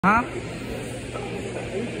Huh?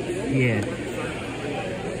 Yeah.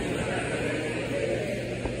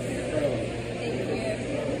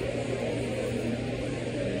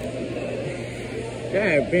 Yeah,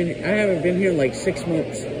 I haven't been here like 6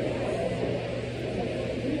 months. The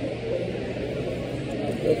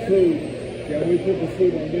food. Can we put the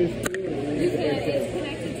food on this too? You can. It's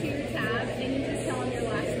connected to your tab, and you just tell them your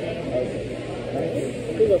last name.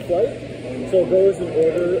 Okay. For the flight, so it goes in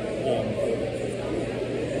order.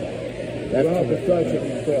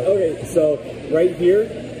 Okay, so right here,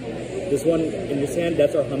 this one in this hand,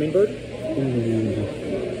 that's our hummingbird. And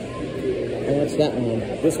what's that one?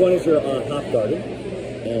 This one is your hop garden.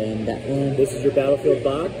 And that one? This is your battlefield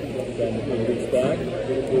Bob. Then you can reach back.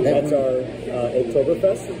 That's our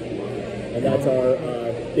Oktoberfest. And that's our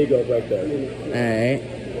big oak right there. Alright.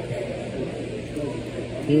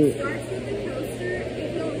 It starts with the coaster.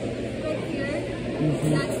 If you'll look here,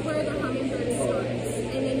 that's where the hummingbird starts.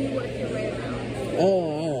 And then you work your way around.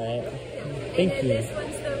 Oh, alright. Thank you. This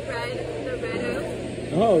one's the red oak.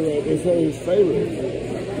 Oh, yeah, it's one of his favorites.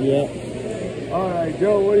 Yeah. All right,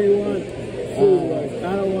 Joe, what do you want? Food, like,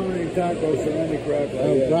 I don't want any tacos or any crap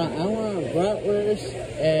like that. I want bratwurst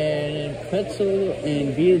and pretzel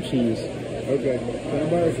and beer cheese. Okay. Can I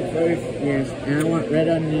buy some face? Yes, and I want red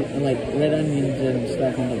onions and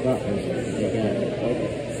stuff on the bratwurst. Okay.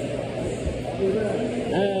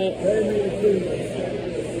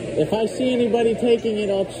 If I see anybody taking it,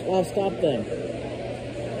 I'll stop them.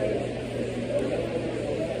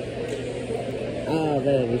 Ah,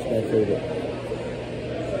 that is my favorite.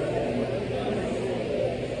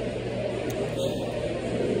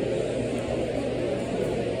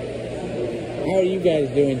 How are you guys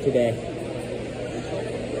doing today?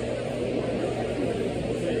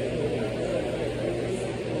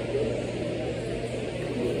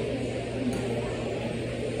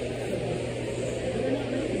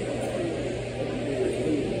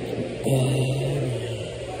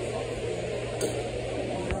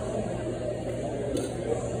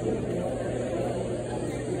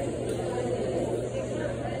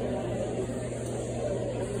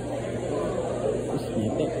 It's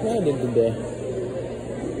not that crowded today.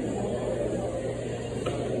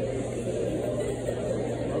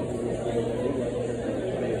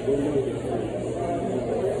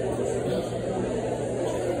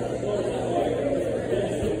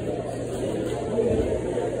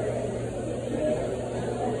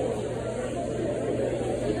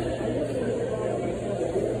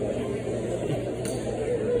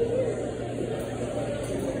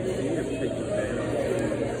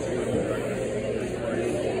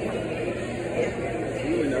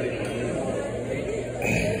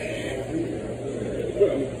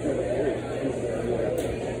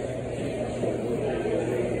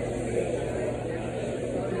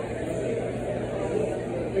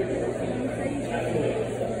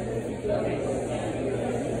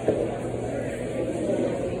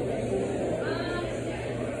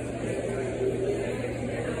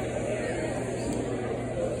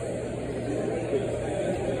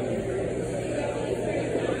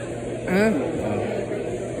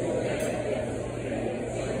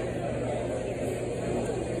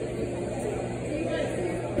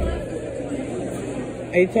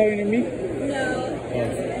 Are you talking to me? No.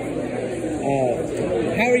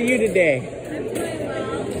 How are you today? I'm doing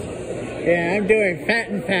well. Yeah, I'm doing fat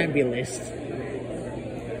and fabulous.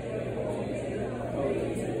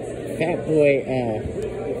 Fat boy,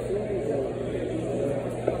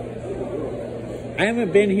 I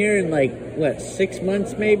haven't been here in like, what, 6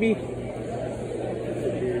 months maybe?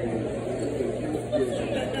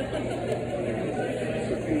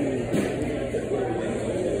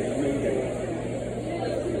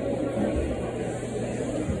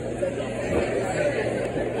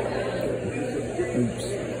 Oops.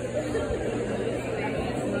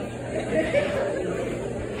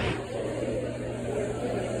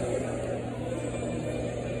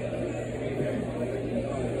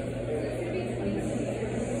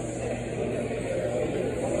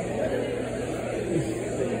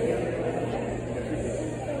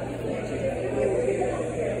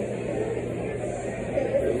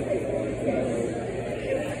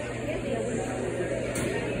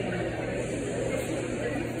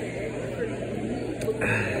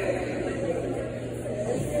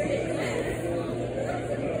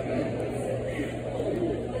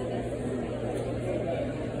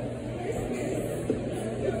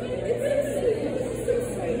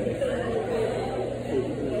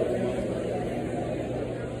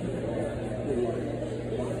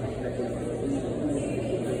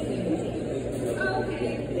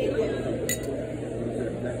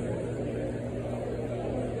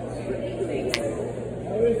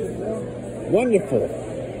 Wonderful.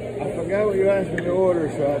 I forgot what you asked me to order,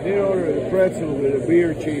 so I did order the pretzel with a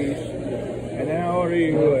beer cheese, and then I ordered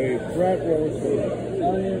you a bratwurst with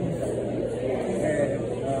onions and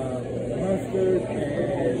mustard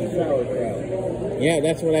and sauerkraut. Yeah,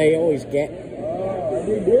 that's what I always get. Oh, I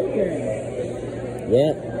did beer can.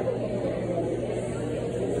 Yeah.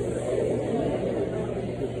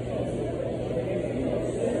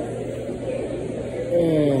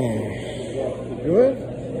 Good?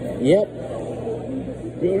 Yep.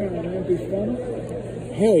 Good on an empty stomach?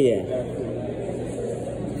 Hell yeah.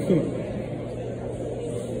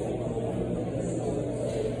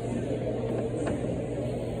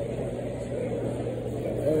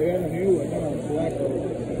 Oh, they got a new one now, black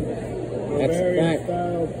That's Bavarian not.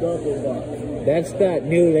 style double box. That's not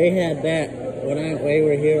new. They had that when we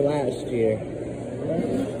were here last year.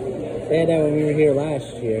 They had that when we were here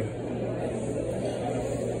last year.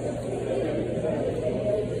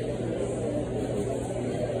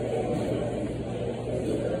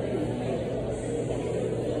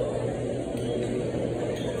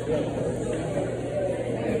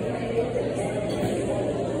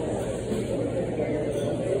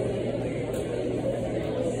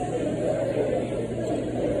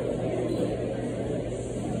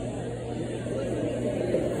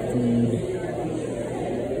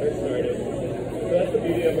 So that's the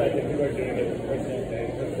beauty of like if people are doing it personal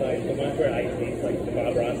things. It's like the ones where I taste like the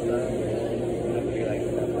Bob Ross stuff. You have to be like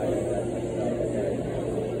stuff like that.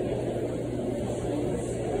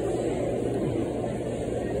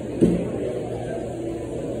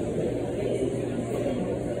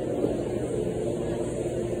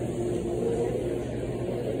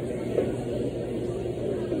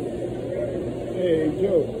 Hey,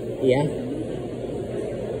 Joe. Yeah.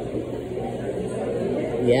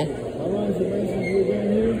 Yeah. How long's it been since you've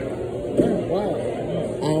been here? Wow.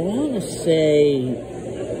 I want to say,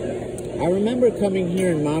 I remember coming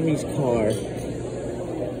here in Mommy's car,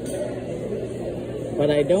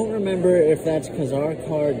 but I don't remember if that's because our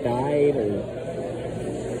car died or,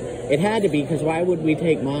 it had to be, because why would we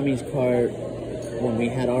take Mommy's car when we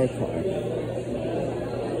had our car?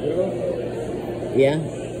 Joe? Yeah?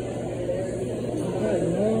 I had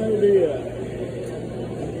no idea.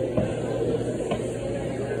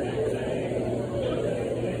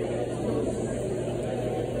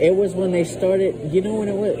 It was when they started, you know when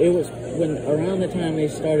it was? It was when, around the time they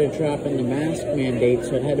started dropping the mask mandate,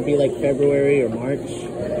 so it had to be like February or March. I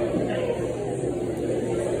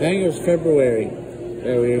think it was February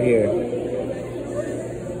that we were here.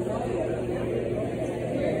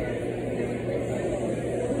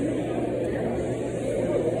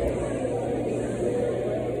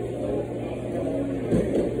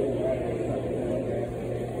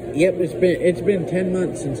 Yep, it's been 10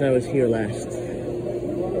 months since I was here last.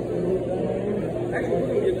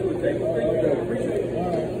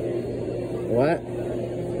 What?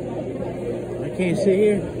 I can't sit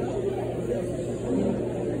here.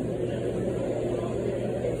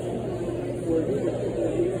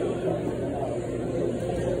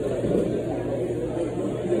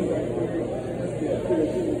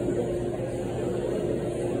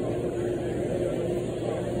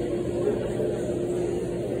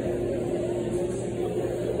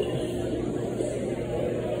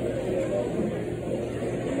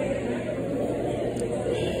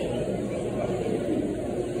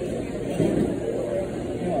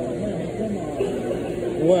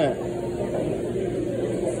 What?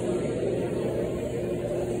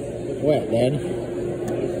 What, Dad?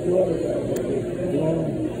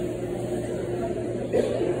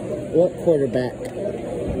 What quarterback?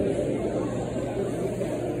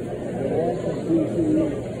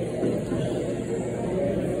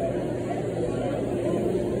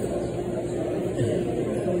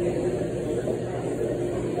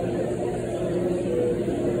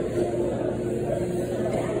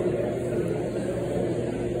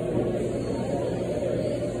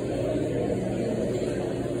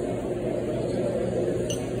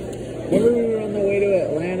 Remember we were on the way to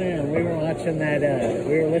Atlanta and we were watching that,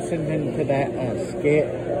 we were listening to that skit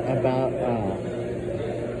about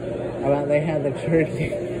they had the church,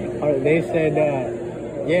 or they said,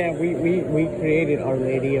 yeah, we created Our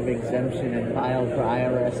Lady of Exemption and filed for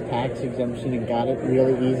IRS tax exemption and got it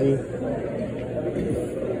really easy.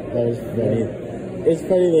 That was funny. It's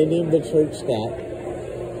funny they named the church that.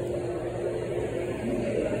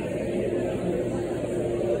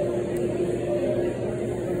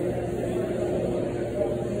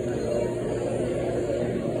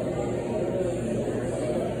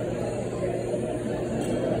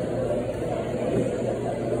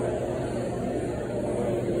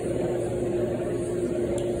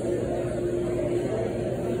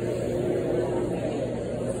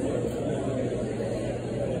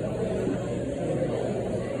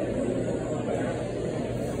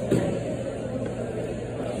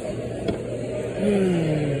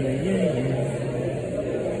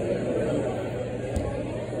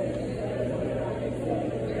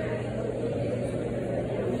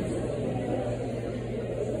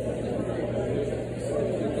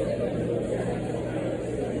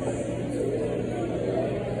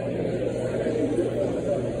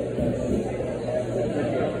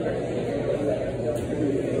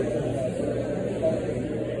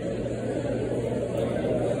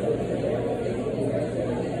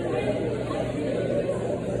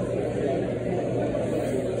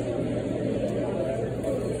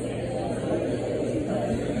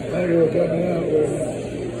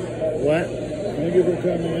 people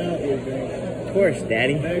coming out with me. Of course,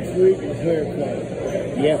 Daddy. Next week is haircut.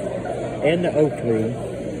 Yep. And the oak tree.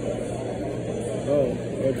 Oh,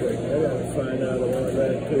 okay. I gotta find out about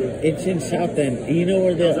that too. It's in South End. You know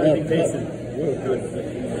where the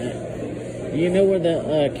you know where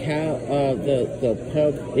the the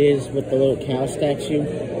pub is with the little cow statue?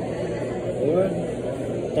 What?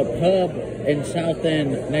 The pub in South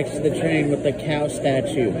End next to the train with the cow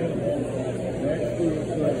statue. Next to the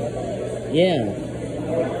train. Yeah.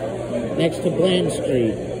 Next to Bland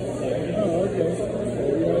Street. Oh, okay. So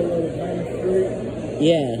you know where the main street?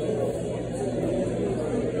 Yeah.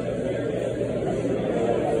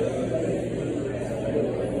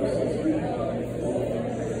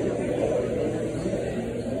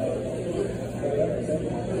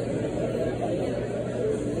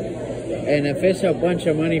 And if it's a bunch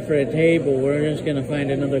of money for a table, we're just going to find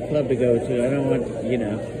another club to go to. I don't want, you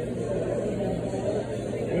know.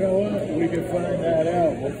 You know what? We can find that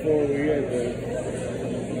out before we get there.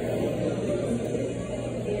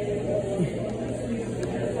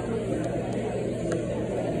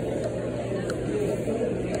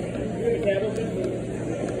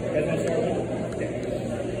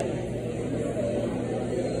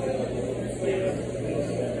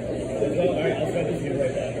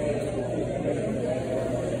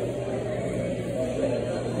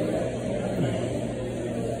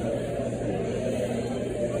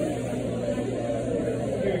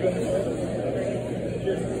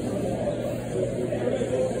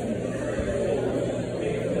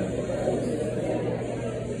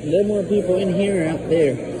 There are more people in here or out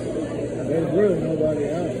there. There's really nobody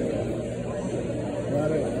out there.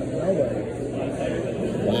 Nobody.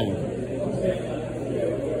 Wow.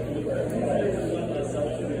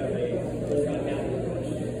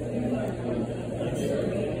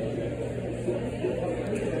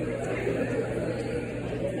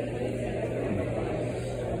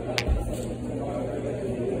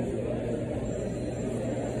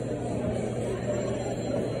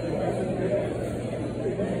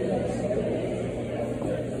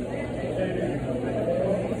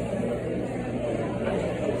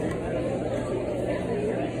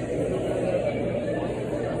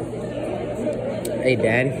 Hey,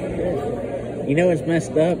 Daddy. You know what's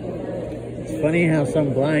messed up? It's funny how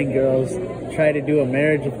some blind girls try to do a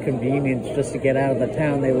marriage of convenience just to get out of the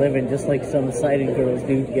town they live in, just like some sighted girls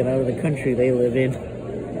do to get out of the country they live in.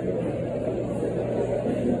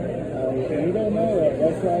 You don't know that.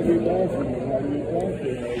 That's how you talk to me. How you talk to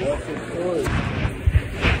me. What's the story?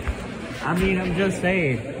 I mean, I'm just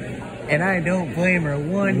saying. And I don't blame her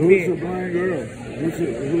one Who's bit. the blind girl? Who's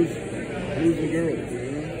the girl?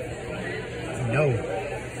 No.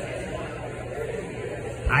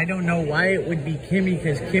 I don't know why it would be Kimmy,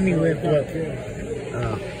 because Kimmy lived what?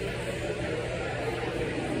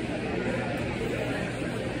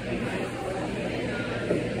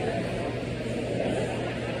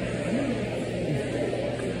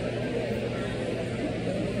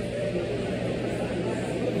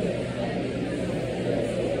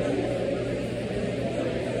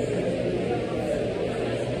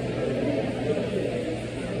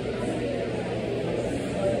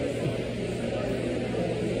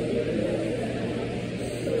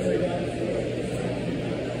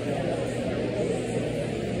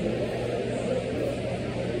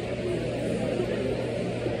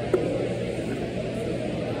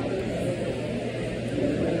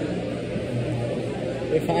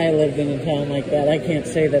 If I lived in a town like that, I can't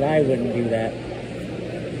say that I wouldn't do that.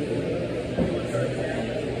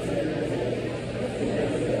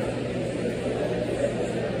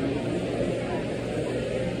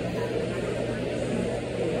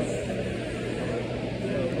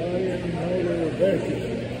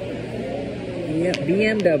 Yep,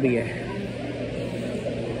 BMW.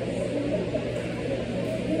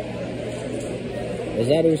 Is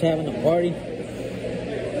that who's having the party?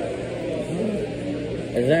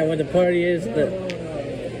 Is that what the party is?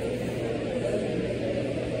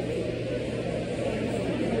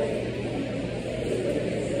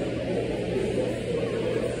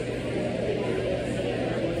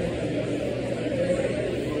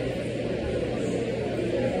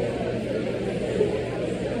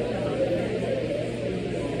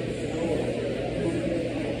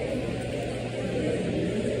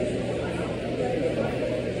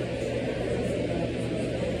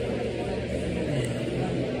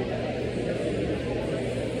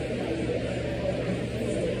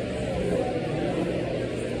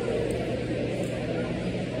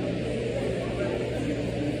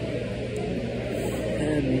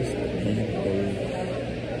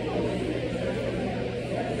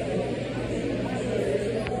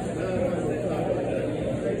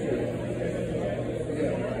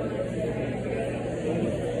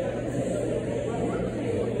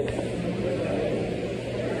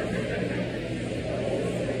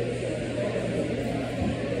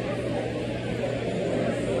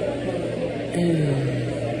 You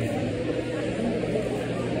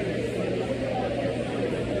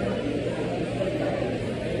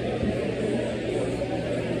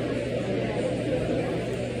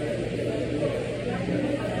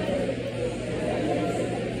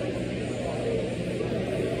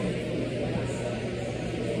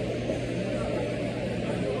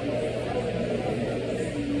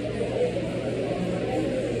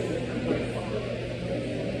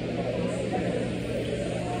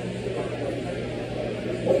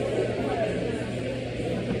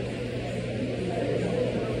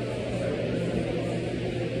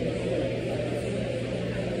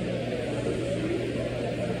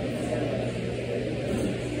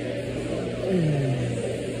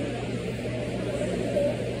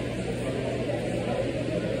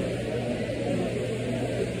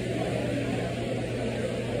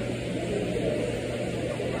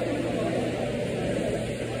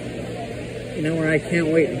know where I can't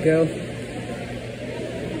wait to go?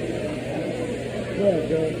 Yeah,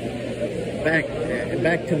 go. Back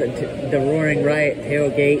to the Roaring Riot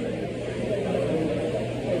tailgate.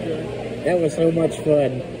 That was so much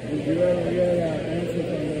fun. Did you ever get an answer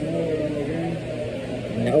from the mother on the game?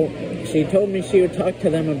 No, she told me she would talk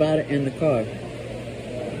to them about it in the car.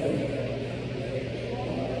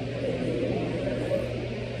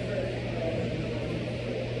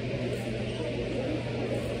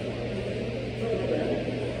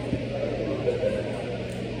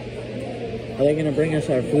 Are they gonna bring us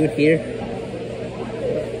our food here?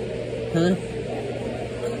 Huh?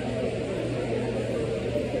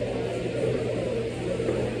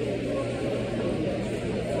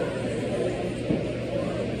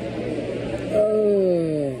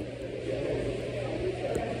 Oh,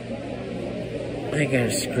 I got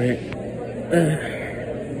a script.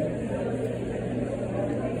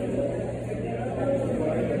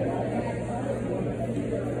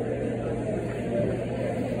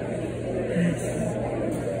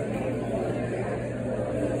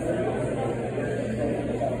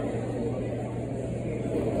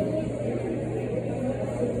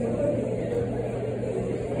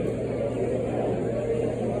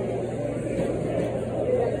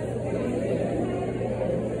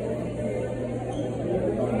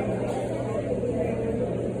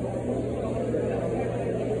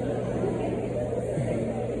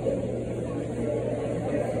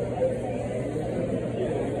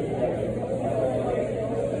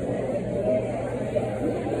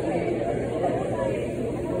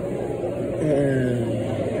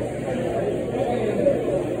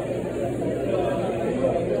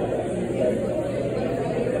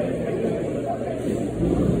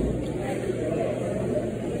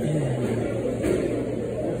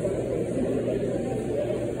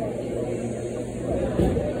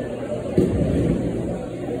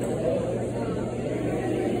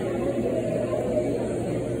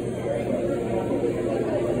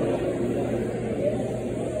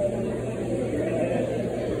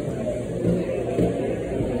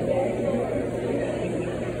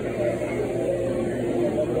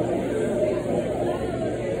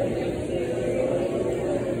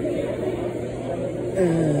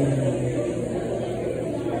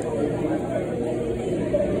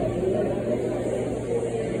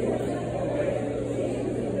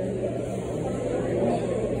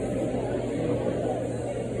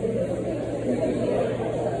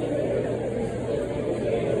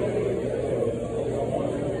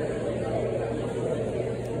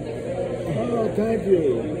 Thank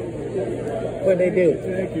you. What'd they do?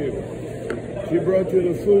 Thank you. She brought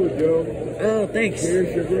you the food, Joe. Oh, thanks.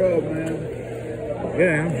 Here's your grub, man.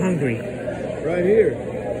 Yeah, I'm hungry. Right here.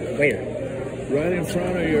 Where? Right in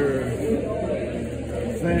front of your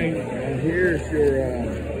thing. And here's your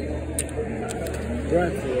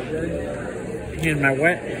pretzel, okay? Here's my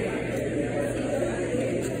what?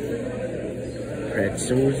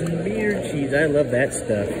 Pretzels and beer cheese. I love that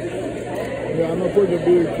stuff. Yeah, I'm gonna put the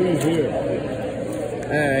beer cheese here.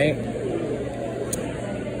 Alright.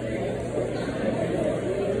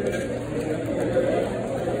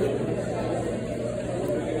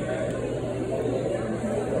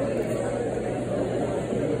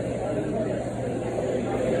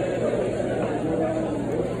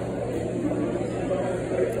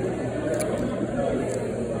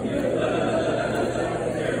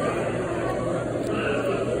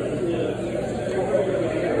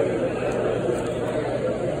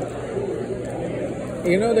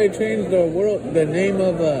 You know they changed the name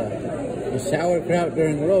of the sauerkraut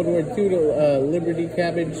during World War II to Liberty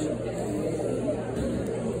Cabbage.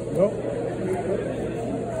 Nope.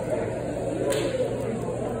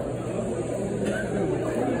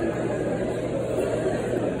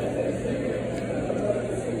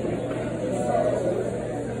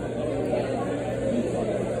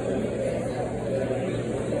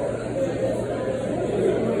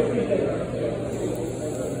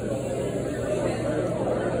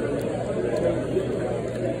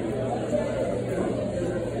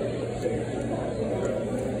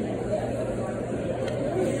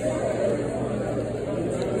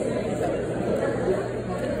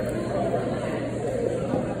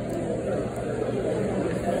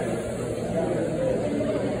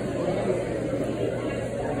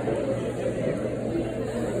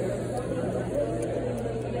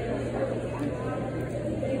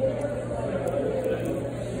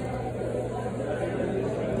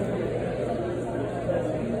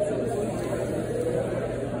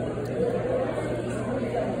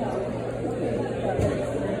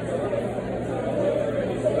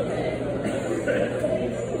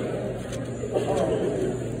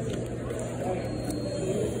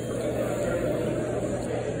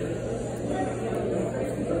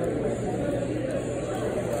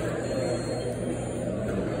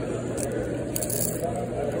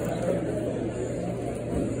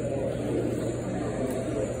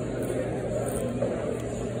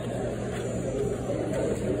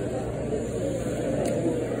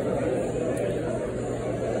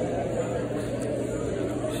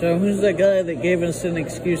 So who's the guy that gave us an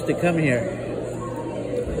excuse to come here?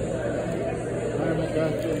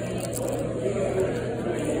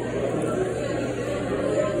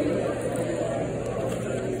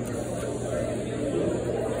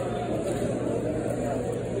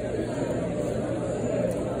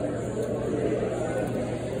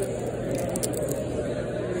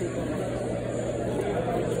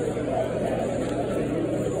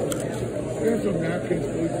 Here's some napkins,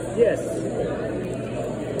 please. Yes.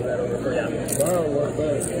 Put that over for you. Wow, what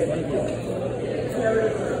better? Thank you.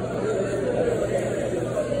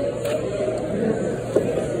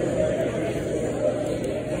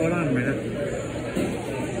 Hold on a minute.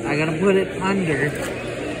 I gotta put it under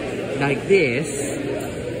like this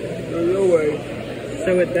There's no way.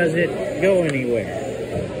 so it doesn't go anywhere.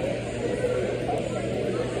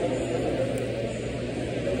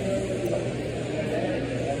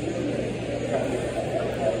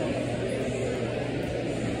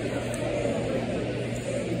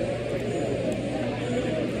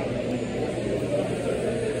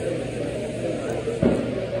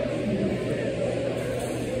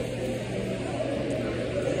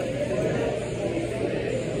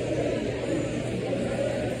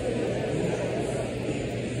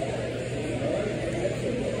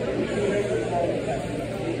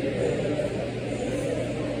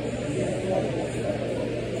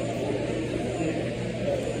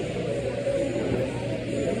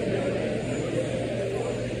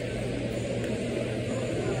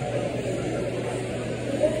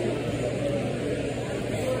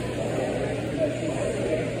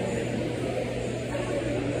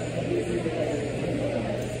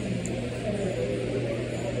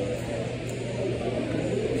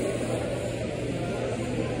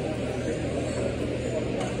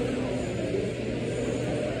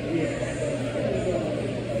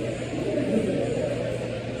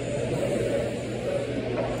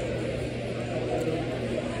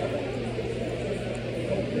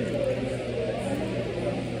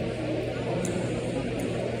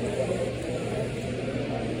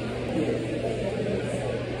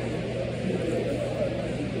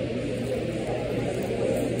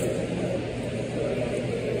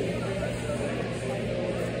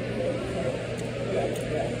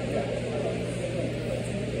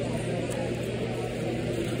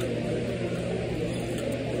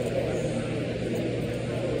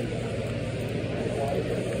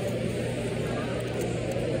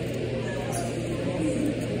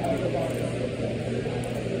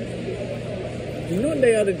 You know what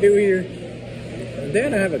they ought to do here? They ought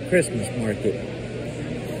to have a Christmas market.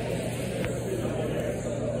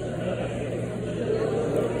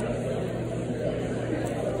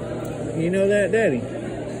 You know that, Daddy?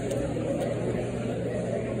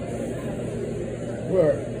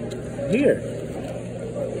 Where? Here.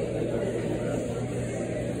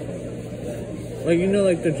 Like, you know,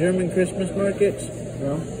 like the German Christmas markets?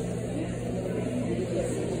 No.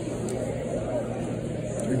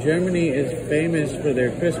 Germany is famous for their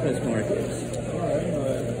Christmas markets. All right,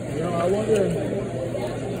 you know, I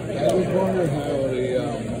was wondering how the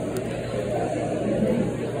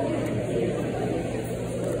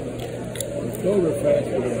Oktoberfest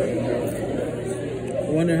would have been here. I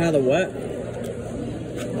wonder how the what?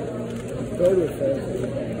 Oktoberfest would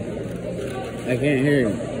have been I can't hear you.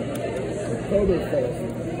 Oktoberfest.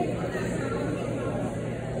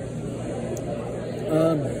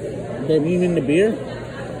 They mean the beer?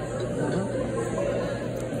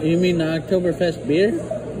 You mean the Oktoberfest beer?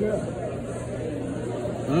 Yeah.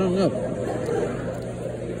 I don't know.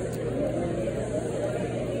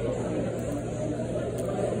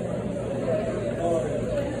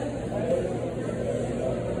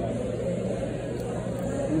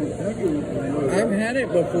 I've had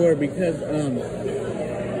it before because,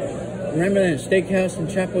 remember that steakhouse in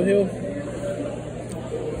Chapel Hill?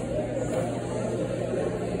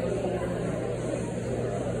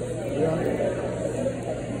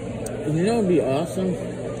 You know what would be awesome?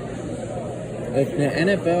 If the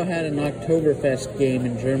NFL had an Oktoberfest game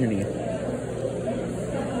in Germany.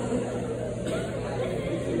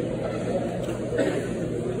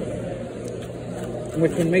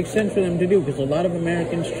 Which would make sense for them to do, because a lot of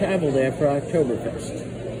Americans travel there for Oktoberfest.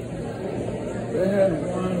 They had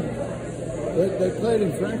one. They played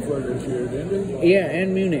in Frankfurt this year, didn't they? Yeah,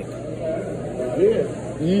 and Munick. They did.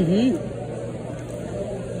 Mm-hmm.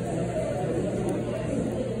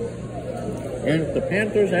 And if the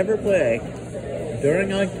Panthers ever play during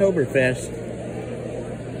Oktoberfest,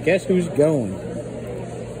 guess who's going?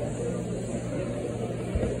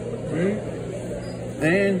 Me?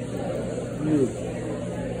 And You.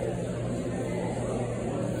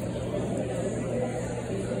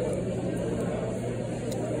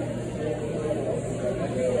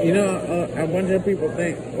 bunch of people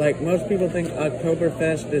think, like, most people think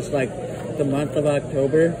Oktoberfest is like the month of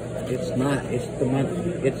October. It's not. It's the month.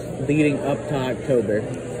 It's leading up to October.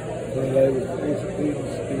 So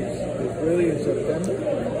it's really in September?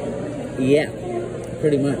 Yeah,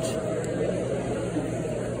 pretty much.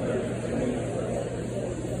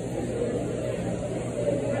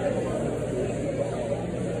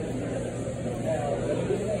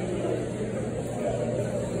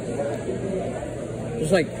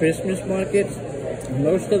 Just like Christmas markets,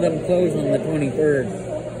 most of them close on the 23rd.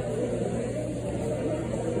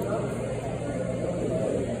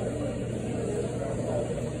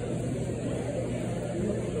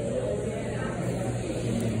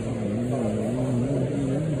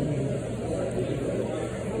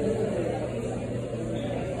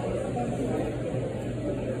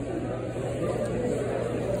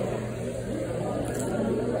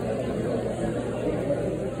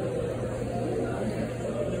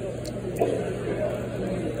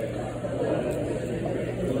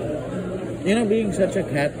 You know, being such a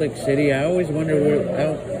Catholic city, I always wonder where.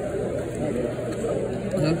 Huh?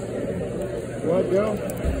 What, Joe?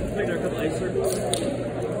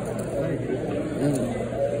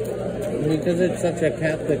 Because it's such a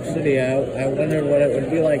Catholic city, I wondered what it would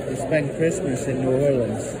be like to spend Christmas in New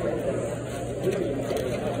Orleans.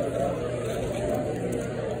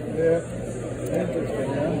 Yeah. Interesting,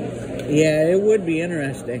 huh? Yeah, it would be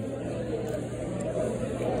interesting.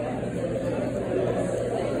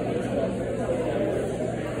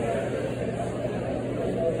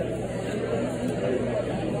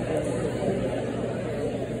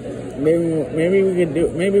 Maybe we could do.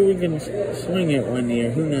 Maybe we can swing it one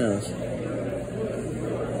year. Who knows?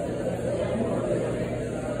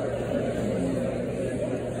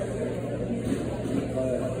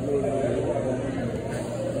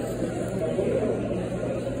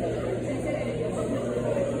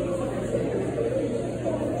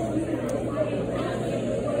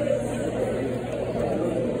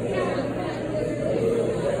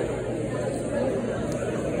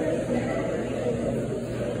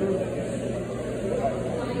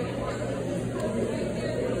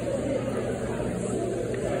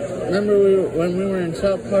 Remember when we were in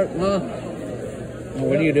South Park Mall? Oh,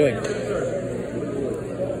 what are you doing?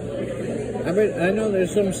 I know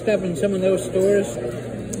there's some stuff in some of those stores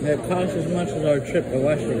that costs as much as our trip to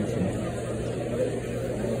Washington.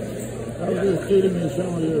 I was just feeding me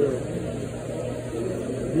some of your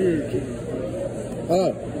beer cheese.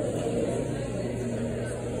 Oh.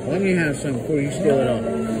 Let me have some before you steal it all. I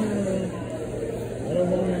don't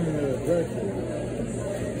want any breakfast.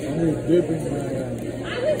 I'm just dipping my...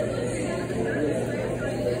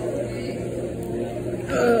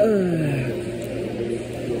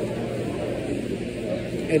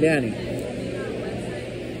 Hey, Danny.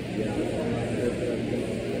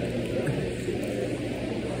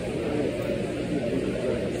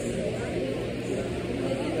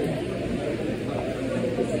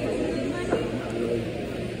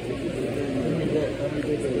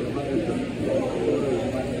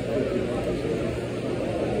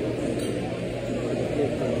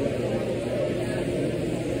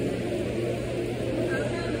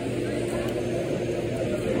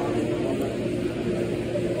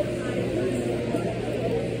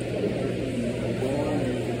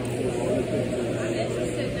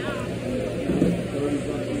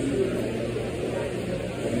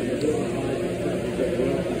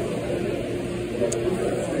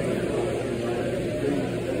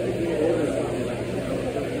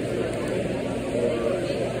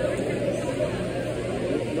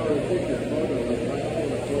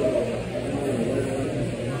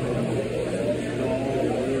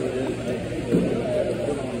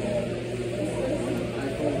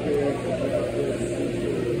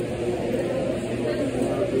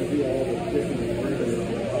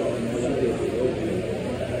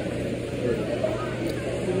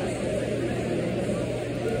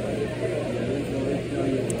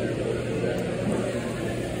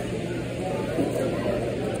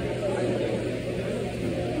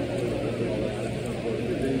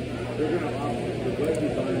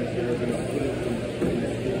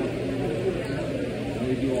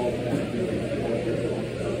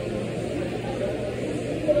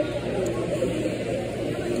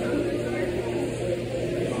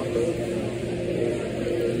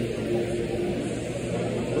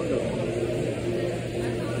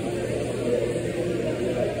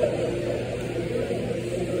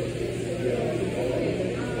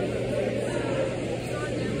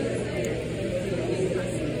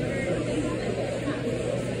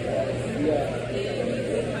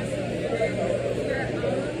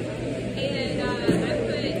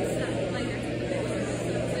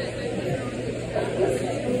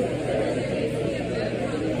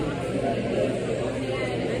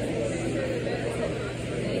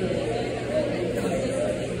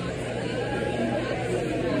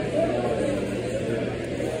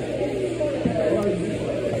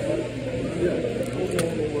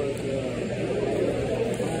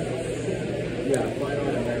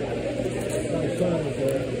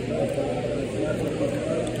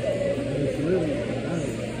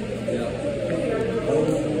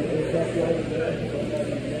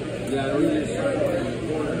 Yeah, we just signed on in the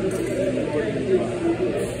corner.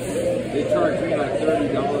 They charge me like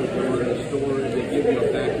 $30 for the store. They give you a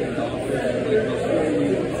back end office. Like they'll show you,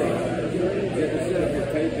 you have to set up your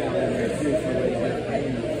PayPal in there too, so they have to pay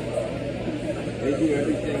you. They do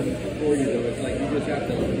everything for you though. It's like you just have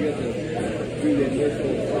to do the initial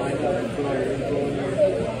sign up and put all your info in there.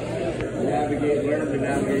 Learn to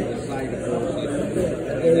navigate the site first, and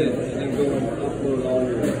then go and upload all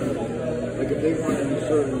your. Like if they want any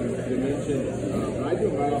certain dimension, I do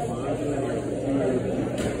them right off my iPhone.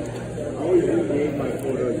 I always rename my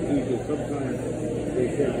photos too, because sometimes they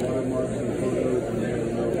take watermarks in photos and they never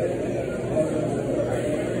know.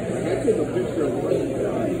 Like I took a picture of one. I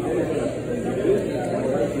was in a business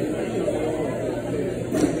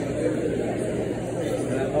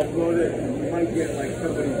and I uploaded it. You might get like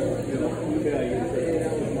somebody, email you and say, hey,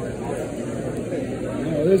 that was my art.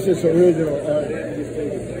 No, this is original art.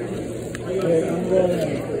 Hey,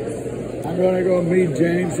 I'm gonna go meet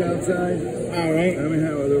James outside. All right. Let me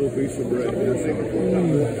have a little piece of bread. That's all.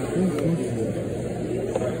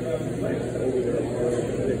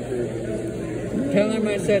 Tell him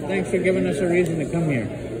I said thanks for giving us a reason to come here.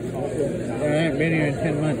 I haven't been here in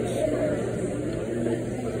 10 months.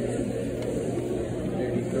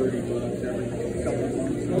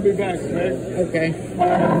 I'll be back, man. Okay.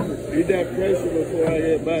 Eat that pressure before I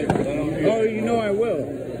get back. Oh, you know I will.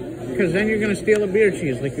 Because then you're going to steal a beer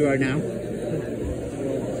cheese like you are now.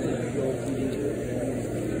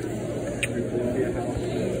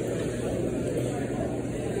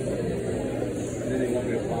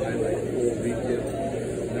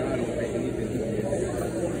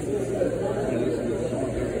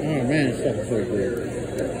 Oh man, it's stuff is so weird.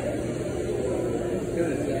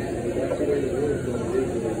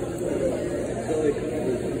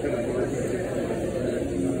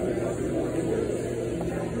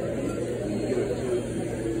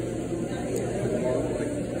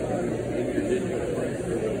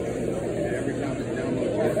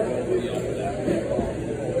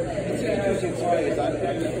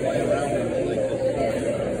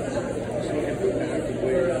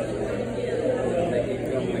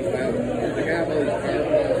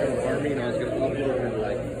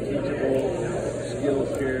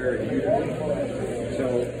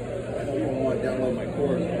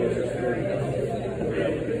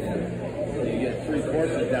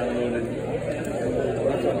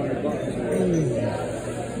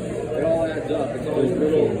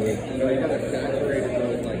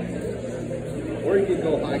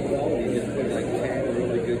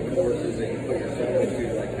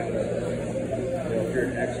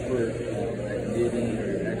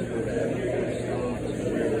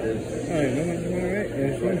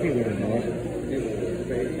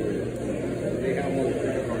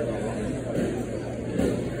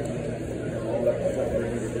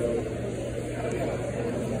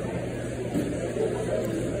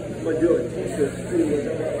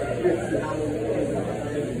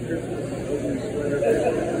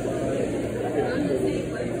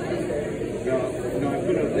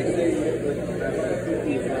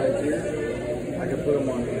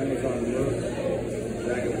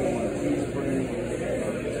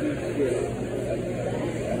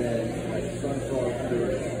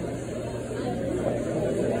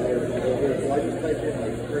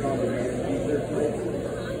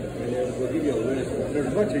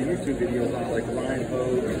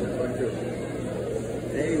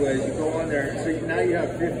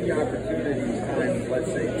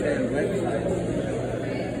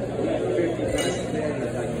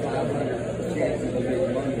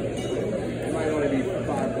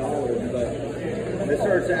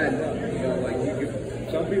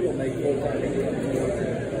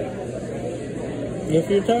 If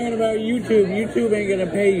you're talking about YouTube, YouTube ain't gonna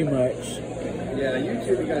pay you much. Yeah,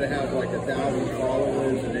 YouTube you gotta have like 1,000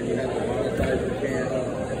 followers, and then you have to monetize your channel.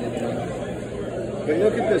 But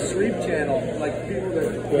look at the sleep channel, like people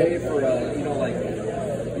that pay for like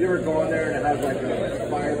you ever go on there and it has like a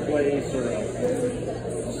fireplace or a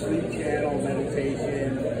sleep channel,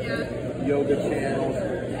 meditation, yoga channels,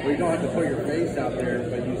 where you don't have to put your face out there,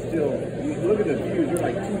 but you look at the views. You're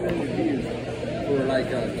like 2 million views for like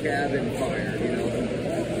a cabin fire,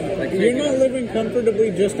 Like you're not living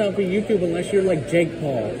comfortably just off of YouTube unless you're like Jake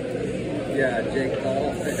Paul. Yeah, Jake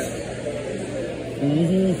Paul.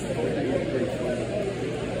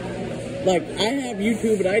 Like, I have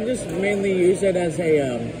YouTube, but I just mainly use it as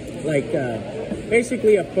a,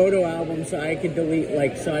 basically a photo album so I could delete,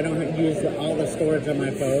 so I don't use all the storage on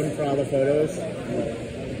my phone for all the photos.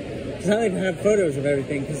 Because I like to have photos of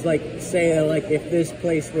everything, because, say, if this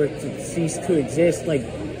place were to cease to exist,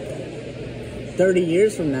 30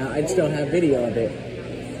 years from now, I'd still have video of it.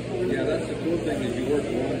 Yeah, that's the cool thing is you work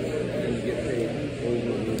once and you get paid over and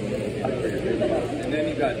over again for your video. And then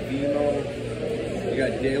you got Vimo, you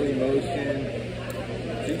got Daily Motion.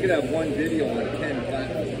 So you could have one video on 10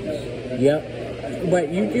 platforms. Yep.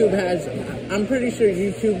 But YouTube has, I'm pretty sure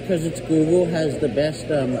YouTube, because it's Google, has the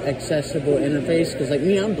best accessible interface. Because like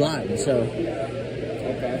me, I'm blind, so.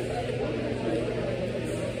 Okay.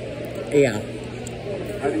 Yeah.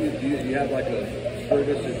 How do you have like a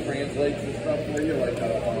service that translates and stuff for you? Like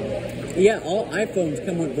Yeah, all iPhones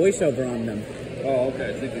come with voiceover on them. oh,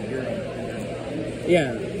 okay, so you can hear them.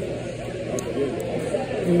 Yeah. That's good.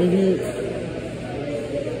 Mm-hmm.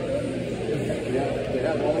 Yeah, they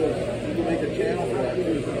have all those. You can make a channel for that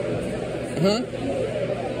too. Huh?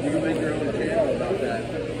 You can make your own channel about that.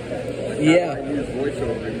 Like Yeah. I use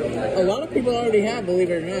voiceover. You know, like A lot of people already have, believe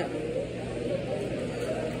it or not.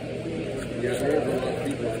 yeah, there's a lot of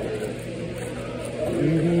people.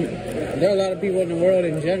 Mm-hmm. There are a lot of people in the world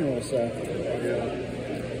in general, so. Yeah.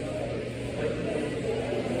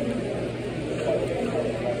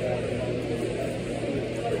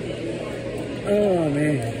 Oh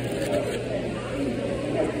man.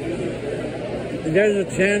 There's a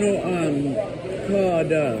channel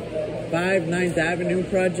called 5 9th Avenue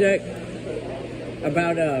Project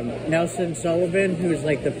about Nelson Sullivan, who's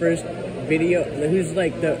like the first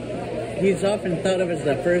he's often thought of as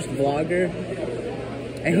the first vlogger.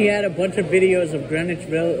 And he had a bunch of videos of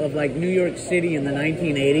Greenwichville, of like New York City in the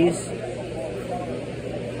 1980s.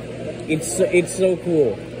 It's so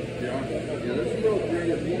cool. Yeah, there's some real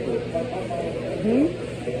creative people.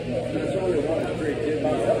 That's all they want is creativity.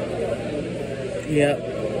 Yeah.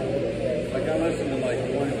 Like I listened to like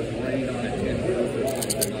one that was Rain on a Tin Roof or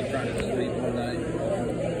something. I'm trying to sleep one night,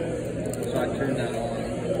 so I turned that on,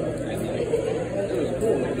 and like it was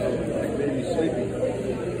cool. Like made me sleepy.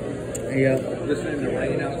 Yeah. Listening to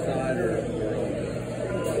rain outside or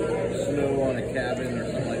snow on a cabin or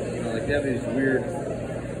something like like they have these weird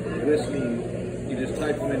listening. You just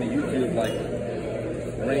type them into YouTube like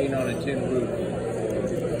Rain on a Tin Roof.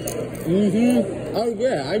 Mm-hmm. Oh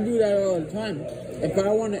yeah, I do that all the time. If I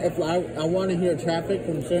want to hear traffic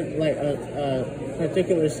from certain like a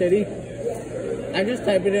particular city, I just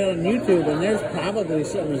type it in on YouTube, and there's probably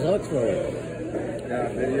some results for it. Yeah,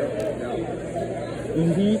 video. Yeah.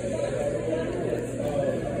 Mm-hmm.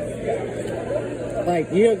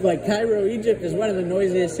 Like Cairo, Egypt is one of the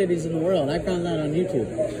noisiest cities in the world. I found that on YouTube.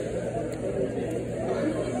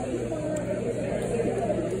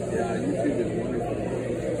 Yeah, YouTube is wonderful.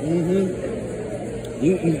 Mm-hmm.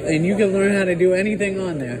 You can learn how to do anything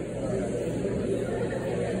on there.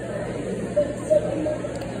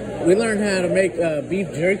 We learned how to make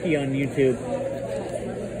beef jerky on YouTube.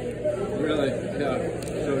 Really? Yeah.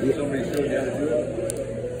 So somebody showed you how to do it?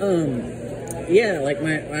 Yeah, like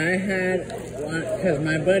I had, because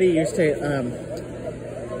my buddy used to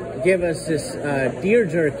give us this deer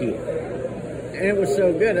jerky, and it was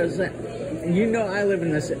so good. I was like, I live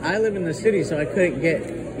in the city, so I couldn't get,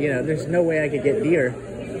 there's no way I could get deer.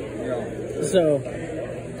 Yeah. So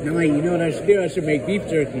I'm like, you know what I should do? I should make beef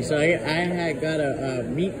jerky. So I had got a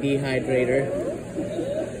meat dehydrator,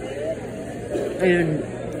 and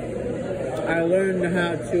I learned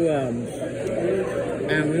how to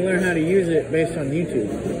and we learned how to use it based on YouTube.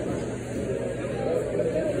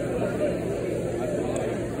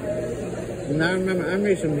 And I remember I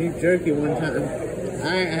made some beef jerky one time.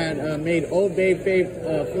 I had made Old Bay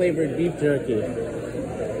flavored beef jerky.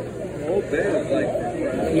 Old Bay is like...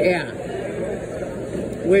 Yeah.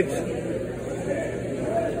 Which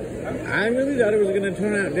I really thought it was going to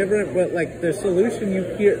turn out different, but like the solution you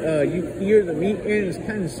hear the meat in is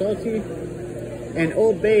kind of salty, and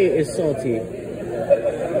Old Bay is salty.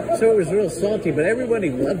 So it was real salty, but everybody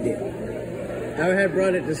loved it. I had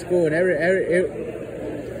brought it to school, and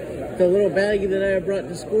the little baggie that I had brought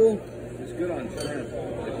to school. It's good on shrimp.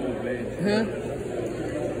 It's Old Bay. Huh?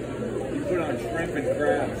 You put it on shrimp and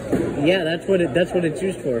crabs. Yeah, that's what it's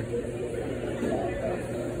used for.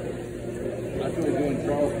 That's what we do in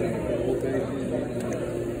Charleston. Old Bay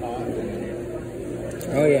season, hot.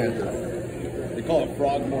 Oh yeah. They call it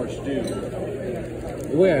frogmore stew.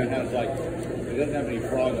 Where? It has like, it doesn't have any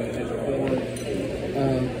frogs in it, it's just corn,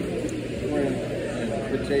 shrimp,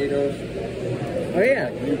 and potatoes. Oh yeah.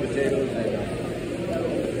 New potatoes, and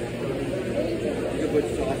you can put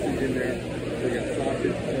sausage in there. So you got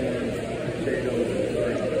sausage, corn, potatoes, and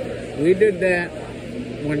shrimp. We did that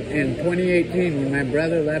in 2018 when my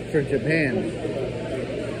brother left for Japan.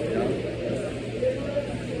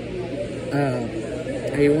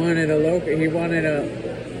 He wanted a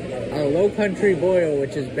low country boil,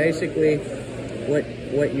 which is basically what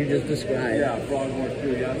you just described. Yeah, frogmore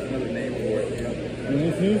stew. Yeah, that's another name for it. Yeah.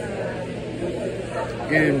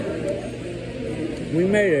 And we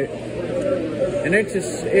made it. And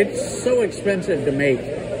it's so expensive to make.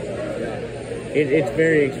 It's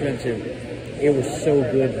very expensive. It was so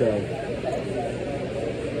good though.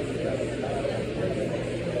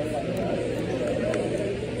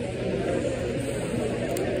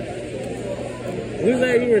 Who's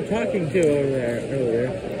that you were talking to over there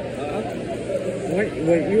earlier?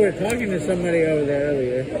 What you were talking to somebody over there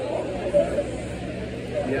earlier?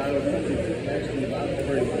 Yeah, I was actually sitting next to you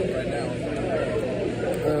right now.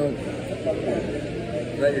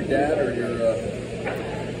 Is that your dad or your?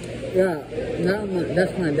 Yeah,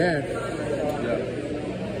 that's my dad. Yeah.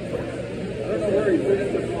 I don't know where he went.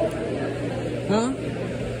 Huh?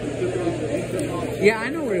 Yeah, I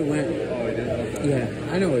know where he went. Oh, he did. Okay.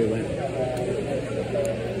 Yeah, I know where he went.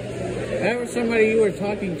 That was somebody you were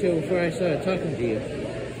talking to before I started talking to you.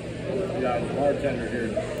 Yeah, the bartender here.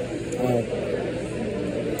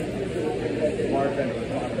 The bartender was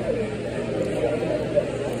talking about it.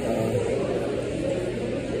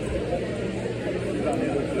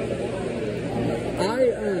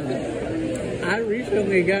 I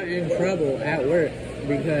recently got in trouble at work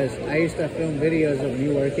because I used to film videos of me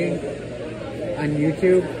working on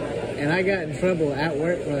YouTube, and I got in trouble at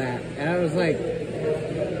work for that. And I was like,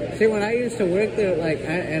 see, when I used to work there, like,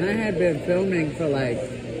 I had been filming for like,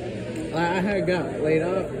 I had got laid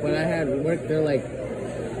off, but I had worked there like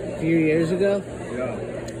a few years ago. Yeah.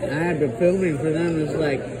 And I had been filming for them. It's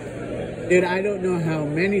like, dude, I don't know how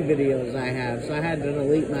many videos I have, so I had to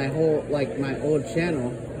delete my whole, like, my old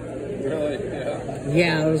channel. Really? Yeah.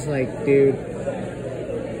 Yeah, I was like, dude.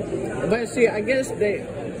 But see, I guess they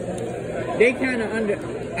kind of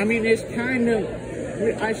I mean, it's kind of,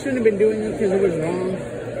 I shouldn't have been doing it because it was wrong,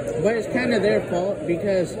 but it's kind of their fault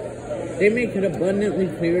because they make it abundantly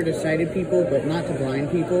clear to sighted people, but not to blind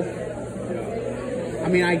people. I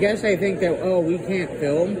mean, I guess they think that, oh, we can't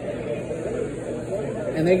film,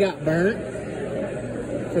 and they got burnt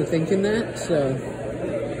for thinking that, so.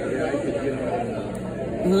 Yeah, I could get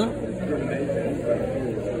Uh-huh.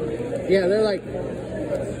 Yeah, they're like,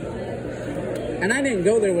 and I didn't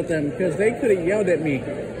go there with them because they could have yelled at me.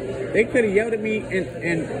 They could have yelled at me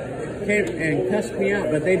and cussed me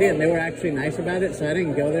out, but they didn't. They were actually nice about it, so I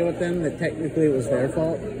didn't go there with them. That technically it was their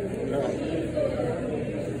fault.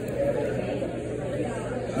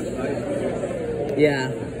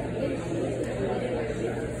 Yeah.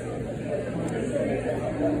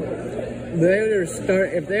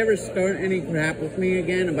 If they ever start any crap with me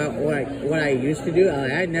again about what I used to do,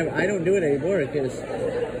 I don't do it anymore because,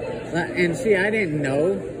 and see, I didn't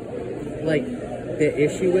know like the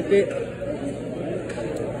issue with it,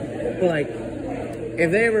 but like if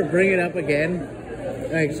they ever bring it up again,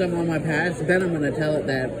 like some on my past, then I'm gonna tell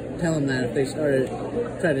them that if they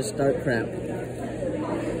try to start crap.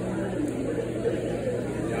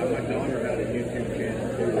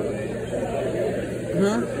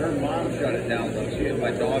 Huh? Her mom shut it down though. My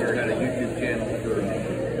daughter had a YouTube channel for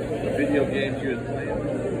a video game she was playing.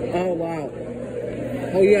 Oh wow.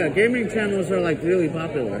 Oh yeah, gaming channels are like really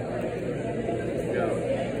popular.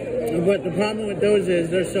 Yeah. But the problem with those is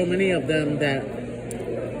there's so many of them that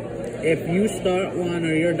if you start one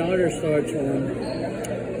or your daughter starts one,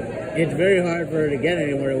 it's very hard for her to get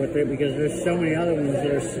anywhere with it because there's so many other ones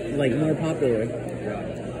that are like more popular.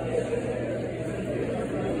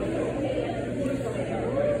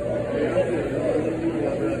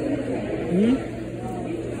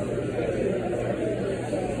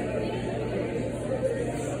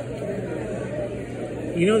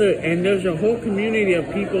 You know, and there's a whole community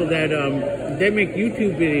of people that they make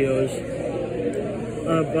YouTube videos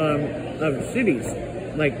of cities,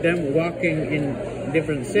 like them walking in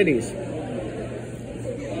different cities.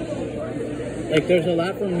 Like there's a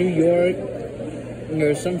lot from New York,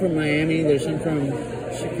 there's some from Miami, there's some from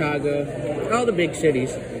Chicago, all the big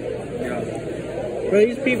cities. But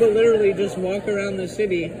these people literally just walk around the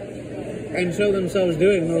city and show themselves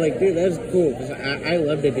doing it. And we're like, dude, that's cool, because I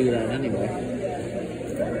love to do that anyway.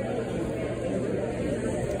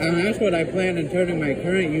 And that's what I plan on turning my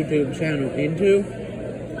current YouTube channel into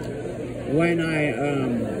when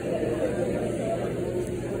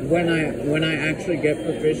I actually get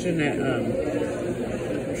proficient at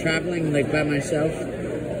traveling like by myself.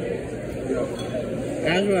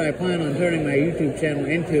 That's what I plan on turning my YouTube channel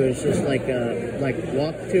into. It's just like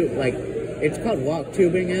it's called walk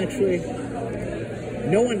tubing actually.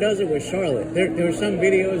 No one does it with Charlotte. There are some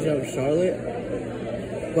videos of Charlotte,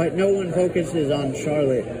 but no one focuses on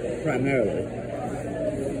Charlotte primarily.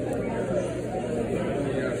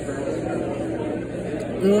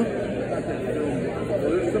 There's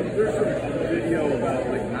some video about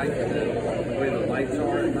like night, the way the lights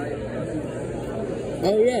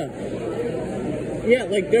Oh yeah. Yeah,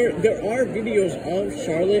 like there are videos of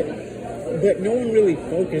Charlotte, but no one really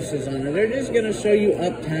focuses on it. They're just gonna show you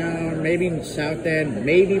uptown, maybe South End,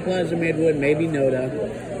 maybe Plaza Midwood, maybe Noda.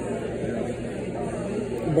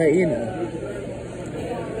 But you know,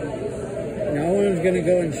 no one's gonna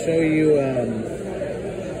go and show you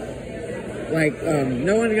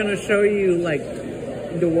no one's gonna show you like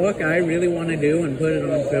the walk I really want to do and put it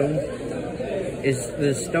on film is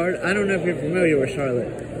the start. I don't know if you're familiar with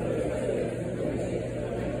Charlotte,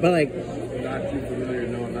 but like, Not too familiar,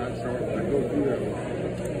 no, not Charlotte. I go through that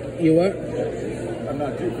one. you what? I'm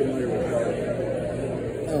not too familiar with Charlotte.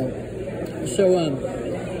 Oh, so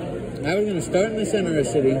I was gonna start in the center of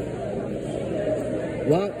the city,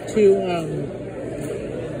 walk to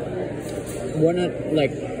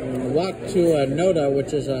Noda,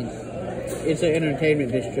 which is it's an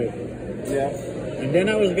entertainment district. Yeah. And then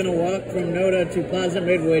I was gonna walk from Noda to Plaza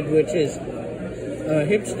Midwood, which is a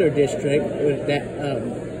hipster district that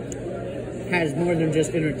has more than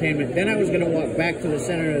just entertainment. Then I was gonna walk back to the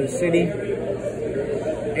center of the city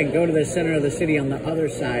and go to the center of the city on the other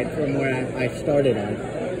side from where I started on.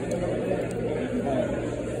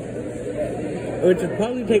 Which would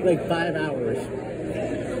probably take like 5 hours.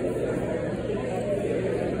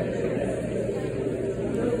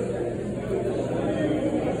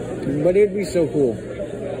 But it'd be so cool.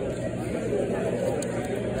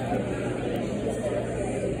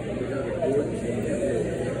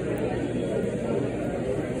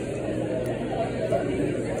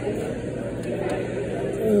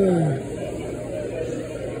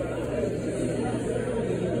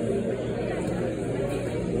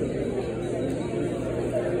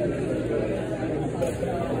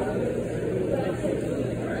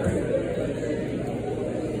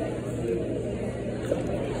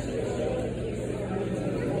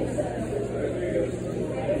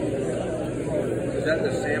 Is that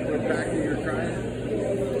the sampler pack that you're trying?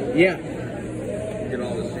 Yeah. Get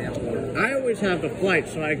all the samplers. I always have the flight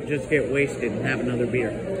so I can just get wasted and have another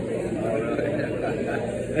beer. Oh,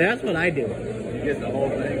 really? That's what I do. You get the whole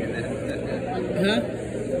thing and then... Huh?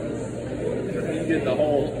 You get the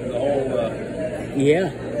whole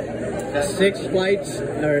Yeah. 6 flights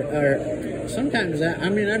or sometimes I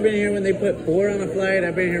mean, I've been here when they put 4 on a flight.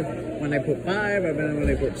 I've been here when they put 5. I've been here when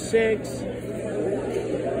they put 6.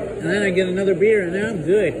 And then I get another beer and now I'm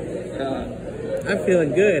good. I'm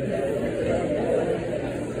feeling good.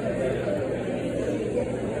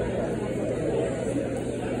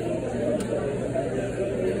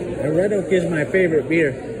 A Red Oak is my favorite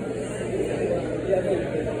beer.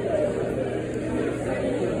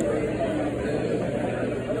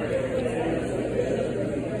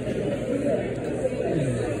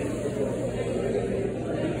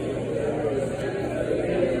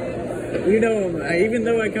 You know, even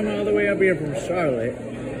though I come all the way up here from Charlotte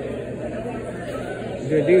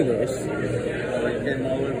to do this,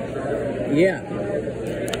 yeah,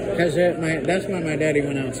 because that's why my daddy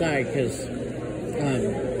went outside, because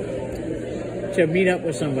to meet up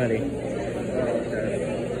with somebody.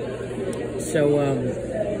 So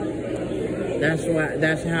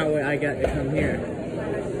that's how I got to come here.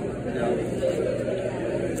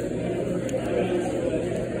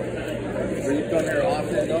 Were you come here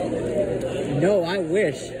often though? No, I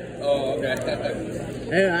wish. Oh, okay.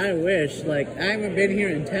 I wish. Like, I haven't been here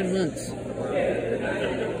in 10 months.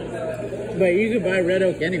 But you could buy Red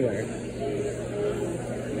Oak anywhere.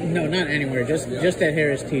 No, not anywhere. Just at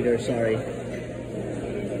Harris Teeter, sorry.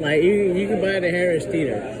 Like, you can buy it at Harris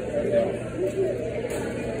Teeter.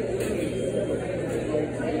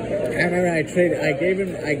 I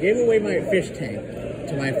remember I gave away my fish tank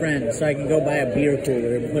to my friend so I can go buy a beer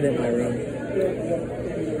cooler and put it in my room.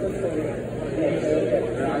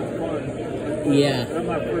 Yeah. That's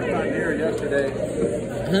my first time here yesterday.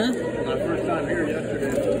 Huh? My first time here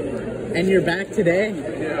yesterday. And you're back today?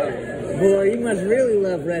 Yeah. Boy, you must really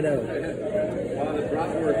love Red Oak. Wow, the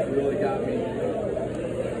bratwurst really got me.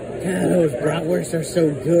 God, those bratwursts are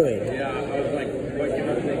so good. Yeah, I was like waking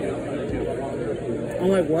up thinking I'm going to do a bratwurst. I'm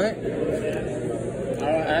like, what? I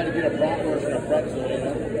had to get a bratwurst and a pretzel, you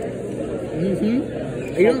know?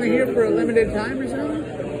 Mm-hmm. Are you only here for a limited time or something?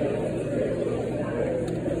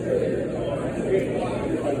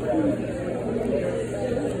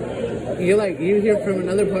 You here from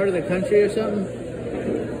another part of the country or something?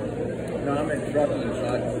 No, I'm in trucking, so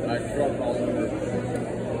I truck all over.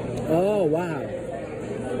 Oh, wow.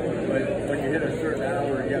 But when you hit a certain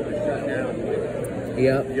hour, you have to shut down.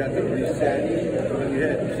 Yep. You have to reset. When you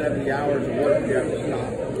hit 70 hours of work, you have to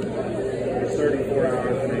stop. It's 34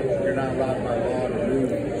 hours, and you're not allowed by law to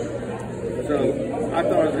move. So I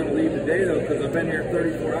thought I was going to leave today, though, because I've been here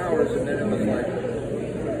 34 hours, and then it was like,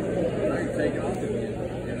 take off again,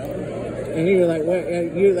 you know? And you were like, what?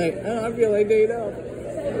 You're like, oh, I feel like dating off.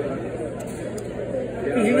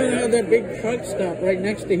 Because you don't have that big truck stop right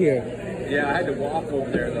next to here. Yeah, I had to walk over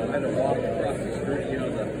there, though. I had to walk across the street, you know.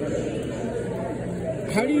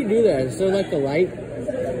 How do you do that? Is there like a light?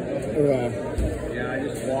 Or Yeah, I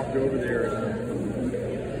just walked over there.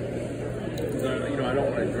 You know, I don't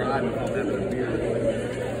want to drive if I'm having a beer.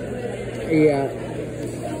 yeah.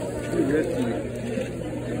 Too risky.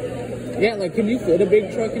 Yeah, like, can you fit a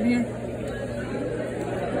big truck in here?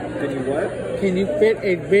 Can you what? Can you fit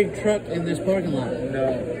a big truck in this parking lot?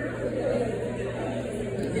 No.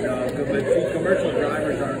 No, but see, commercial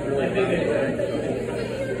drivers aren't really loud and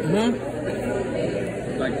drink. Huh?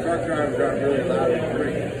 Like, truck drivers aren't really loud and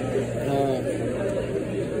drink.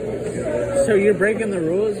 So you're breaking the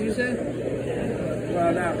rules, you said?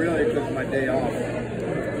 Well, not really, because it's my day off.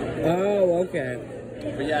 Oh, okay.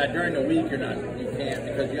 But yeah, during the week, you can't,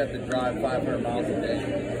 because you have to drive 500 miles a day.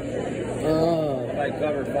 Oh. I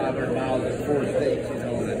cover 500 miles in 4 states, you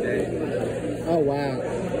know, in a day. Oh, wow.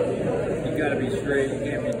 You gotta be straight, you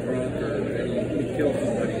can't be drunk, or you kill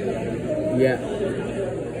somebody. Yeah.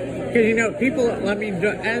 Because, you know, people, I mean,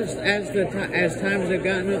 as times have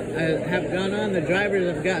gone on, the drivers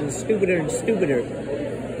have gotten stupider and stupider.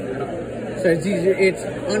 So it's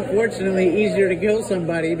unfortunately easier to kill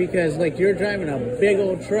somebody because, like, you're driving a big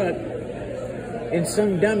old truck and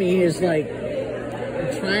some dummy is, like,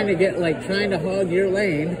 trying to hog your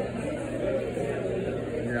lane.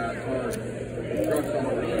 Yeah, it's hard. Trucks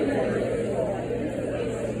are really hard.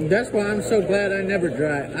 That's why I'm so glad I never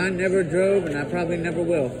drive. I never drove, and I probably never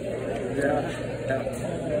will. Yeah.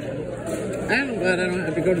 I'm glad I don't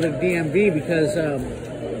have to go to the DMV because I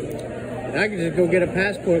can just go get a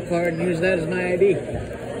passport card and use that as my ID.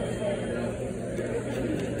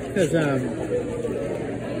 Because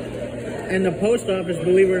and the post office,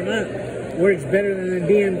 believe it or not, works better than the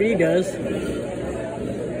DMV does.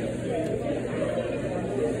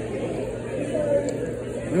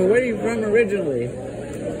 Well, where are you from originally?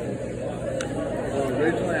 Well,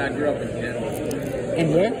 originally I grew up in Denver.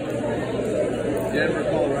 And where? Denver,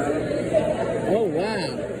 Colorado. Oh, wow.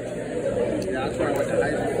 Yeah, that's where I went to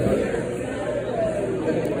high school.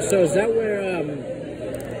 So is that where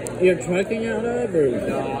you're trucking out of? Or?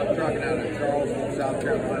 No, I'm trucking out of Charleston, South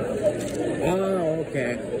Carolina. Oh,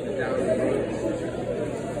 okay. Down the road.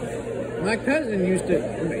 My cousin used to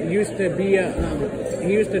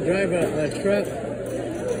drive a truck,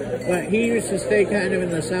 but he used to stay kind of in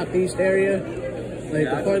the southeast area, like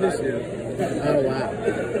Yeah, the farthest. that's what I do. Oh wow!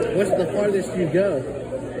 What's the farthest you go?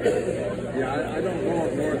 Yeah, I don't go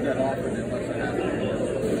up north that often unless I have to.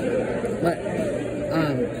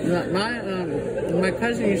 My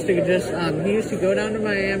cousin used to just he used to go down to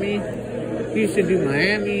Miami. He used to do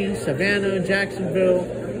Miami, Savannah, Jacksonville,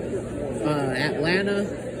 Atlanta,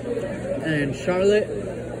 and Charlotte.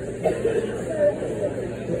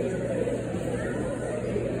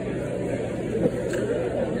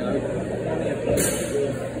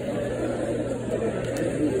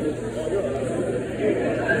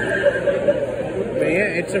 But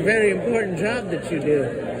yeah, it's a very important job that you do.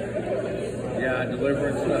 Yeah,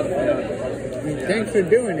 delivering stuff. Yeah. Thanks for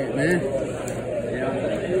doing it, man. Yeah.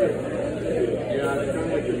 Yeah, it's kind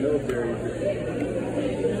of like the military.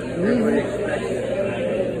 Everybody expects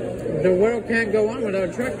it. The world can't go on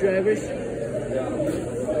without truck drivers. Yeah,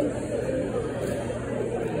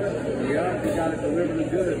 you gotta deliver the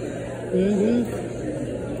goods. Mm-hmm.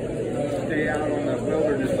 Stay out on the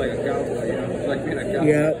wilderness like a cowboy, you know? It's like being a cowboy.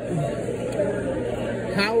 Yep.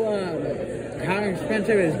 How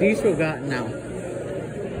expensive has diesel gotten now?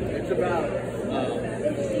 It's about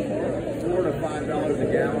 $4 to $5 a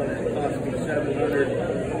gallon, and it costs me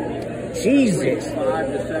 $700. Jesus.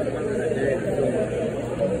 $500 to $700 a day to fill up.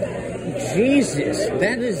 Jesus.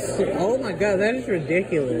 That is, oh my God, that is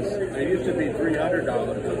ridiculous. It used to be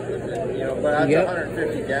 $300, you know, but that's Yep.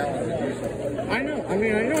 150 gallons of diesel. I know, I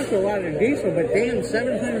mean, I know it's a lot of diesel, but damn,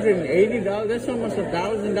 $780, that's almost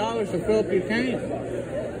 $1,000 to fill up your tank.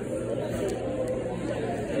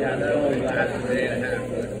 Yeah, that only lasts a day and a half.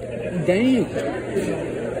 Damn.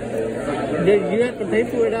 Did you have to pay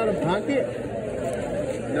for it out of pocket?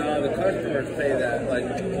 No, the customers pay that. Like,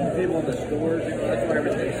 people in the stores, you know, that's why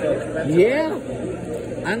everything's so expensive. Yeah.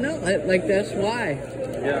 I know, like that's why.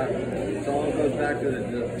 Yeah. It all goes back to the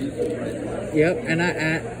diesel price. Yep, and I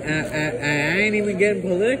ain't even getting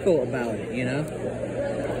political about it, you know?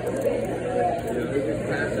 Yeah, we just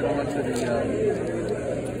pass it on to the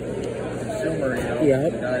consumer, you know,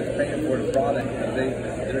 Yep. the guys paying for the product.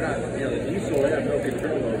 They're not, you know, the diesel, they have no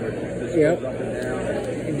control over it. It just Yep. goes up and down.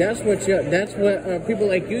 That's what people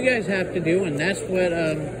like you guys have to do, and that's what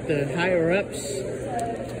the higher ups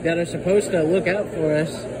that are supposed to look out for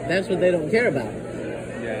us. That's what they don't care about.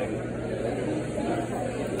 Yeah.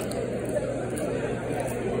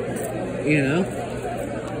 You know,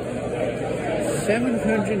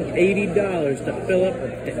 $780 to fill up a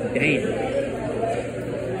damn.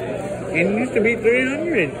 And it used to be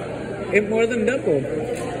 $300. It more than doubled.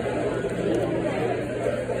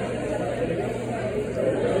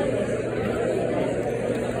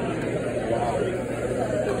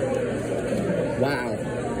 Wow.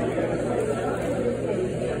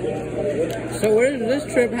 So where does this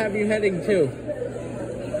trip have you heading to?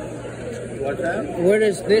 What's that? Where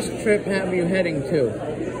does this trip have you heading to?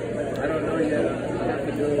 I don't know yet. I have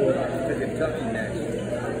to go to Kentucky next.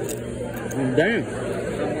 Damn.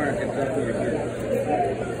 Somewhere in Kentucky or here.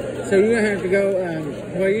 So you're gonna have to go,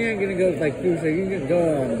 well, you ain't gonna go like you, so you can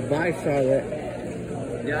go by Charlotte.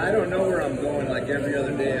 Yeah, I don't know where I'm going. Like every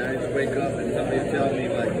other day, I just wake up and somebody tells me,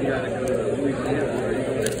 like, you gotta go to Louisiana or you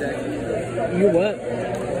going to Texas. You what?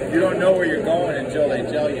 You don't know where you're going until they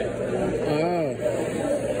tell you. Oh.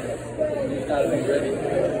 You just gotta be ready.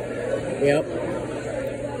 Yep.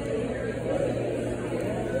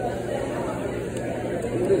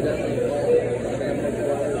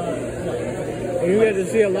 You get to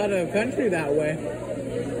see a lot of country that way.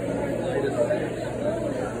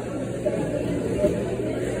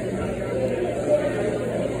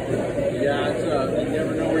 Yeah, it's you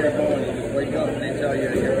never know where you're going. You just wake up and they tell you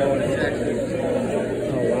you're going to Texas.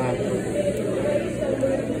 Oh, wow.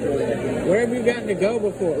 Where have you gotten to go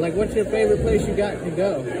before? Like, what's your favorite place you got to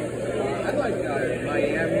go? I like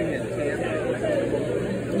Miami and Tampa.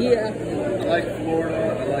 Yeah. I like Florida.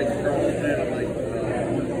 I like Burlington.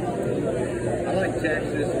 I like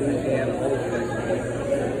Texas, Louisiana, all those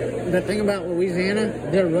places. The thing about Louisiana,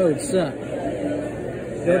 their roads suck.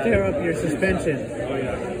 They'll tear up your suspension. Oh,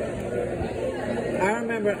 yeah. I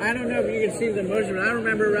remember, I don't know if you can see the motion, but I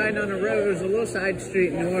remember riding on a road. There was a little side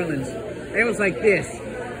street in New Orleans. It was like this.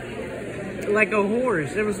 Like a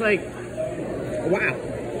horse. It was like, wow.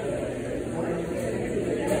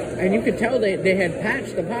 And you could tell they had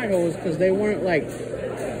patched the potholes because they weren't like,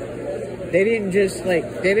 they didn't just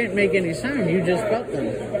like, they didn't make any sound. You just felt them.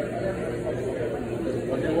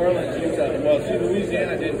 Well, New Orleans used that. Well, see,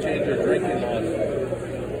 Louisiana didn't change their drinking laws.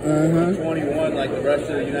 21 like the rest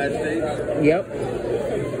of the United States. Yep.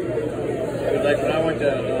 Like when I went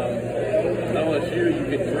to LSU, you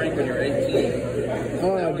could drink when you're 18.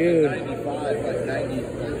 Oh, dude. 95, like 90.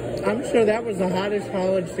 I'm sure that was the hottest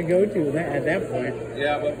college to go to at that point.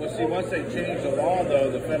 Yeah, but well, see, once they changed the law, though,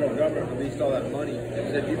 the federal government released all that money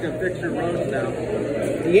and said you can fix your roads now.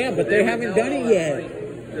 Yeah, but they haven't done it yet.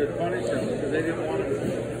 To punish them because they didn't want to.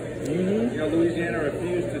 You know, Louisiana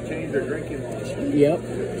refused to change their drinking laws. Yep.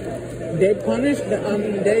 They punished,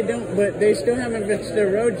 they don't, but they still haven't fixed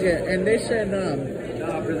their roads yet. And they said, No,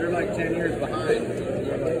 because they're like 10 years behind.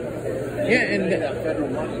 Yeah, and that federal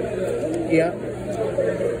money. Yep.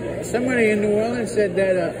 Somebody in New Orleans said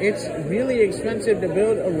that it's really expensive to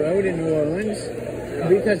build a road in New Orleans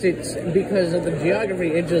because of the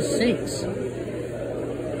geography. It just sinks.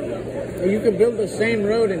 You could build the same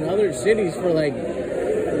road in other cities for like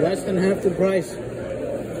less than half the price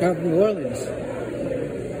of New Orleans.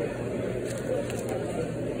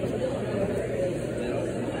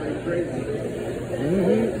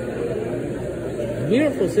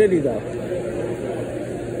 Beautiful city though.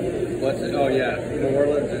 What's it? Oh yeah, New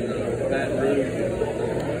Orleans and Baton Rouge.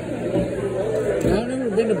 I've never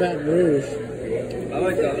been to Baton Rouge. I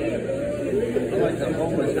like the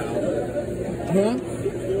homeless house. Huh?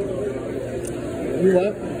 You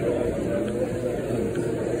what?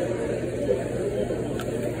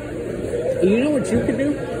 You know what you could do?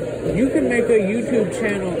 You could make a YouTube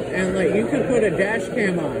channel and like you could put a dash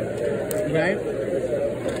cam on, right?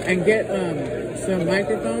 And get some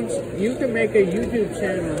microphones. You can make a YouTube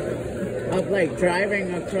channel of like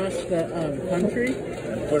driving across the country.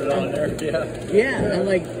 Put it on there, yeah. Yeah, and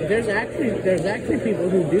like there's actually people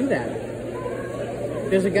who do that.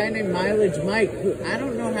 There's a guy named Mileage Mike who I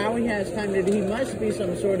don't know how he has time to do. He must be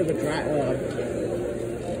some sort of a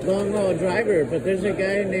long haul driver, but there's a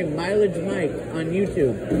guy named Mileage Mike on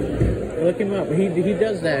YouTube. Look him up. He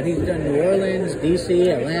does that. He's done New Orleans, DC,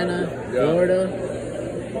 Atlanta, Florida,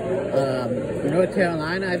 North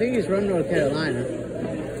Carolina. I think he's from North Carolina.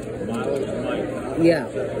 Mileage Mike. Yeah.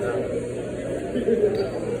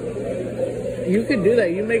 You could do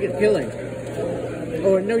that. You make a killing.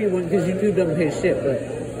 Or no, you wouldn't because YouTube doesn't pay shit. But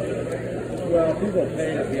Well, people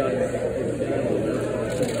pay to be on your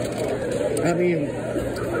I mean,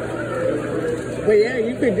 but yeah,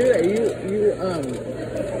 you could do that.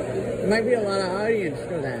 Might be a lot of audience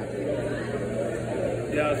for that.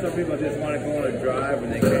 Yeah, some people just want to go on a drive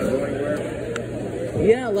and they can't go anywhere.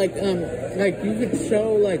 Yeah, like you could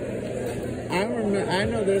show like I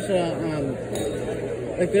know there's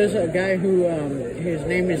a guy who his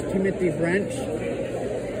name is Timothy French.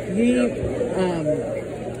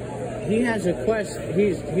 He has a quest.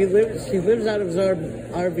 He lives out of his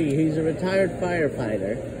RV. He's a retired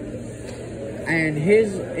firefighter, and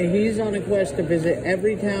he's on a quest to visit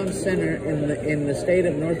every town center in the state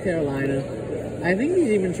of North Carolina. I think he's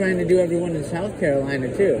even trying to do everyone in South Carolina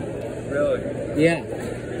too. Really? Yeah.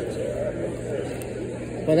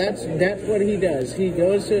 But that's what he does. He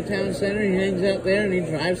goes to a town center, he hangs out there, and he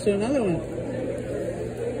drives to another one.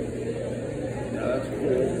 Yeah, that's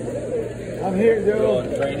cool. I'm here, Joe.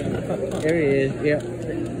 There he is. Yep.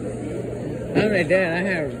 All right, Dad. I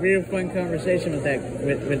had a real fun conversation with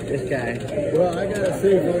this guy. Well, I gotta see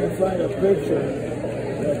if I can find a picture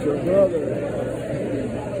of your brother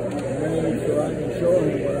made so I can show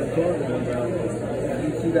him what I'm talking about.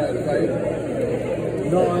 You see that fight?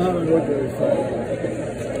 No, I haven't looked at his fight.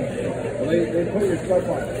 Well, they put your stuff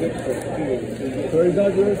on TikTok too. So he's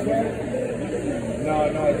not doing his fight? No,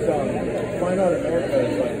 it's Find Out America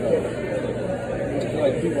is like it's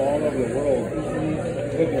like people all over the world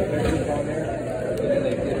put their pictures on there, and then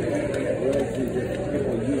they get royalties if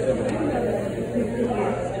people use them.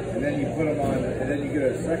 And then you put them on, and then you get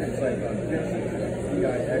a second site on pictures.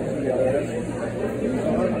 CIXELS.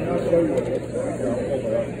 I'm not sure what it is. I'll pull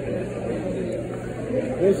it up.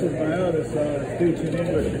 This is my other son teaching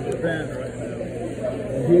English in Japan right now.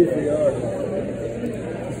 And he's the artist.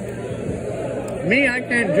 Me, I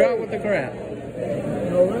can't draw with the crap.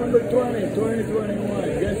 November 20, 2021.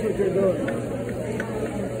 Guess what you're doing?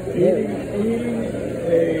 Eating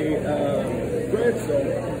a pretzel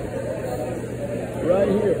right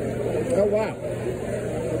here. Oh, wow.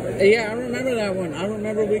 Yeah, I remember that one. I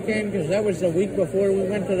remember we came because that was the week before we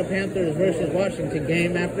went to the Panthers versus Washington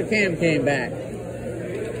game after Cam came back.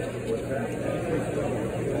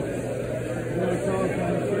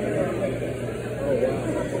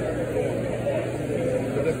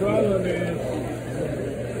 The problem is,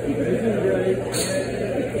 this is great.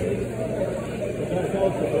 That's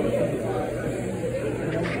also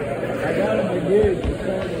I got him a gig to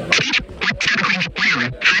start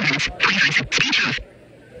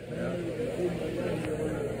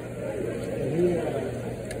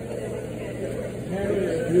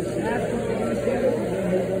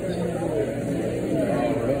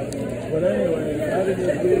but anyway, how did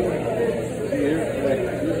this do?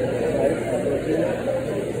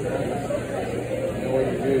 What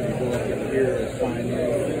you do is you go up in here and sign in,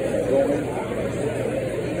 go in,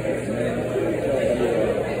 and then it tells you,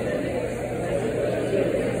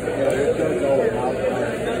 it tells all about what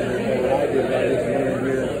I did. I just went in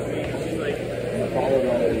here and followed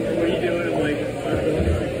all these. What are you doing?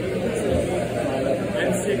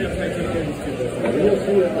 I'm sitting up like you'll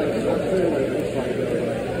see it like so clearly. It's like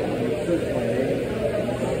when you search my name.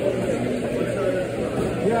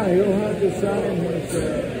 Yeah, he'll have to sign his,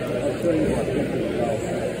 I'll show you my picture.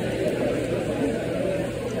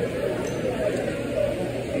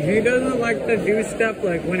 He doesn't like to do stuff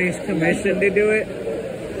like when he's commissioned to do it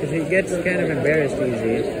because he gets kind of embarrassed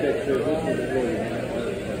easy.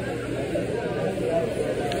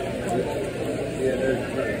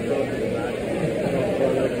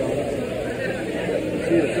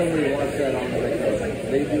 See, if somebody wants that on, like,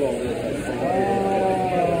 they do all this.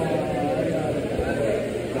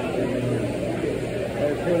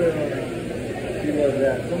 She loves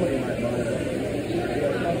that. Somebody might buy it.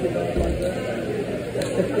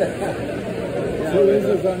 so this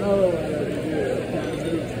is another one that he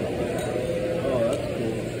did. Oh, that's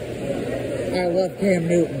cool. I love Cam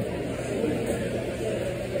Newton.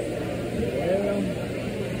 Well,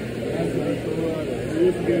 that's what it's all. He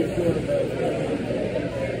used to be a quarterback.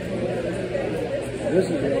 This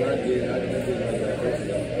is the one I did. I did like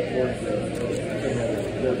that.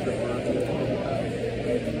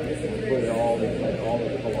 Put it all in, like all the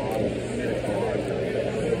collage.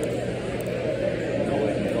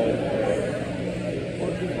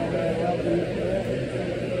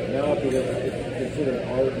 Now, because it's considered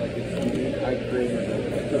art, like it's unique, I created a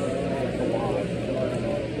collage.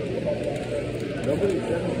 Nobody's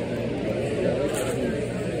done anything.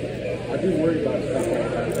 I do worry about stuff like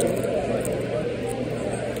that.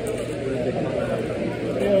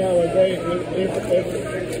 Yeah, well, if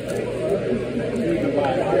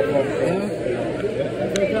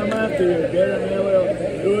they come after you, get an LLC,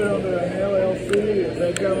 do it under an LLC. If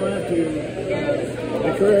they come after you,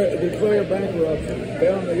 declare bankruptcy.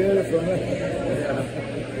 Tell them to get it from me.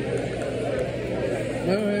 I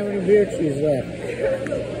don't have any more beer cheese left.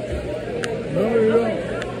 No, you don't.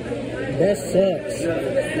 That sucks.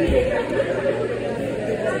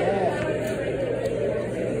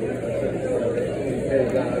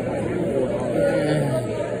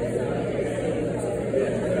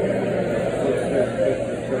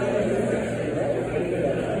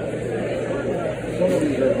 Some of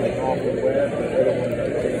these are like off the web, but they don't want to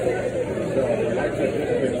take it. So I took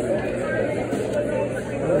this picture.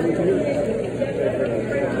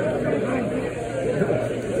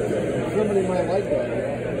 Somebody might like that.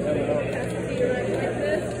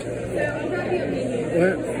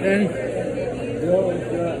 What, Danny?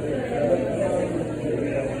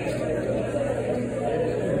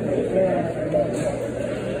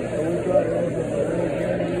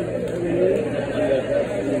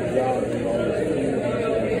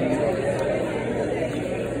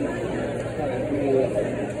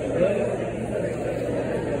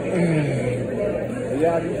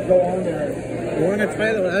 Yeah, just go on there. You want to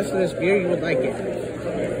try the last of this beer? You would like it.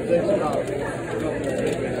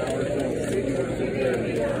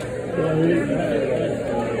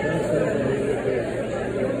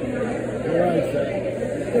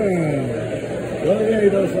 The only thing he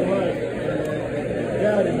doesn't like,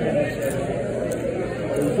 Daddy man, he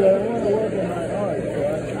said, I want to work in my art, so I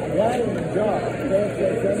got him a job. So I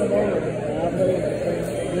said, send him over, and I'll pay him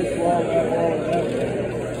this wall, that wall, and that wall.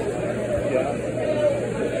 Yeah.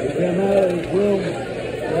 He came out of his room,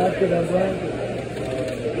 wrapped in a blanket,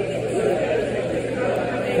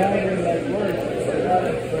 counting like words.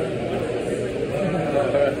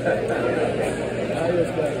 I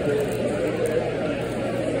just got crazy.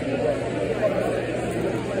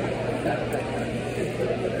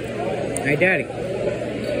 Hey, Daddy.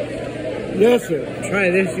 Yes, sir. Try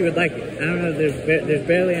this. You would like it. I don't know. There's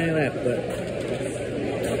barely any left, but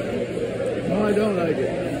No, I don't like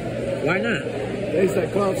it. why not? Tastes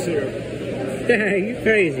like cough syrup. You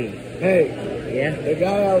crazy? Hey, Yeah. the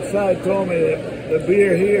guy outside told me that the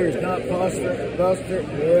beer here is not Louis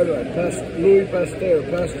Pasteur,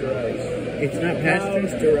 pasteurized. It's not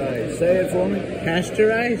pasteurized. Pasteurized. Say it for me.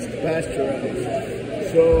 Pasteurized?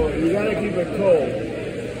 Pasteurized. So you gotta keep it cold.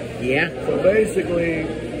 Yeah. So basically,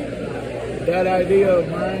 that idea of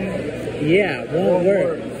mine Yeah. Won't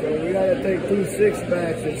work. So we gotta take 2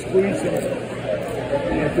 6-packs and squeeze them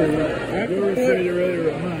into the refrigerator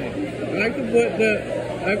of mine. I can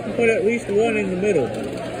put at least one in the middle.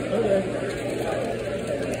 Okay.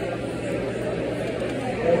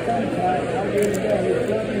 I'll get it done. It's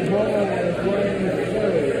something home and it's waiting to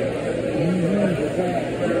serve.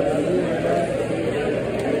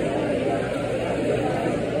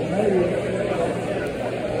 Maybe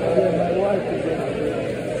I'll get my wife to get it.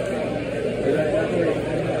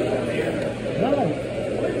 No.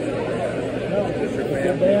 It's the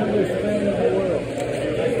damnedest thing in the world.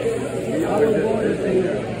 I was born to see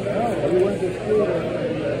it. No, we went to school.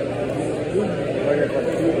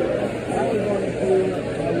 I was going to school.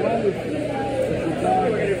 My wife was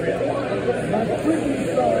my pretty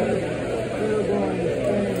son still going to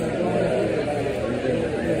Spain and going to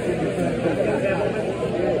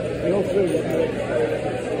you'll see.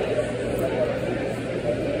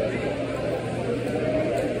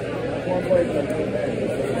 One way to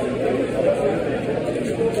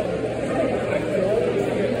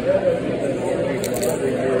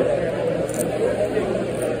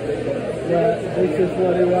this is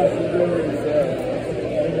what he wants to do.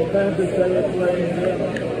 In the Panthers, they were playing him.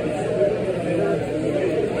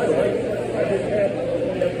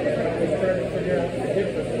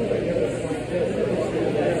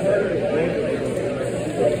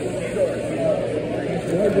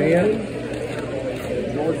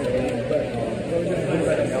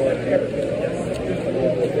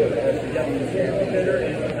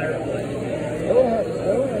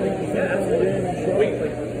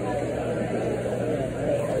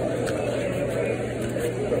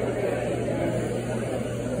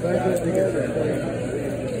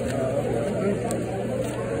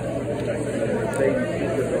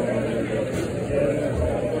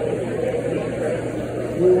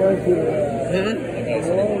 We went to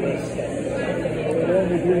New Orleans. We went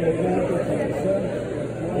between the Panthers and the Suns.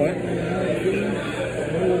 What?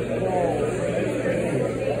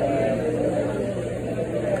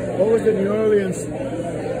 What was the New Orleans?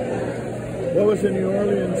 What was the New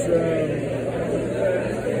Orleans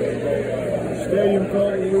stadium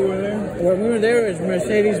called when we were there? When we were there, it was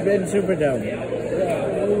Mercedes-Benz Superdome.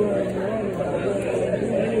 Yeah, we were in New Orleans.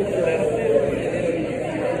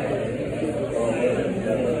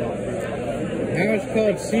 Now it's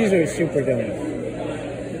called Caesars Superdome.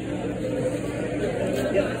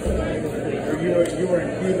 You were in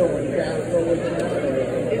Cuba when Castro was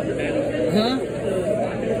there?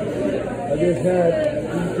 just had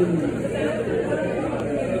these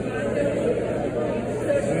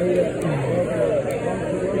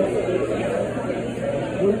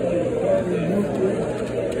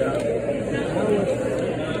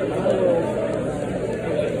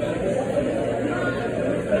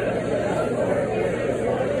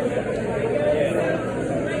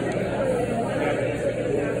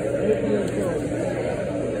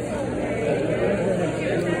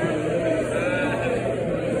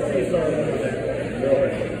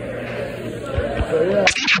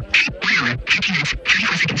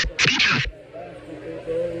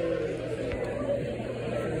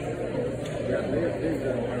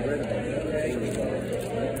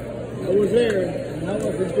I was there, and I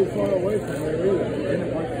wasn't too far away from there either.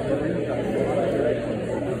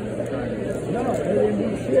 No, they didn't do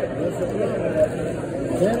shit. That's the problem.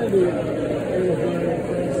 Kennedy, it was in a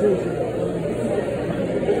transition.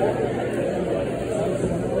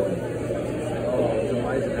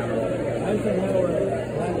 Eisenhower.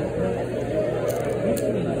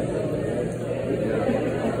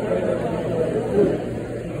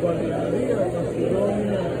 But the idea was to go in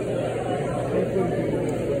there.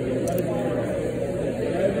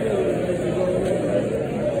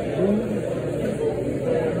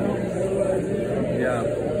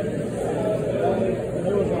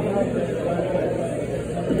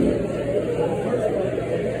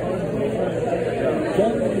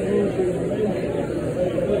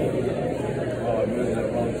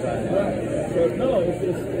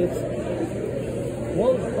 It's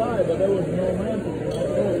close by, but there was no man to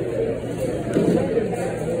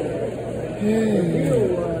the deal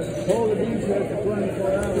was hold the beach there for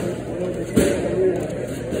 24 hours for the state of the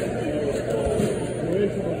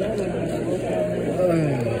original government.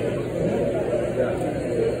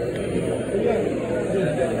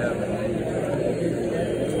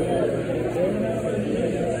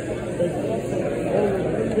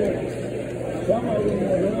 Some of them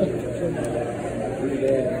were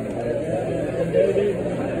and they did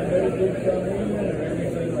come in and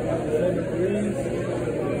everything like 7 degrees.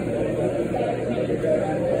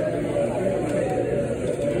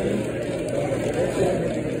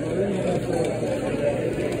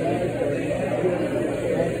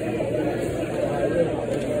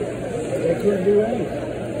 They couldn't do anything.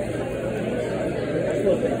 That's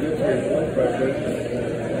what they do for your blood pressure.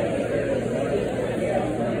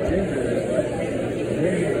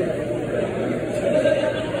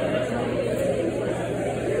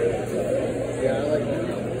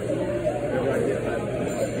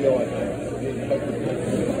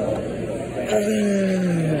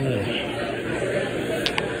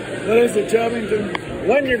 What is it, Chovington?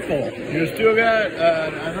 Wonderful. You still got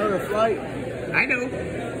another flight? I know.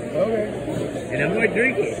 Okay. And I'm going to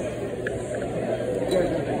drink it.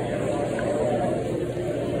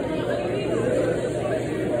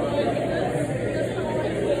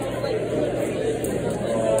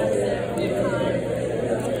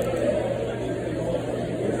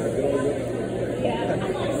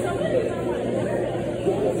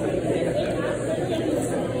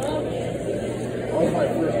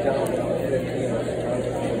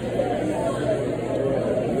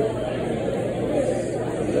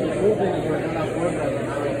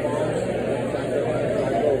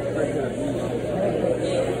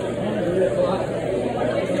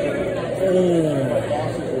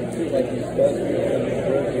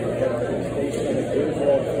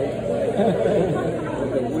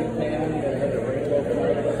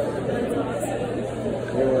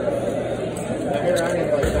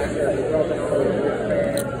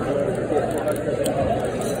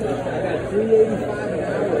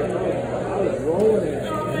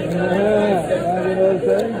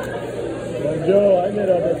 Joe, I get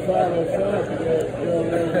up at 5:05 to go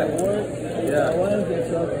to work. Yeah. I wanted to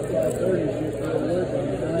get up at 5:30 to go to work, and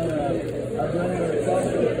then I bring her a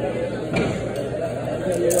coffee. I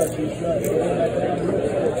tell you what, she's not.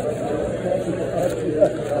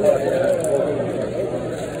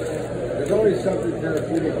 There's always something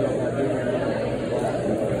therapeutic about my dinner.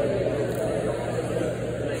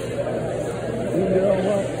 You know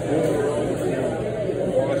what?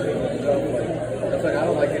 Washing and stuff like. It's like I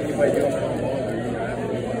don't like anybody doing my own laundry. You know, I have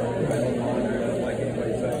to do my own laundry. I don't like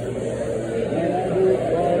anybody touching it. And I do it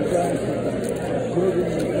all the time. Children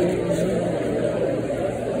and things.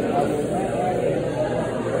 I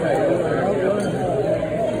will not argue.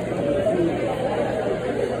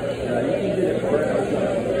 You can get it brown.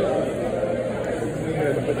 You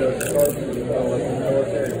have to put those scarves in the like the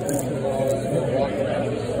military preaching laws and walk around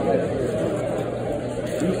the side.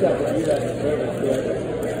 You used to have to do that in service, but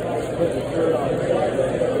put the shirt on the side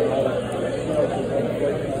and all that smells is on the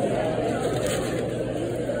plate.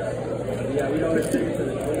 You We always take it to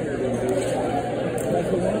the cleaner than do it. That's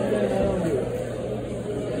the one thing I don't do.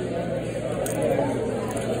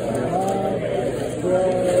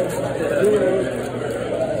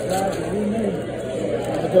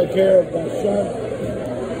 I take care of my son.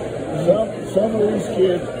 Some of these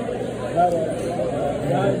kids have a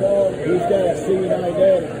guide dog. He's got a CNI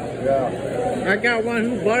daddy. Yeah. I got one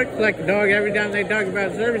who barks like a dog every time they talk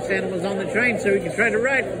about service animals on the train so he can try to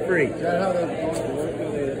ride for free. Is that how they work?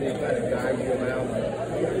 They kind of guide you around?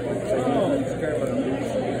 So you care about them.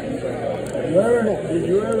 Did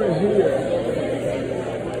you ever hear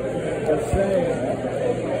the saying,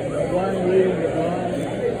 the blind leading the blind?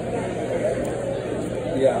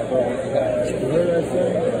 Yeah, but You heard that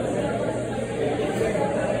saying?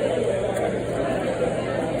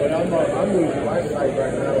 But I'm losing my sight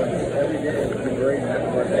right now, and every day it's been great. That's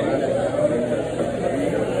what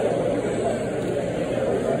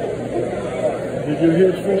Did you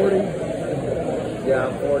hit 40? Yeah,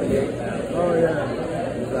 I'm 48 now. Oh, yeah.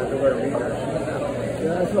 So I have to wear readers.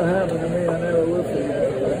 Yeah, that's what happened to me. I never listened to that.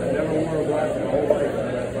 I never wore a watch my whole life,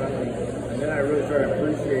 and then I really started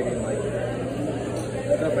appreciating like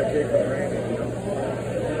stuff I take for granted, you know.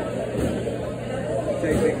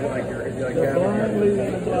 Take things like your The blind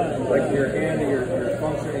leading the blind. like your hand, your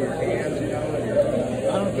function of your hands, you know. And your,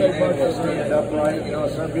 I don't take much to of that. stand upright, you know.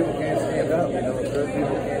 Some people can't stand up, you know. Certain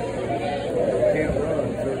people can't run,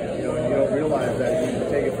 so, you know. And you don't realize that you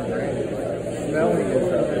take it for granted. Smelling is a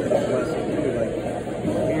blessing too, like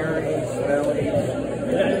hearing, smelling.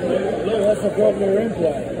 Look, that's a cochlear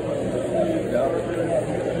implant.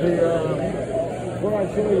 Before I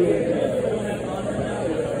show you,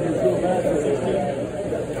 he's your master's.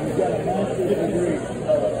 He's got a master's degree.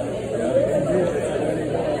 And this is what he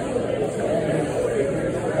does.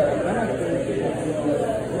 Master's is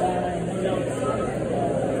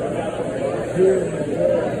here in the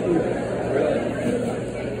world.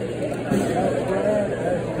 That's Brad,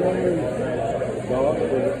 that's Joey.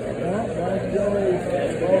 No, that's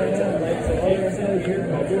Joey's going in. That's the organization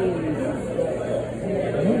of breweries.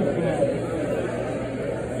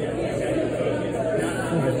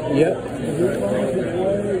 Yep.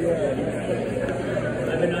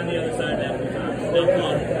 I've been on the other side now. Still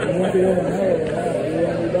fun. I want to know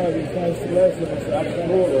everybody's nice lessons.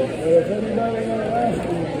 Absolutely. But if anybody want to ask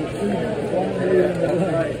you, just see me. One leading the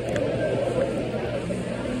line.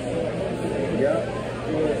 Yeah.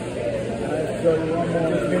 I'll show you one more.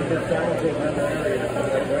 Just being talented in another area,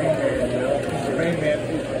 like Rain Man, you know. The Rain Man,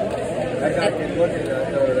 that guy can look at the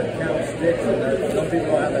count sticks, and some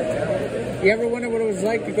people have that talent. You ever wonder what it was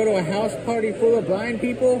like to go to a house party full of blind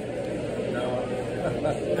people? No.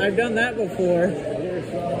 I've done that before. Here's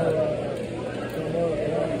some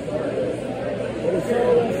but it's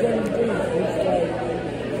all the same thing. It's like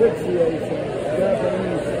fixation,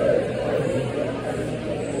 Japanese.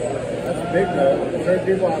 That's big though. Certain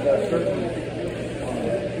people have a certain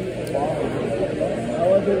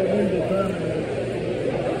However, it is determined.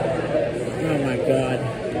 Oh my God.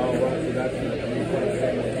 oh, well, so that's not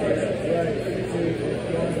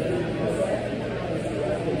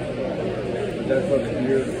that's what the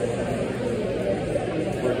years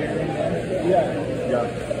we're hearing. Yeah. Yeah.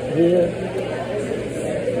 Here.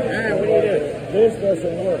 Ah, what do you do? This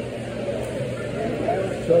doesn't work.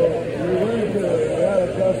 So we went to a lot of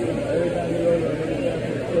customers. Every time you go to the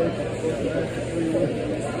station, after 3 weeks,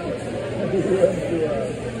 we went to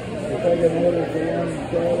if I can order for one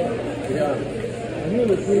dollar. Yeah. I'm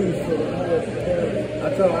really pleased for the $1.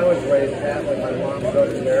 That's how I was raised at, like my mom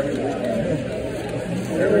goes there every weekend.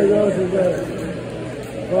 There he goes again.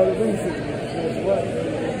 Father Vincent says, what?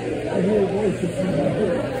 I hear voices in my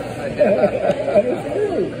head. And it's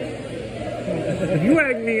true. You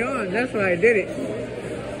egged me on. That's why I did it.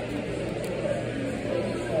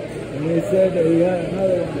 And he said that he had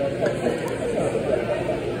another one.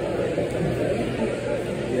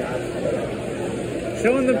 Yeah.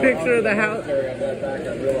 Show him the picture of the house. I got that back, I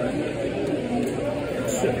realized.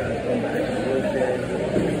 I gotta go back to work there.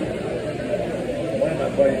 One of my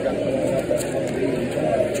buddies got blown up at home.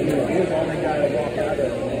 He was the only guy to walk out of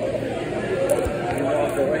it. He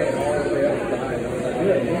walked away and all the way up died. I was like,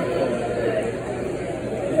 good.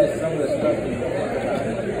 Just some of the stuff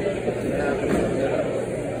that happened.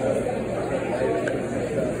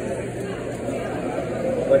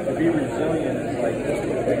 But to be resilient is like the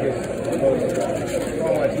biggest, most,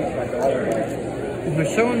 I teach my daughter. Like,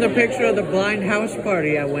 Show him the picture of the blind house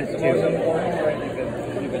party I went the most to. important thing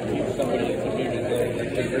you can teach somebody to be resilient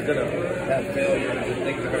because they're going to have failures and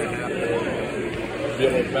things are going to happen. Be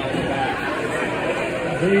able to bounce back.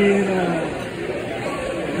 Being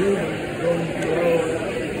going to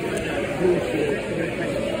appreciate.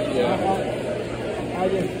 Yeah. I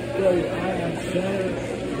just tell you, I am center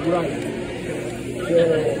right. So,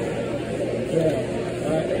 yeah,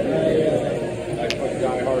 Like a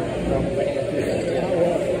die hard drum band.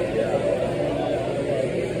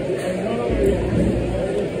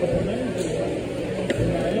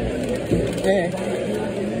 Yeah.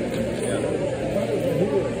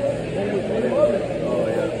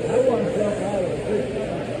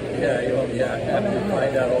 Yeah, have to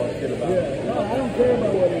find out all the shit about it. No, I don't care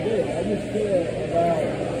about what he did. I just care about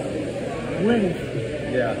winning.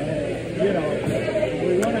 Yeah. You know,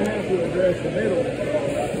 we're going to have to address the middle.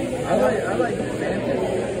 I like DeSantis.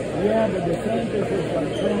 Yeah, but DeSantis is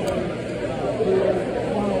like Trump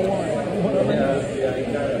 101. Yeah, he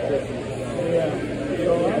kind of fits. Yeah.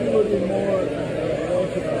 So I'm looking more at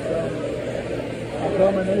a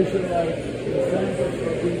combination like DeSantis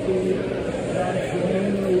for VP, John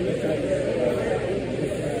Sununu,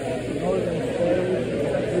 Northern States,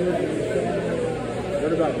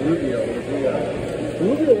 What about Rubio?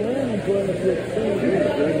 Rubio ran in 2016.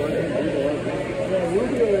 Yeah,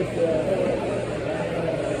 Rubio is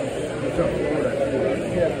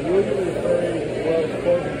Rubio is very well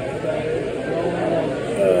spoken about it.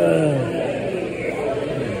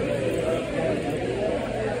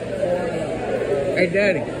 Hey,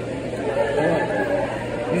 Daddy.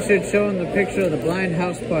 You should show him the picture of the blind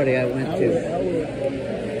house party I went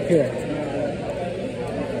to. Here.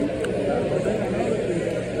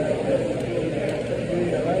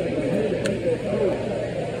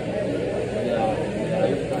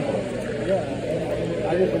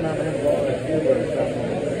 I just remember him going to Cuba or something.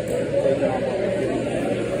 Taking off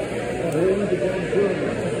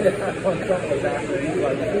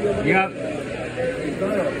Yep. He's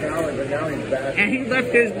kind of a coward, but now he's back. And he left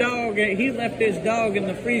his dog. He left his dog in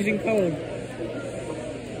the freezing cold.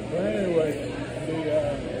 But anyway,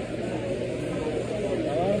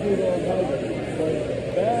 a lot of people don't know that, but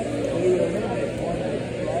that, believe it or not, is one of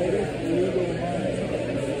the lightest legal mines.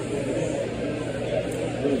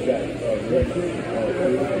 Who's that?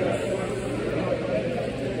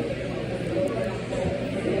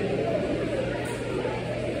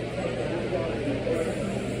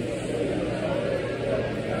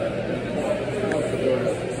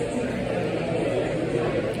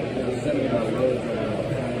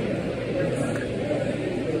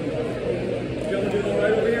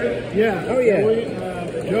 Yeah. Oh, yeah.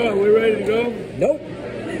 Joe, are we ready to go? Nope.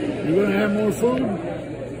 You gonna have more food?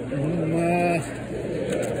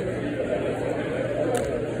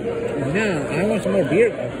 No, I want some more beer.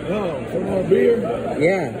 No, some more beer?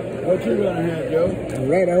 Yeah. What you gonna have, Joe?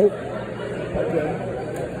 Red Oak. Okay.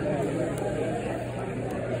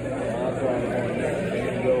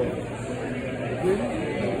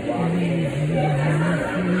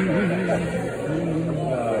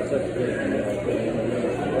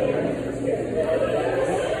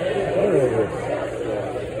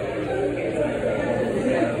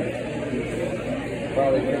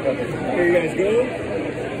 Here you guys go.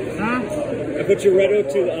 Huh? I put your red oak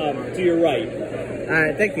to your right. All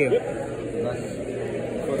right, thank you.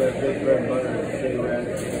 For the big red butter, stay red.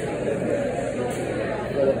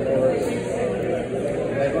 For the forest.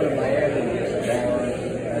 I go to Miami, bar,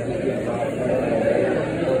 I just get hot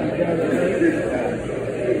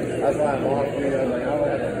That's why I'm off here. I'm like, I don't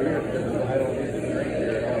have a beer because I don't get to drink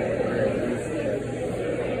it.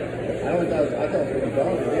 I thought it was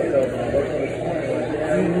dog today though. When I woke up this morning, like,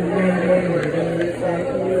 yeah, we're going to get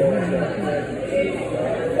something.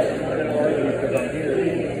 I didn't argue because I'm here.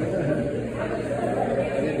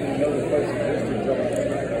 I didn't even know the place existed until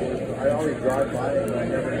I always drive by it, and I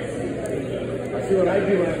never. I see what I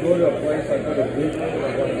do when I go to a place. I go to Google, and I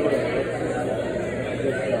want to go to a place.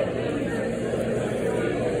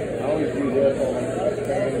 I always do this.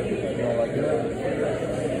 I like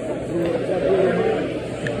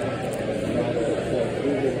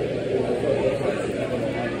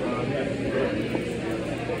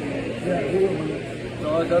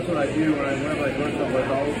So that's what I do when I go someplace.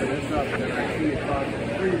 I'll open this up and then I see it across the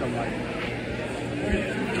street. I'm like,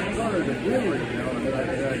 I'm going to the brewery, you know, and then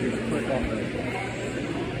I just click on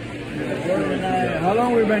How long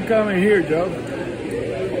we been coming here, Joe?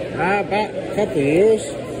 About a couple of years.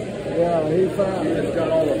 Yeah, It's got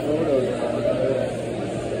all the photos on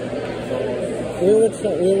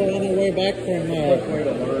it. We were on our way back from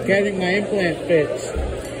getting my implant fixed.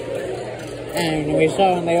 And we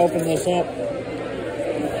saw when they opened this up.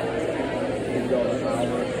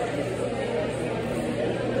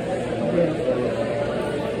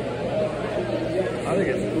 I think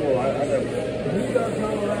it's cool. I never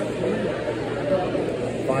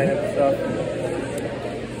finding stuff.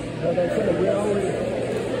 Like I said, we always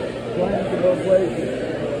plan to go places.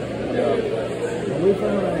 Yeah. We we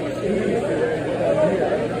found an Easter egg down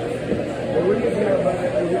here. But we just have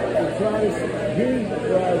the price, here's the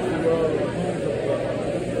price of all the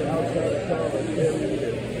outside of town.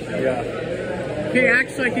 Yeah. He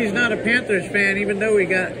acts like he's not a Panthers fan, even though we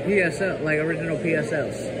got PSL, like original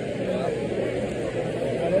PSLs.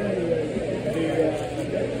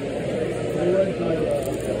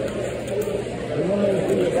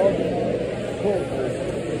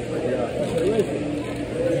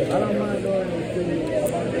 I don't mind going to the city.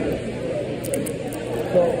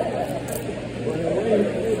 So, when I went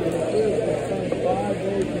to the city, I spent 5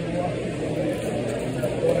 days in Washington,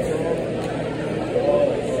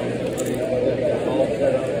 All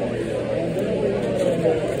set up for you. and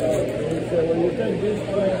then we said, well, you think this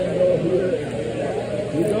plan and go here?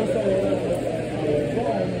 You don't say it on the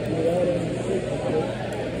phone without any signature.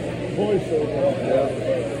 Voiceover. Yeah.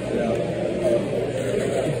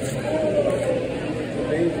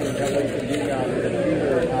 Amazing how we can do on the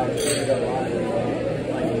computer and how to figure it out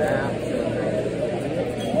like maps and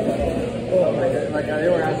like they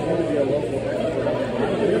were asking me to be a local expert.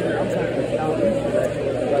 I'm trying to southeast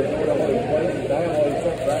actually because I put up those places. I don't know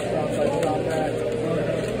what restaurants I stop at.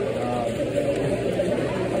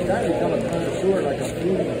 I'm trying to become a connoisseur, like a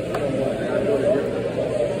foodie somewhat, and I go to different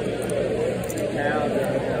towns.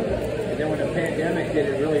 And then when the pandemic hit,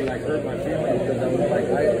 it really like hurt my feelings because I was like,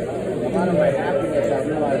 a lot of my happiness I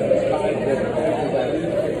realized was tied to the places I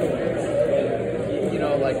eat. And, you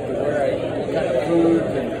know, like where I eat, what kind of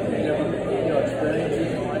foods and different, experiences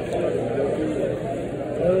in life that I can go through.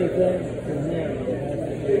 Everything from here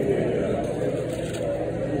has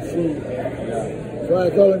to see. That's why I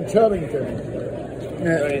call him Chubbington.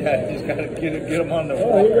 Yeah, just gotta get them on the Oh,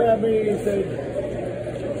 he got me, he said,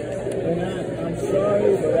 and I'm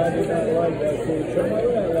sorry, but I did not like that food. Some of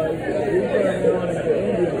it I like. We turned me on into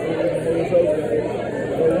Indian food, and it was okay.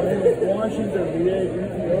 But when we were in Washington, we ate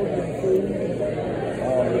Ethiopian food.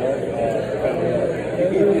 Oh, really? And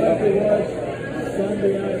we went to watch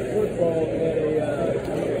Sunday night football at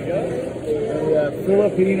a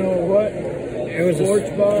Filipino what? It was Sports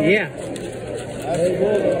bar? Yeah. They go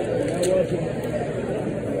and I wasn't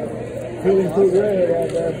feeling too red all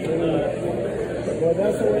that food. But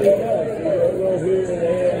that's the way it does. You go here and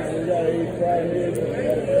there, and you gotta eat fried eggs and you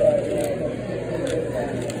gotta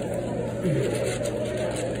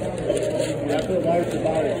That's what nice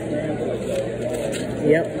about experiences.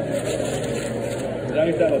 Yep. I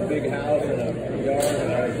used to have a big house and a yard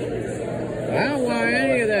and I don't want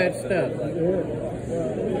any of that stuff. I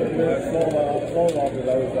sold off because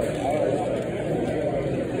I was like,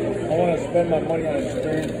 I want to spend my money on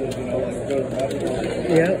experiences, like go to restaurants.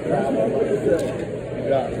 Yep.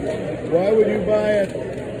 Yeah. Why would you buy it? I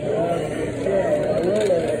will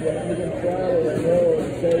when you can travel and go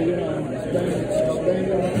and say, spend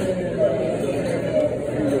your money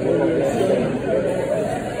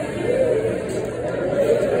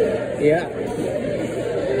Yeah.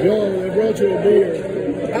 Joel, they brought you a beer.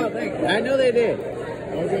 Oh, thank you. I know they did.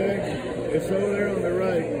 Okay. It's over there on the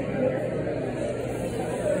right.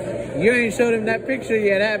 You ain't showed him that picture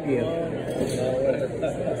yet, have you?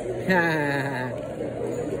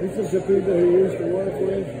 This is the people he used to work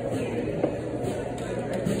with.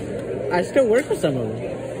 I still work with some of them.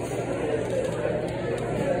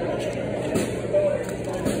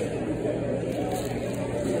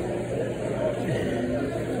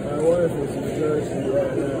 My wife was in Jersey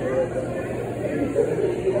right now.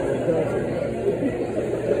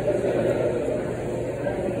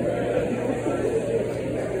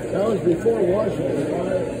 That was before Washington,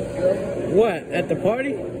 right? What? At the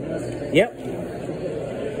party? Yep.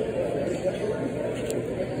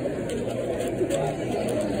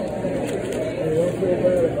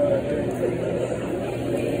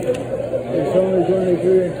 It's only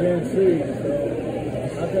 23 and can't see, so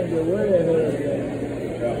I think you're way ahead of the game.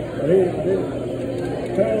 He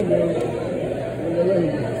told me when the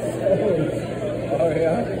lady. Oh,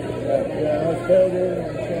 yeah? Yeah, I was told her and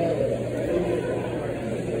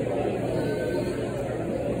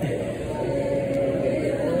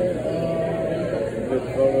Good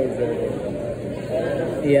photos there.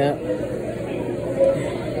 Yeah.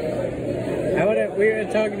 We were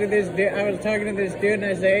talking to this dude. I was talking to this dude, and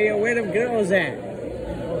I said, "Hey, yo, where them girls at?"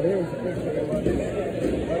 oh, here's the picture of one.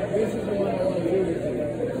 This is the one I want to do with you.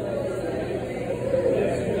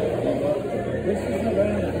 This is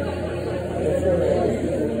Havana.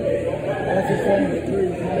 That's the same with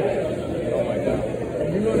trees. Oh, my God. And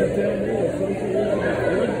you're going to tell me the social media is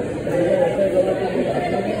good? And you're going to take a look at this?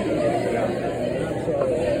 I'm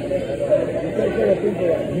sorry. You take care of people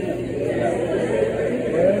like me.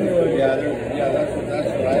 But anyway. Yeah, that's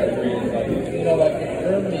what I agree. Like, like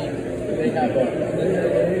Germany, they have a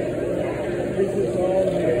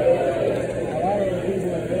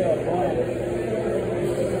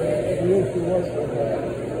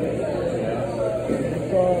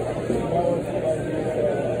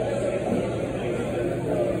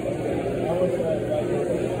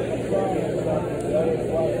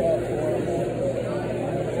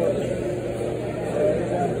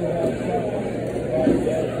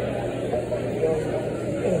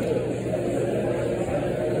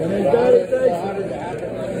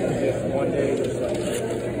Just one day, just like,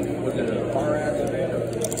 was it a car accident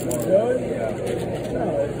or? Yeah.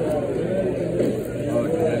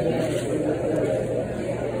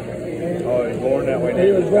 Oh, he's born that way.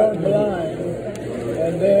 He was born blind,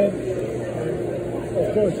 and then,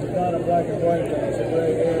 of course, it's not a black and white thing; it's a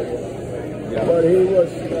gray hair. Yeah. But he was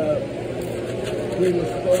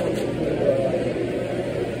supposed to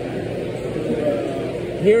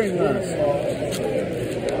Hearing loss.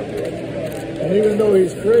 and even though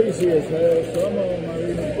he's crazy as hell, some of them are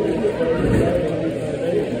even pretty crazy.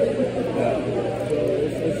 So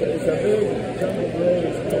it's a big chunk of gray,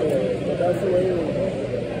 but that's the way it was.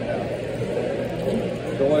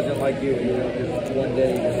 So it wasn't like you know, just one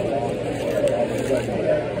day you just all of a sudden.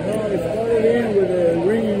 No, it started in with a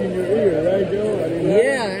ringing in your ear, right, Joe? I didn't know.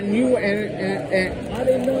 Yeah, and you and I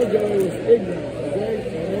didn't know Joe was ignorant, okay?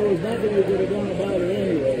 And there was nothing you could have done about it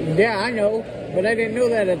anyway. yeah, I know, but I didn't know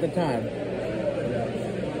that at the time. It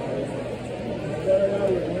started out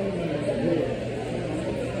with ringing in your ear.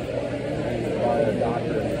 By a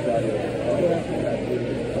doctor and tell you.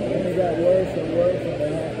 Then it got worse and worse, and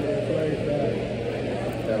they had to replace that.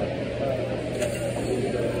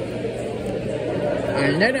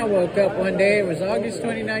 And then I woke up one day, it was August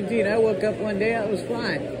 2019, I woke up one day, I was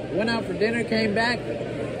fine. Went out for dinner, came back,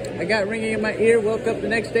 I got ringing in my ear, woke up the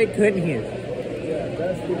next day, couldn't hear. Yeah,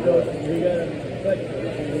 that's because he got an infection.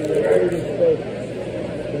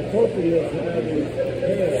 The cochlear have his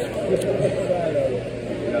hair just on the side of it.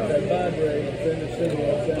 That vibrate and send the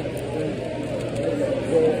signal send it.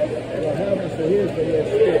 So what happens to his, they get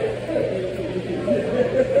stick.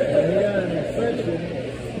 And he got an infection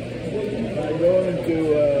by going to,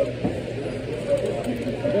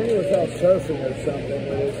 I think it was out surfing or something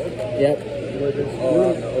Yep. with his Oh, group.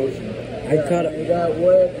 out in the ocean. I caught He got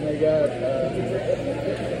wet and they got,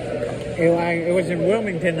 it was in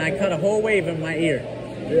Wilmington, I caught a whole wave in my ear.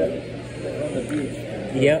 yeah. On the beach.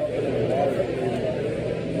 Yep.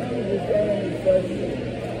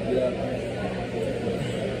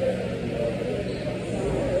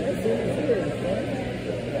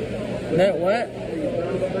 That what?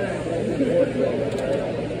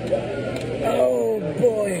 Oh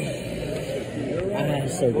boy. Ah,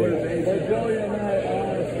 so good. But Joey and I,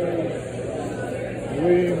 honestly,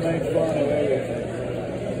 we make fun of everything.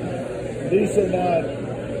 These are not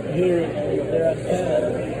here, they're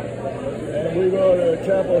antennas. And we go to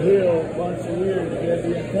Chapel Hill once a year to get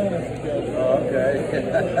the antennas together. Oh, okay.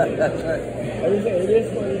 It is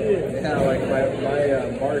what it is. Yeah, like my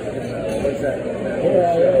Marston, what's that?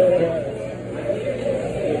 Yeah.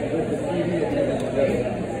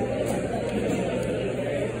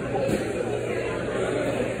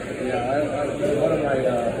 One of my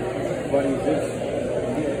buddies,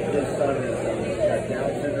 his son is got Down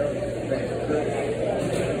syndrome.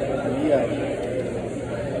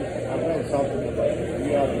 I've known something about it.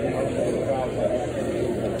 You have to know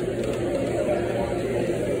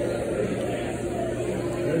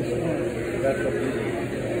that's what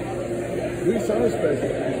We saw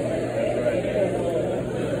special.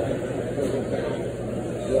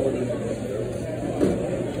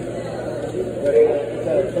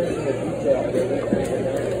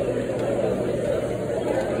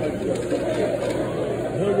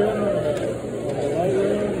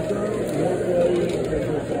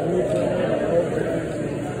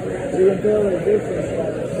 You can tell the difference by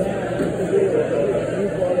the sound. You can do it. You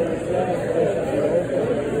bought it with flash.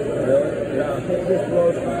 Yeah. It just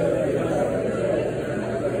blows my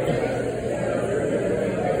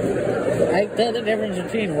I tell the difference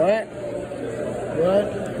between what? What?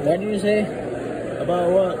 What did you say? About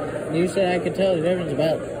what? You said I could tell the difference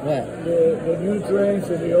about what? The new trains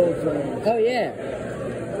and the old trains. Oh yeah.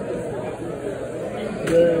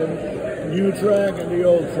 The new track and the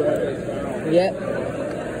old track. Yep.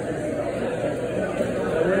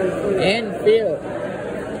 And feel.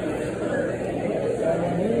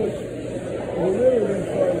 We really didn't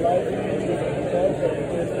start liking it because of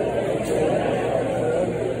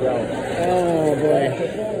Oh boy.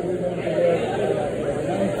 before we went to there for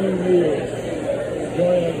 19 years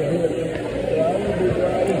going at the hip. So I would be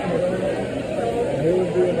driving and he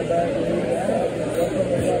would be in the back of the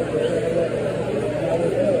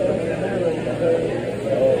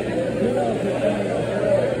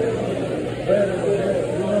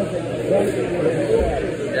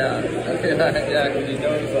yeah, because he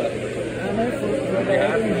knows for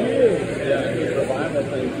 11 years.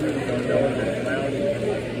 One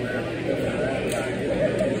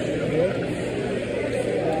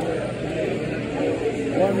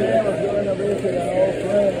day I was going to visit an old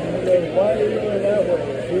friend, and he goes, "Why are you going that way?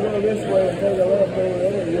 If you go this way and take a left over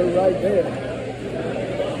there, you're right there."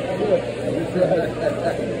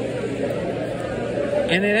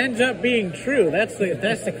 And it ends up being true. That's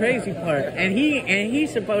the crazy part. And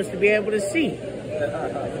he's supposed to be able to see.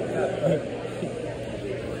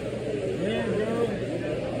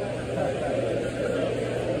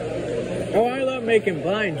 Oh, I love making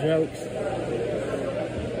blind jokes.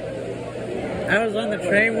 I was on the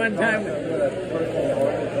train one time.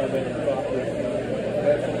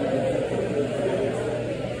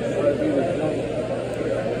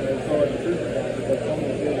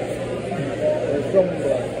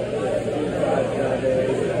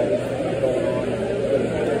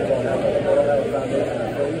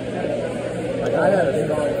 Like I had a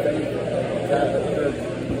strong faith that the church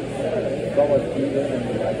someone even and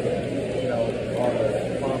like on the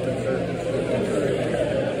conference surface,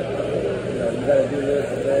 you gotta do this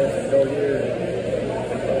and this and go here.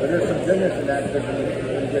 But there's some goodness in that because when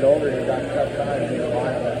you get older and you got tough times, you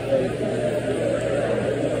rely on that faith.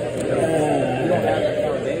 You don't have that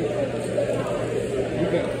foundation. You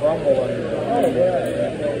can crumble under it. Oh yeah.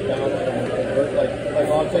 Like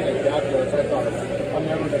I'll take a calculus, I thought I'm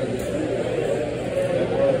never gonna be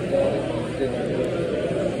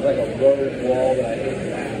like a road wall that I hate.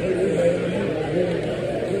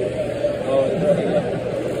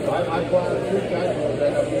 I planned 2 calculus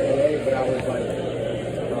at WBA, but I was like,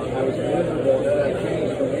 I was miserable, and then I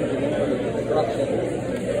changed from using it for the construction.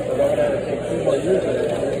 So I would have to take 2 more years of it.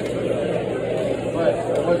 But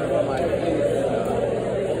it wasn't for my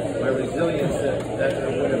resilience that I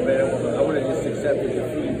would have been able to, I would have just accepted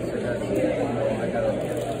defeat. So that's, I gotta.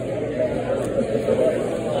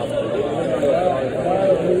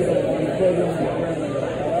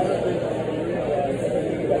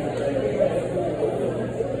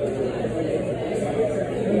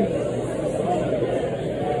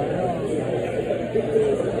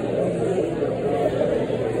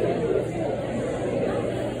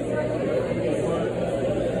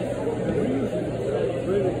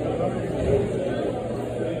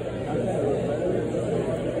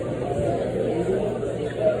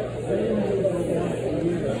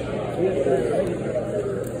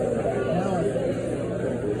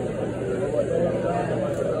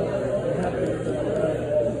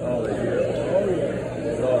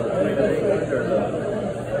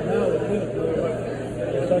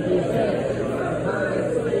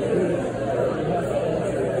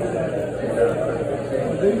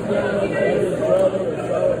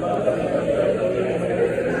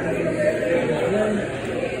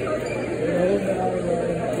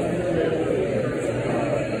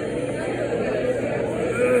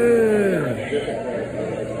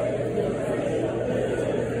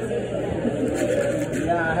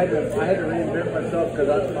 I had to reinvent myself because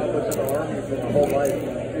I was in the Army for my whole life,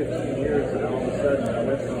 15 years, and all of a sudden I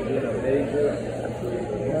went from being a major,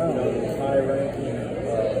 this high-ranking,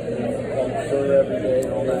 called sir every day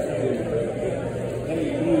and all that, to any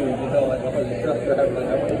dude, like all the truck driver, like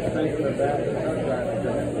I went straight to the back of the truck driver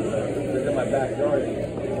because in my backyard,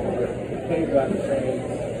 the cave got the same.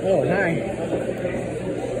 Oh, hi.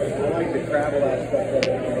 I like the travel aspect of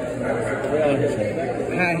it.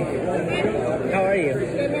 Hi. How are you?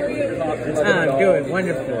 Good, how are you? I'm good.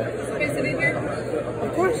 Wonderful. Is it in here?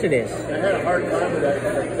 Of course it is. I had a hard time with that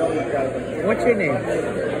because I tell you guys. What's your name?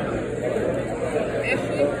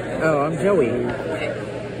 Ashley? Oh, I'm Joey.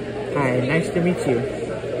 Hi, nice to meet you.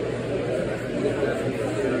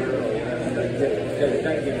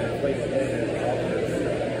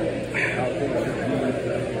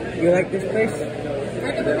 You like this place?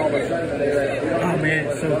 Oh man,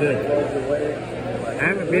 it's so good. I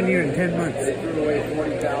haven't been here in 10 months.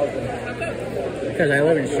 Because I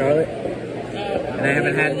live in Charlotte. And I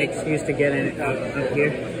haven't had an excuse to get in up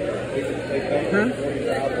here. Huh?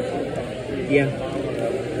 Yeah.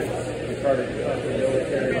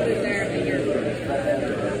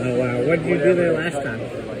 Oh wow, what did you do there last time?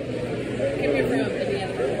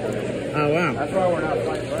 Oh wow. That's why we're not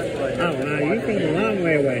playing much right now. Oh wow, you came a long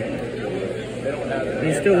way away.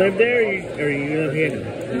 You still live there, or you live here now?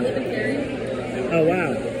 Oh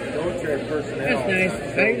wow. That's nice.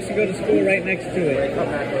 I used to go to school right next to it.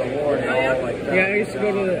 Yeah, I used to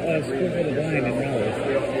go to the school for the blind in Raleigh.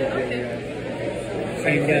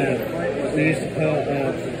 And we used to call,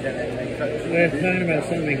 we were talking about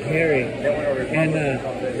something in Cary. And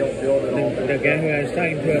the guy who I was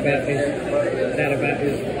talking to about is,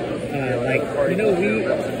 like, wheat?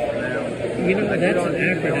 You know what? That's an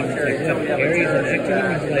acronym. It's like, what? Areas an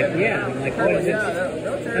acronym? He's like, yeah. I'm like, what is it? Huh?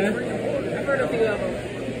 I've heard a few of them.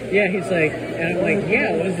 Yeah, he's like, and I'm like,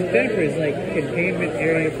 yeah, what does it stand for? He's like, containment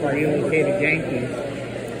area for relocated Yankees.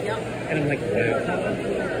 Yep. And I'm like, wow.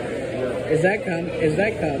 Is that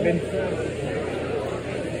common?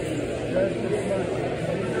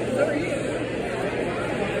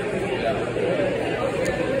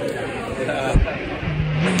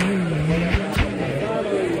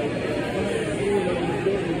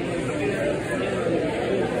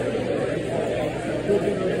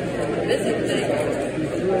 Busy today.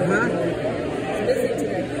 Huh? Busy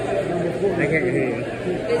today. I can't hear you.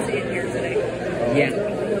 Busy in here today. Yeah.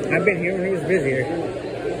 I've been here when he was busier.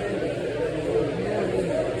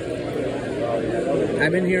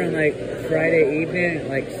 I've been here on like Friday evening at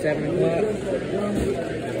like 7 o'clock.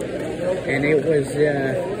 And it was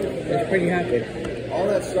pretty happy. All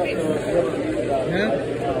that stuff Huh?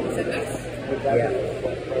 Is it nice? Yeah.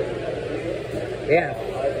 Yeah.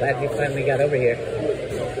 Glad we finally got over here.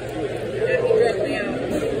 He drugged me out.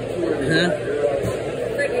 Huh?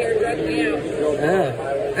 Fred here drugged me out. Oh,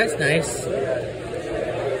 that's nice.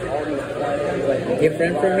 Your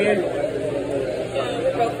friend from here? Yeah,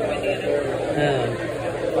 we're both from Indiana.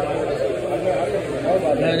 Oh.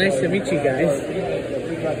 Well, nice to meet you guys.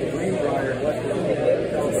 Scott.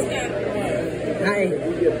 Hi,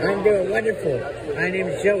 I'm doing wonderful. My name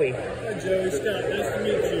is Joey. Hi, Joey. Scott, nice to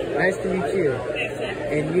meet you. Nice to meet you.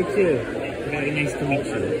 And you too. Very nice to meet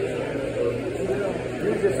you.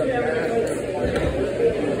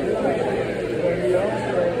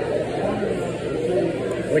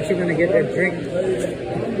 What you gonna get to drink?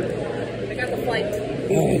 I got the flight.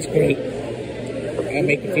 Oh, that's great. That'll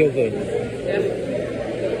make you feel good. Yeah.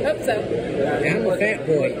 Hope so. I'm a fat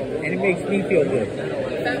boy, and it makes me feel good.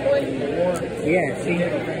 Fat boy? Yeah, see?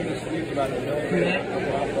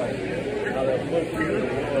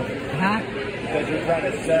 Huh? because you're trying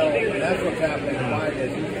to sell, and that's what's happening in mine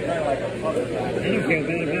is you're kind of like a puppet I master. don't care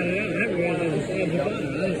about it. I really understand the bottom,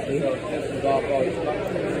 honestly. So it pisses off all these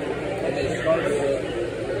companies, and they started with,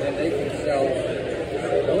 and they can sell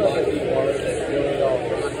a lot of people are that really all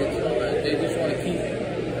rockets and all that. They just want to keep it.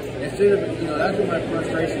 Instead of, that's what my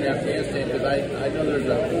frustration in Afghanistan, because I know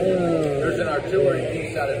there's an artillery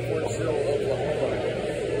piece out at Fort Sill, Oklahoma,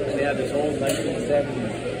 and they have this old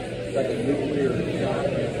 1970s, it's like a nuclear shot,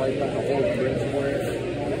 and it's like on a whole bridge somewhere.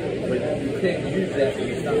 But you can't use that because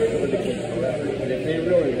it's not political forever. But if they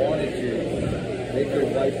really wanted to, they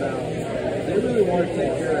could wipe out. If they really want to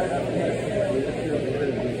take care of Afghanistan, they just get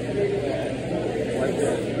rid of these. Wipe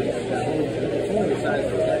out that whole, it's only the size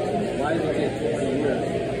of Texas. Why does it take 20 years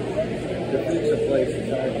to fix a place in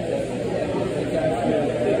China? They guys do it.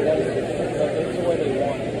 That's the way they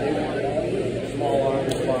want it. They want it small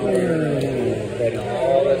arms, small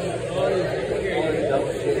all this dumb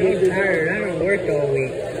shit. I'm tired. I don't work all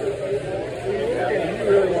week.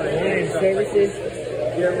 Line services?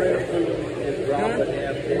 Get rid of food and drop it in.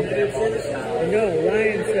 No,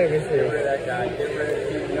 line services. That guy. Get rid of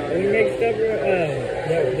food. We mixed up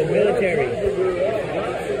the military.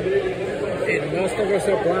 And most of us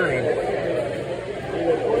are blind.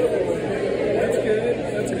 That's good.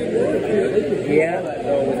 That's good work. Yeah.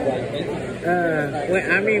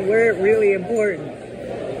 I mean, we're really important.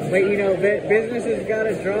 But, businesses got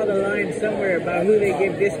to draw the line somewhere about who they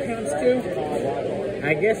give discounts to.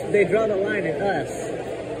 I guess they draw the line at us.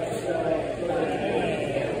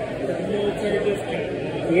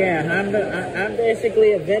 Yeah, I'm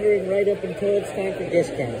basically a veteran right up until it's time for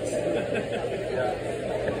discounts.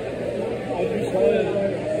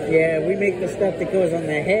 Yeah, we make the stuff that goes on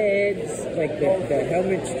the heads, like the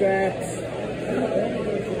helmet straps.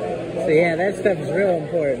 So yeah, that stuff is real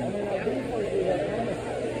important.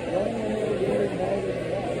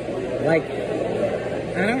 Like,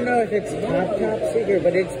 I don't know if it's top secret,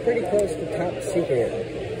 but it's pretty close to top secret.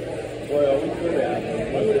 Well, we could have.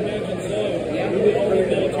 I would imagine so. Yeah. With all the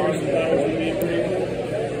military supplies would be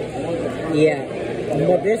pretty. Yeah,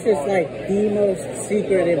 but this is like the most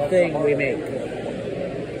secretive thing we make.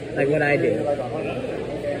 Like what I do. That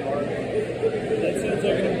sounds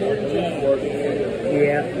like an important job.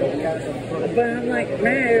 Yeah. But I'm like,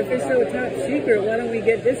 man, if it's so top secret, why don't we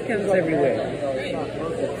get discounts everywhere?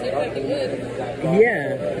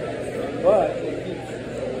 Yeah. But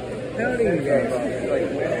How old are you guys?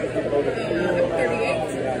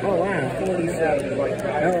 Oh wow, 47. Oh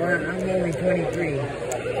wow, I'm only 23.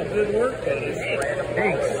 good work.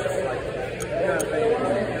 Thanks.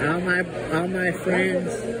 All my friends,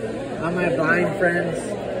 all my blind friends.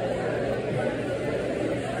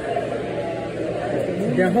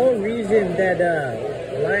 The whole reason that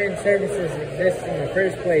blind services exist in the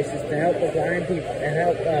first place is to help the blind people and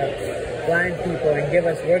help blind people and give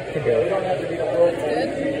us work to do.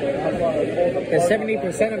 Because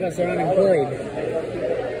 70% of us are unemployed.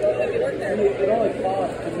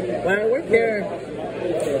 Well, I worked there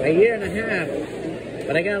a year and a half,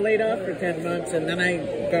 but I got laid off for 10 months, and then I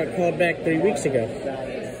got called back 3 weeks ago.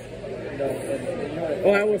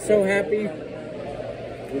 Oh, I was so happy.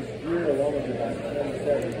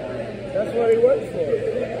 That's what he works for.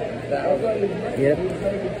 Yep.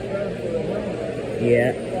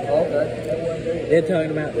 Yeah. They're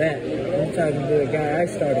talking about that. I'm talking to a guy I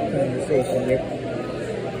started a conversation with.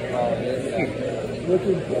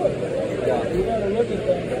 Looking for it. You gotta look at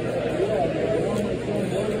things.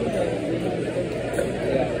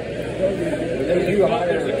 There's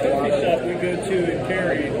a coffee shop we go to in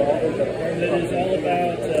Cary that is all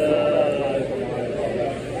about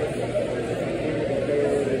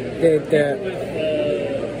with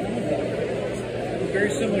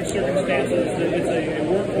very similar circumstances. It's a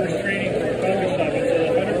workforce training for a coffee shop. It's a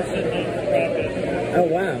 100% non-for-profit. Oh,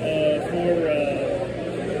 wow. For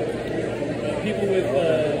people with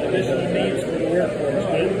additional needs for the workforce.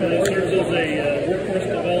 But it serves as a workforce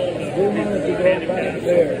development for people with handicaps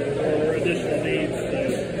or additional needs. So.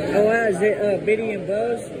 Oh, wow. Is it Biddy and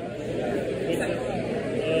Bose?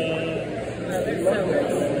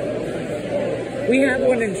 We have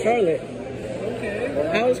one in Charlotte.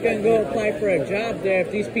 I was going to go apply for a job there if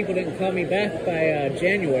these people didn't call me back by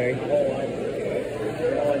January.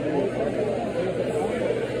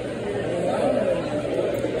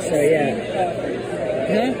 So, yeah.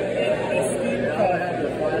 Huh?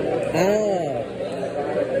 Oh.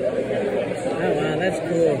 Oh, wow, that's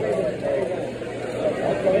cool.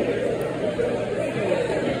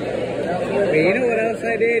 But you know what else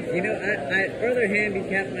I did? You know, I further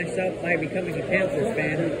handicapped myself by becoming a Panthers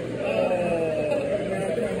fan.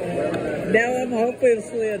 Now I'm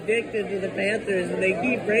hopelessly addicted to the Panthers, and they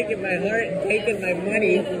keep breaking my heart and taking my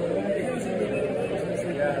money.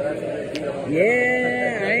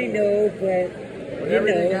 Yeah, I know, but you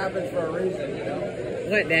Everything know. happens for a reason, you know.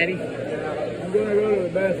 What, Daddy? I'm gonna go to the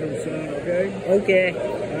bathroom, son, okay? Okay.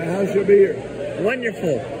 How's your beer?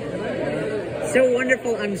 Wonderful. So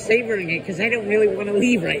wonderful, I'm savoring it because I don't really want to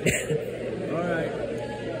leave right now. All right.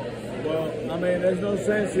 Well, I mean, there's no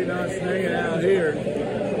sense in us hanging out here.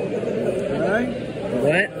 All right?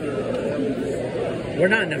 What? We're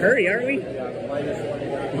not in a hurry, are we?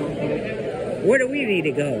 Where do we need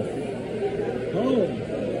to go? Home.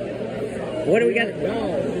 What do we got?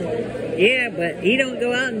 No. Yeah, but he don't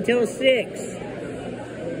go out until 6.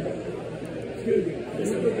 Excuse me.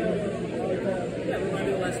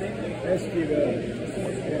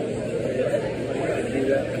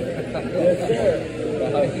 Yes, sir.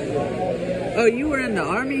 Oh, you were in the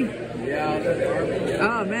Army? Yeah, I was in the Army.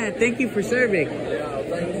 Oh, man, thank you for serving. Yeah,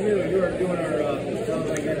 thank you. You were doing our, sounds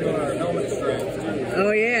like you're doing our helmet straps, too.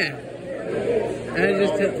 Oh, yeah. I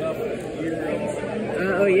just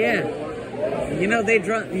oh, yeah. You know, they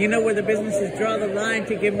draw, you know where the businesses draw the line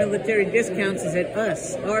to give military discounts is at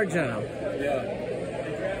us, our job. Yeah.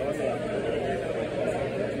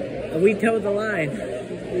 We toe the line.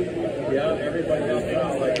 Yeah, everybody else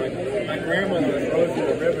does. Like my grandmother was Rosie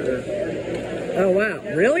the Riveter. Oh, wow.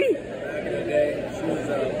 Really? Back in the day, she was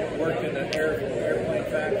working at airplane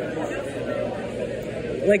factories.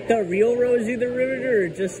 And, Like the real Rosie the Riveter, or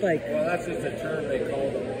just like... well, that's just a term they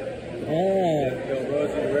called them. Oh.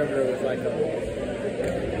 Rosie the Riveter was like a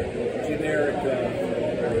generic...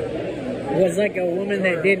 Was like a woman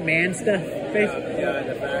that did man stuff? yeah, in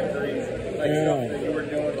the factories. Like stuff that you were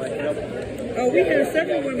doing, like... Oh, we have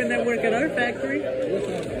several women that work at our factory.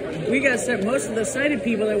 We got most of the sighted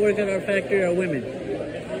people that work at our factory are women.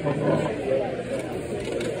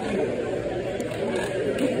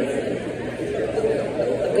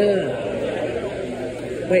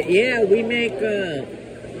 But yeah, we make.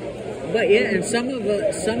 But yeah, and some of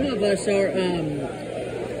us are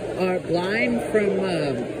blind from.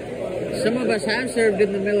 Some of us have served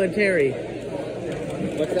in the military.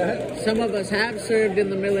 What's that? Some of us have served in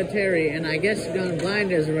the military, and I guess gone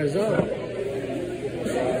blind as a result.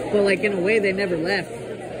 But like in a way, they never left.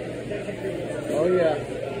 Oh yeah.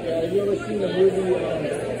 Yeah, you ever seen the movie?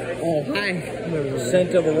 Oh hi.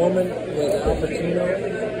 Scent of a Woman with Al Pacino?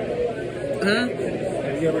 Huh?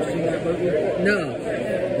 Have you ever seen that movie? No.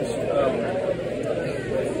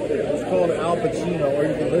 It's called Al Pacino, or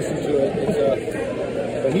you can listen to it. It's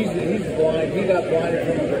but he's blind. He got blinded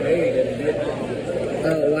from a grenade in Vietnam.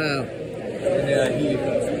 Oh wow. And he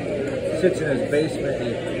sits in his basement.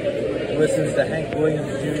 He listens to Hank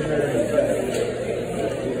Williams Jr.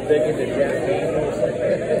 He's big into Jack Daniels.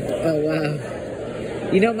 Oh wow.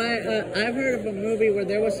 You know, I've heard of a movie where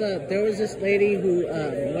there was this lady who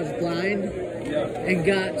was blind and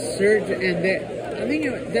got surgery, and I think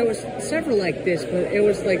there was several like this, but it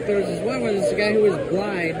was like there was this one where this guy who was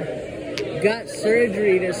blind got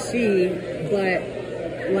surgery to see, but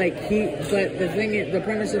the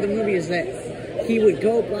premise of the movie is that he would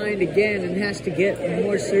go blind again and has to get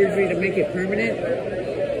more surgery to make it permanent.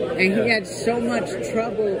 And he had so much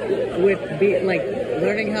trouble with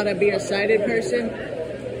learning how to be a sighted person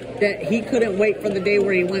that he couldn't wait for the day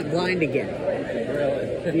where he went blind again.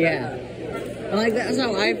 Really? Yeah. Like, that's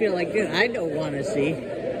how I feel. Like, dude, I don't want to see.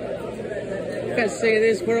 You guys say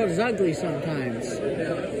this world is ugly sometimes.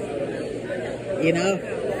 You know?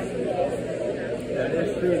 That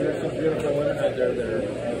is true. There's some beautiful women out there that are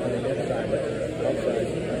on the inside, outside.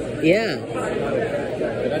 Yeah.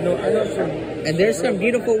 And I know some. And there's some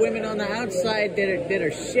beautiful women on the outside that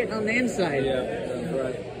are shit on the inside. Yeah, that's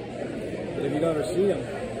right. But if you never see them.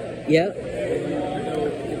 Yep.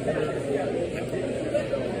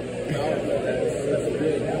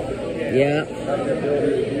 Yeah.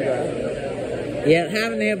 Yeah,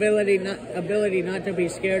 having the ability not to be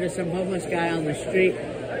scared of some homeless guy on the street.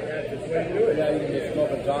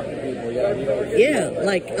 Yeah,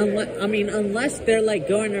 like unless they're like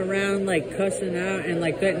going around like cussing out and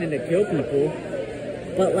like threatening to kill people,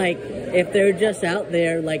 but like if they're just out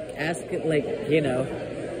there like asking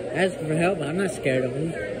for help, I'm not scared of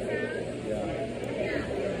them.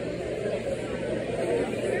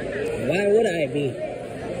 Why would I be?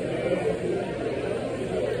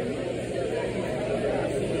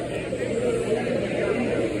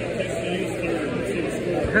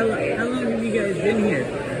 How long have you guys been here?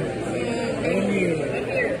 1 year.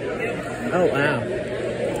 Oh, wow.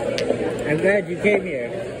 I'm glad you came here.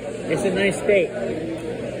 It's a nice state.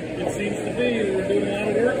 It seems to be. We're doing a lot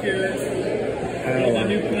of work here. Oh, wow. A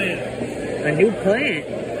new plant. A new plant?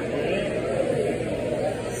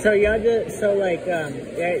 So y'all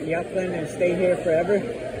y'all plan to stay here forever?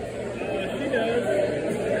 She does.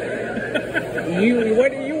 Where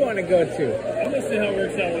do you want to go to? I'm going to see how it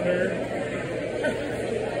works out with her.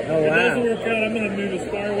 Oh, wow. If it doesn't work out, I'm going to move as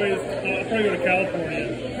far away as I'll probably go to California.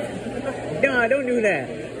 No, don't do that.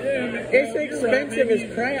 Yeah, it's expensive as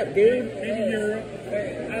crap, dude. Maybe Europe. I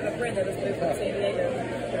have a friend that was moved from San Diego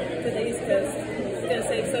to the East Coast. She's going to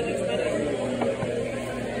save so much money.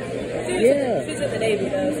 She's in the Navy,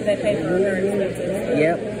 though, so they pay for her expenses.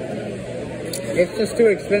 Yep. It's just too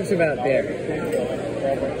expensive out there.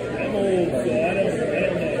 I'm old, so I don't know.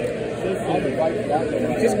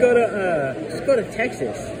 Just go to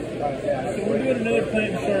Texas. So we're doing another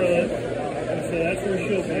plant in Charlotte, so that's where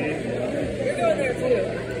she'll be. You're going there,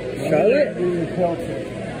 too. Charlotte?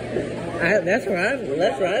 That's where I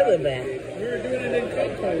live at. We're doing it in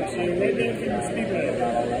Concord, so right down from the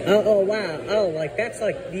Speedway. Oh, wow. Oh, like that's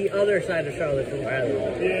like the other side of Charlotte from where I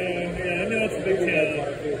live. Yeah, I know it's a big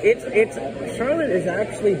town. Charlotte is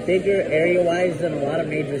actually bigger area-wise than a lot of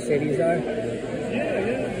major cities are.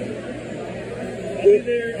 Yeah. I'll be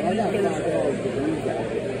there.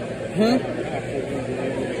 Huh?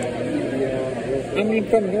 I mean,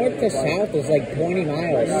 from north to south is like 20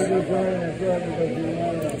 miles.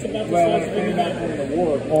 It's about the size of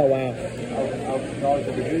Munick. Oh, wow.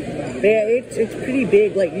 Yeah, it's pretty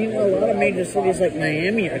big. Like, you know, a lot of major cities like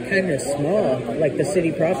Miami are kind of small, like the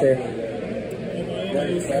city proper.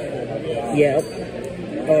 Yep.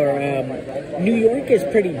 Or New York is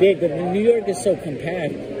pretty big, but New York is so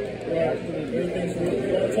compact.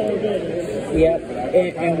 Yep.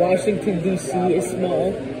 And Washington, D.C. is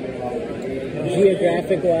small,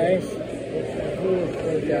 geographic-wise.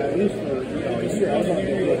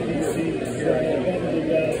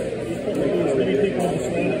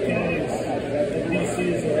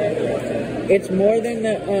 It's more than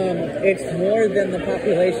the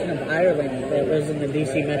population of Ireland that lives in the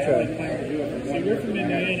DC metro. See, we're from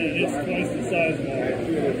Indiana, and it's twice the size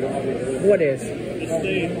now. What is? The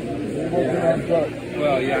state.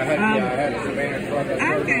 Well, yeah, I had a Savannah truck.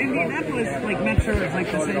 Okay, Indianapolis, like metro, is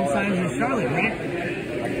like the same size as Charlotte, right? I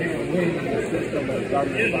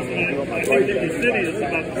think that the city is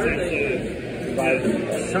about the same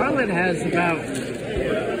size. Charlotte has about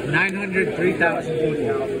 903,000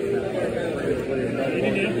 people.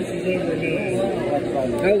 Indianapolis is over a million.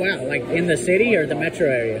 Oh wow, like in the city or the metro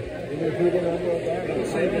area?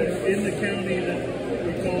 In the county that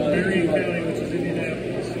we call Marion County, which is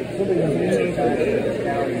Indianapolis.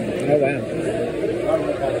 Oh wow.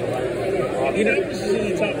 Indianapolis is in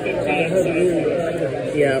the top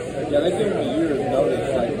 15. Yeah. Yeah, they give them a year's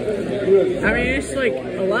notice. I mean, it's like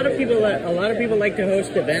a lot of people like to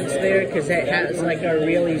host events there because it has like a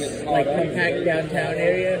really like compact downtown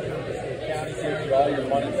area.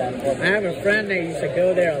 I have a friend that used to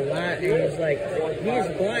go there a lot, and he's like, he's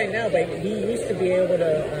blind now, but he used to be able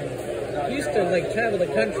to, he used to like travel the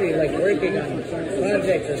country, like working on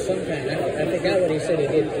projects or something. I forgot what he said he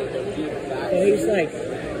did. So he's like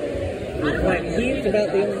he's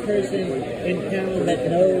about the only person in town that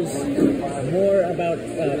knows more about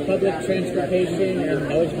public transportation and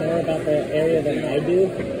knows more about the area than I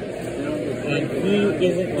do. And he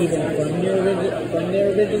isn't even from there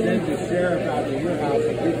originally.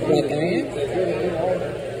 Like I am.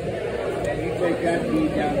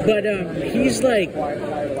 But he's like,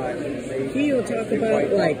 he will talk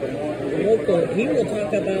about like local. He will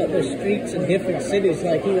talk about the streets in different cities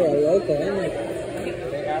like he were a local. I'm like,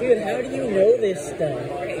 dude, how do you know this stuff?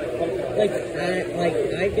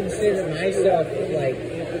 I consider myself like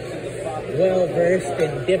well versed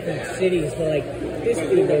in different cities, but like this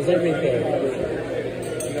dude knows everything.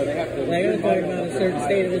 Like I'm talking about a certain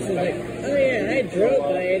state, and this is like, oh yeah, I drove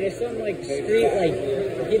by it. It's some like street, like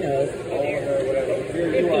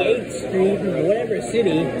 58th Street in whatever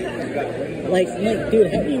city. Like, dude,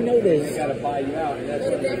 how do you know this? Huh?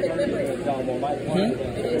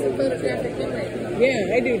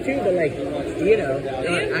 Yeah, I do too, but like,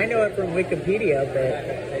 I know it from Wikipedia, but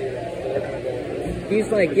he's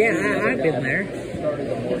like, yeah, I've been there.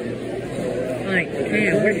 I'm like,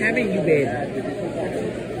 damn, where haven't you been?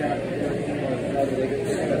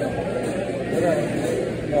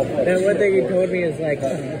 Then one thing he told me is like,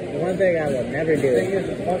 one thing I will never do,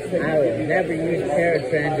 I will never use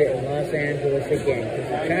paratransit in Los Angeles again, because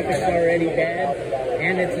the traffic's already bad,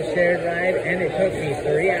 and it's a shared ride, and it took me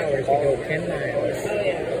 3 hours to go 10 miles. Oh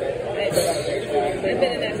yeah. I've been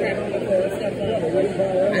in that traffic before. It's no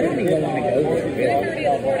fun. I don't even want to go there. 3:30 in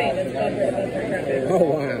the morning is bumper traffic. Oh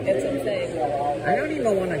wow. It's insane. I don't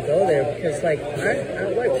even want to go there because like I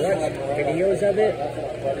like watch videos of it,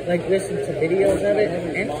 like listen to videos of it,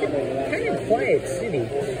 and it's a kind of quiet city.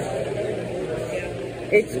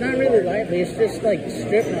 It's not really lively, it's just like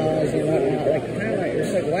strip malls and whatnot, like kind of like,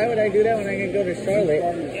 it's like, why would I do that when I can go to Charlotte?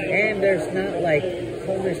 And there's not like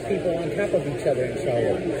homeless people on top of each other in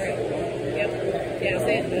Charlotte. Yeah,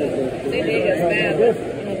 San Diego's bad with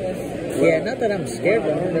homeless. Yeah, not that I'm scared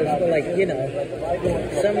of homeless, but like,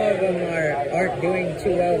 some of them aren't doing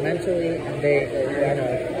too well mentally, and they,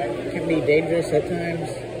 can be dangerous at times.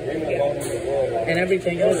 And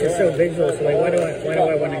everything else is so visual, so like, why do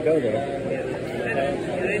I want to go there?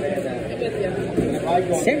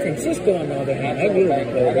 San Francisco, on the other hand, I really want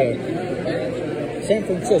to go there. San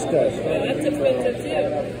Francisco. Well, that's expensive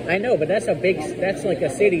too. I know, but that's like a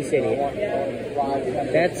city.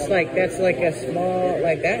 That's like a small,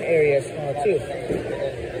 like that area is small too.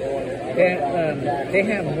 They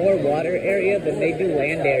have more water area than they do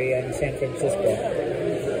land area in San Francisco.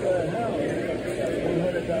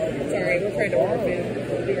 Sorry, we're trying to order food.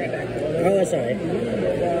 We'll be right back. Oh, that's alright.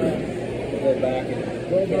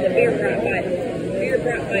 The beer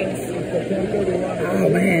brat bites. Oh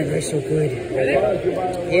man, they're so good.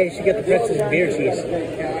 Yeah, you should get the pretzels and beer cheese.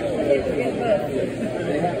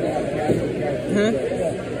 Huh?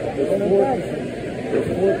 We're gonna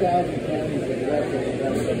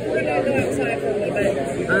go outside for a little bit.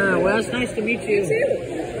 Well, it's nice to meet you. You too.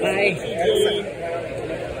 Bye.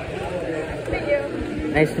 Thank you.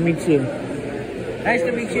 Nice to meet you. Nice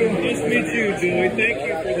to meet you. Nice to meet you, Joey. Thank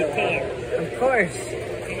you for the talk. Of course.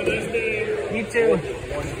 Have a nice day. You too.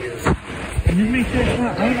 You make sure it's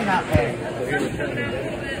not raining out there.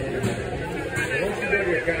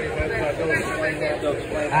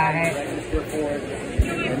 Alright.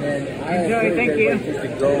 And then I Enjoy, thank you. Just to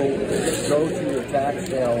go to your tax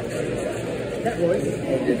sale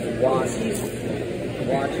and just watch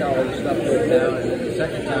how all the stuff goes down. And then the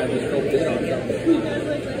second time, just go bid on something.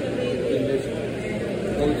 And just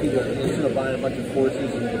go to instead of buying a bunch of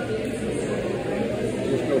horses and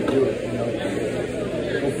just go do it.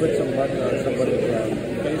 Go put some money on somebody's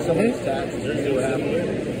pay someone's taxes and see what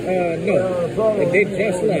happens. No. They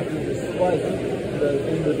just left.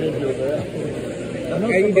 How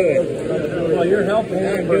you doing? Well, you're helping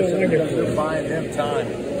that I'm doing person because wonderful. you're buying them time.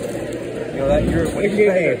 That when What's you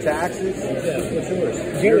your pay name? their taxes, what's yours?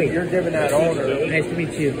 Joey. You're giving that owner Nice to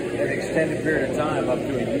meet you. an extended period of time up to a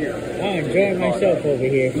year. I'm enjoying myself over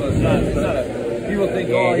here. So it's not a, people think,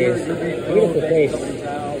 Yeah, oh, it you're is. being Beautiful thrown place. in somebody's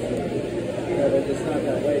house. It's not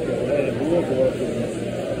that way.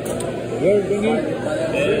 Where's the new?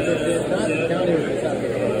 It's not the county, it's not the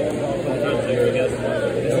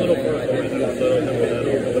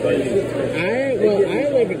I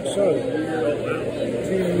live in Charlotte.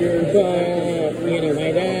 But,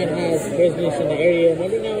 my dad has business in the area, and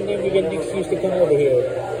every now and then we get an excuse to come over here.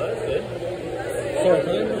 So if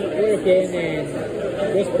I'm not working and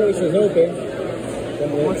this place is open, then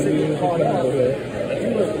we usually come over here.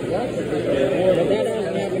 But that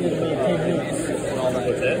hasn't happened in about 10 minutes.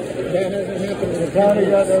 That hasn't happened in 10 County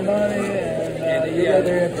got minutes. their money and you got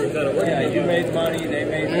their interest. Yeah, you made money, they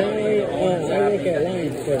made money. I work at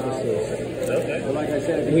Lion Services. Well, like I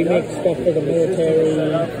said, We make stuff for the military, you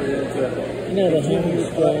know, the helmet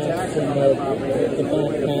straps and the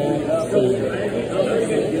backpacks.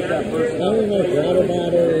 And we make water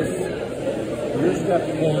bottles. And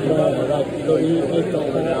like they make the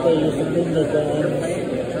crap they use to bring the guns.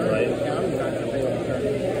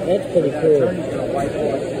 That's pretty cool.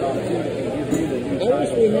 I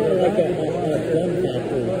wish we had like a gun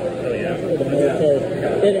factory for the military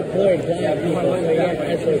that employed blind people. So yeah,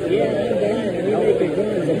 I said, yeah, I'm blind and we make the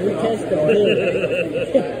guns and we test them too.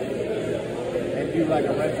 and do like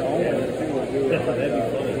a rent to own too, or do it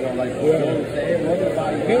like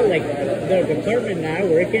No, like the department I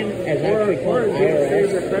work in is actually called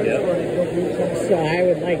IRS. So I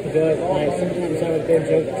would like to go, like sometimes I would go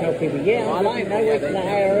joke, tell people, yeah, I'm blind, I work for the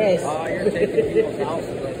IRS. you're taking people's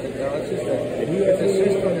houses. It's a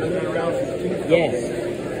system that's been around since 2000. Yes.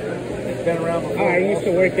 It's been around before. I used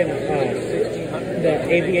to work in the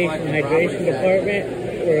aviation hydration department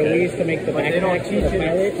where we used to make the backpacks for the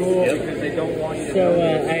pilots. Because they don't want you to So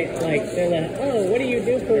they're like, oh, what do you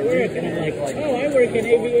do for work? And I'm like, oh, I work in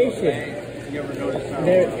aviation. You ever notice how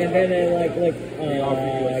And then they're like,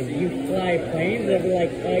 you fly planes? I'd be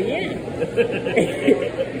like, yeah.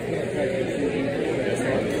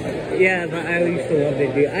 Yeah, but I used to love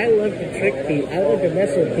it, dude. I love to trick people. I love to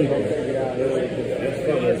mess with people.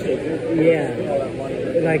 Yeah.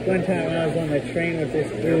 Like one time I was on the train with this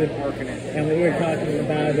dude, and we were talking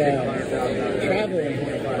about traveling.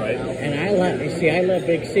 And I love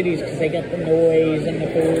big cities because they got the noise and the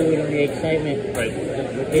food and the excitement.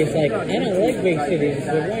 He's like, I don't like big cities. I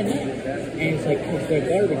said, why not? And he's like, because they're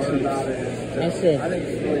garbage heaps. I said,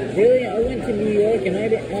 really? I went to New York and I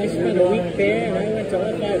spent a week there and I went to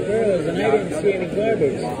all 5 boroughs and I didn't see any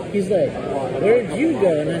garbage. He's like, where'd you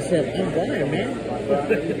go? And I said, I'm blind, man.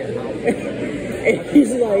 And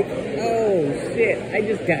he's like, oh shit, I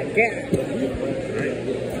just got gassed.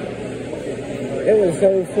 It was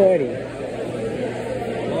so funny.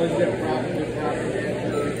 Well, is it a problem?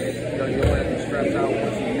 You don't have to stress out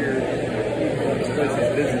once a year. This place is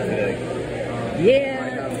busy today. Yeah.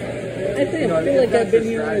 I feel like I've been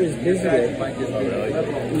here always busier.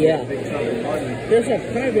 Yeah. There's a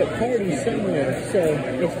private party somewhere, so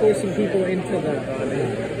it's forcing people into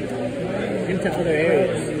other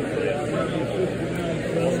areas.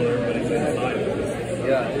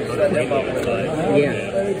 Yeah.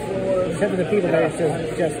 Some of the people that are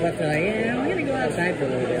just left are like, yeah, I'm gonna go outside for a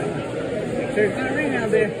little bit. Sure, it's not rain out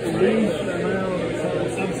there.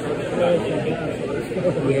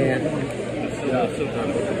 Yeah.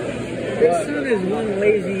 This sun is one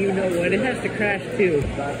lazy, you know what, it has to crash too.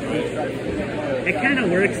 It kind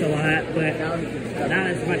of works a lot, but not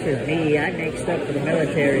as much as me. I make stuff for the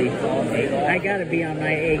military. I gotta be on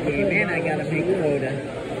my A game and I gotta make quota.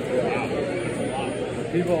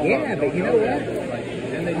 Yeah, but you know what?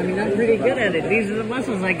 I mean, I'm pretty good at it. These are the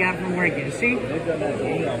muscles I got from working, see?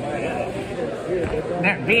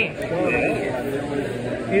 They're big.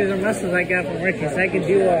 These are muscles I got from working, so I could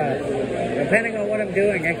do, depending on what I'm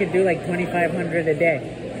doing, I could do like 2,500 a day.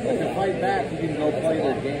 To fight back, you can go play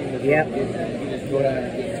their game. Yep. You can just go down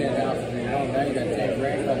and get 10 houses and now you got 10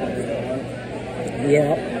 grand up on your one.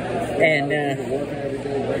 Yep. And,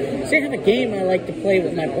 see, I have a game I like to play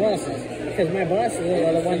with my bosses. Because my bosses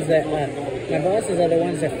are the ones that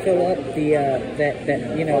fill up the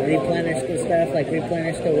replenish the stuff, like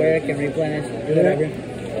replenish the work and replenish whatever.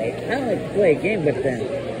 I like to play a game with them.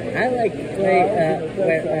 I like to play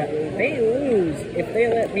where they lose if they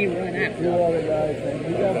let me run out,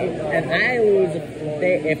 and I lose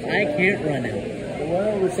if I can't run out.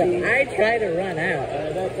 So I try to run out.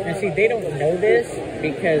 And see, they don't know this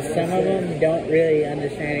because some of them don't really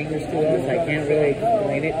understand English too well, so I can't really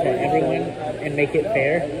explain it to everyone and make it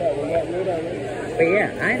fair. But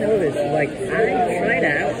yeah, I know this. Like, I try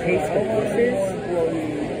to outpace the bosses,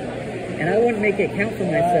 and I wouldn't make it count for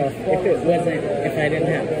myself if I didn't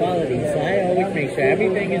have quality. So I always make sure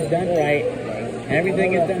everything is done right,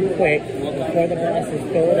 everything is done quick before the bosses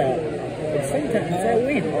fill it up. But sometimes I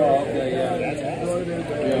win.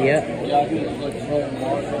 Yep.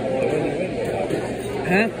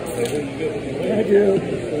 Huh?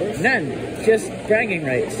 None. Just bragging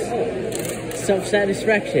rights.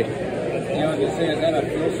 Self-satisfaction. You know, just say, is that a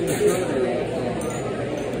Pilsen shirt or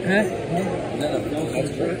Huh? is that a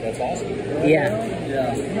Pilsen shirt? That's awesome. Yeah.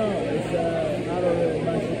 Yeah. No, it's not a really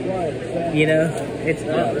nice You know, it's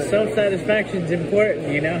self-satisfaction is important,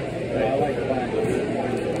 you know.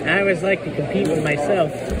 I always like to compete with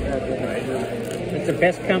myself. It's the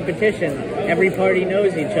best competition. Every party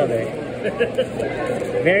knows each other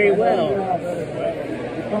very well.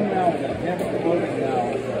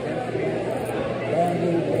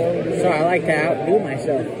 So I like to outdo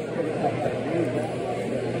myself.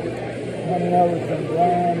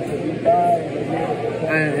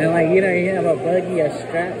 And like, you know, you have a buggy of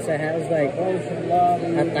straps that has like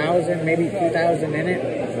 1,000, maybe 2,000 in it.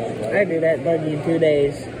 I do that buggy in 2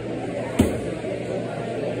 days.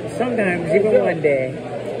 Sometimes even 1 day.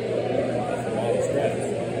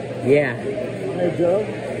 Yeah. Hey, Joe.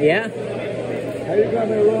 Yeah? How you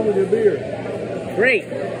coming along with your beer? Great.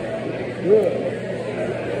 Good.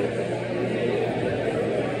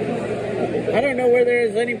 I don't know where there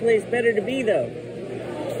is any place better to be though.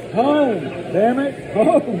 Home, damn it,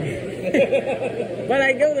 home. But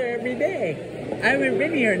I go there every day. I haven't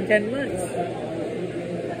been here in 10 months.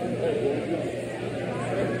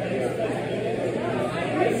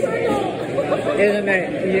 Isn't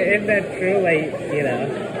that true? Like, you know,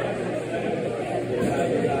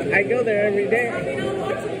 I go there every day.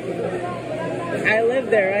 I live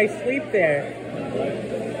there. I sleep there.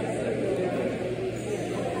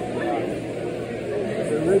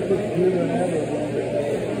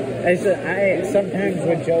 I sometimes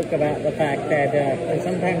would joke about the fact that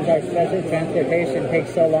sometimes our special transportation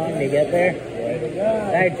takes so long to get there.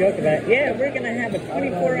 I joke about, yeah, we're going to have a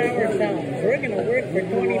 24-hour challenge. We're going to work for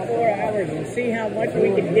 24 hours and see how much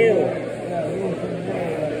we can do.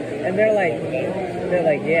 And they're like,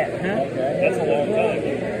 yeah, huh? That's a long time.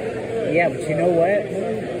 Yeah, but you know what?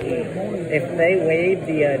 If they waived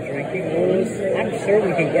the drinking rules, I'm sure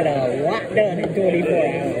we could get a lot done in 24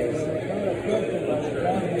 hours.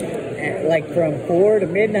 Like from 4 to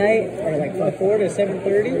midnight, or like from 4 to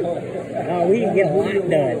 7:30, we can get a lot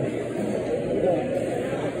done.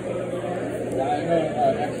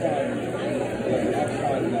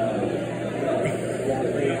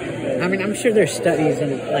 I mean, I'm sure there's studies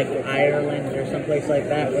in like Ireland or someplace like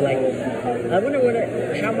that where, like, I wonder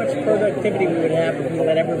how much productivity we would have if we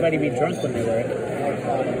let everybody be drunk when they work.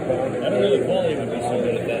 I don't know the quality would be so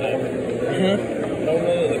good if that happened. Huh? I don't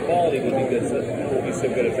know that the quality would be good. So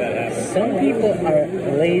good if that happens. Some people are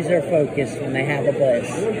laser focused when they have a buzz,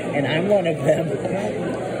 and I'm one of them.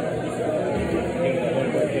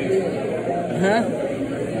 Huh?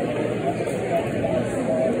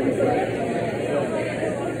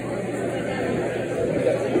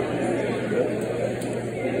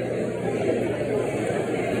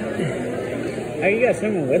 Oh, you got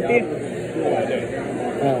someone with you?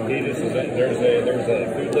 He just there's a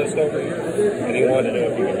food list over here, and he wanted to know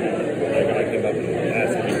if he could. Like, I came up and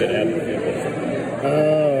asked if he could add the food list.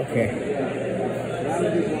 Oh, okay.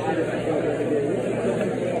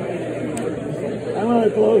 I'm going to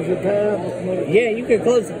close the tab. Yeah, you could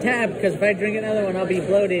close the tab, because if I drink another one, I'll be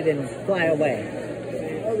bloated and fly away.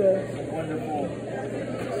 Okay.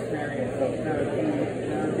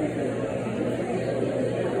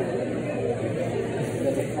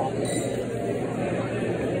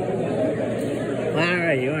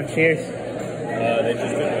 Alright, you want cheers? They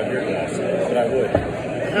just took my beer glass, but I would.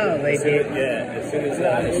 Oh, they did? Yeah, as soon as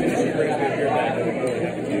she brings me a beer back, I'm going to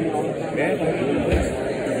have to do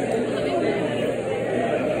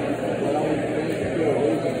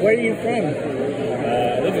Where are you from?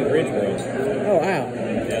 I live in Greensboro. Oh, wow.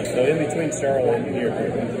 Yeah, so in between Charlotte and here.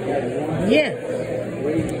 Yeah.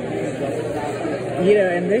 You know,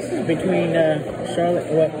 and this is between Charlotte,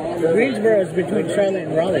 well, Greensboro is between Charlotte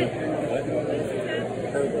and Raleigh.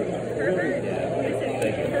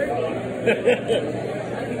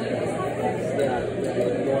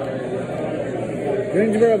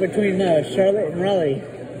 Greensboro between Charlotte and Raleigh.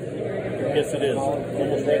 Yes, it is.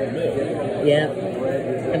 Almost right in the middle. Yeah.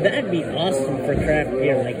 And that'd be awesome for craft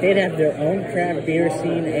beer. Like, they'd have their own craft beer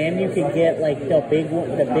scene, and you could get like the big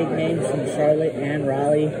names from Charlotte and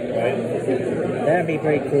Raleigh. That'd be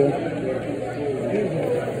pretty cool.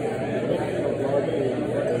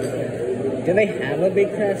 Do they have a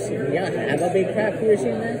big craft scene? Yeah, have a big craft beer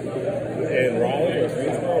scene there? In Raleigh or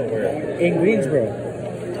Greensboro or where? In Greensboro.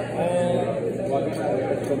 I'm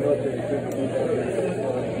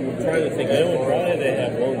trying to think. I know in Raleigh they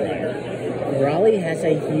have Lone Rider. Raleigh has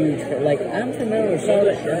a huge, like, I'm familiar with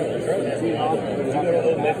Charlotte. Charlotte. Did you go to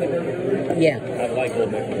Old Mecklenburg? Yeah. I like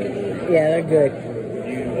Old Mecklenburg. Yeah, they're good.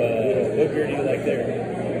 What beer do you like there?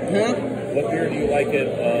 Huh? What beer do you like at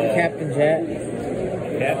Captain Jack.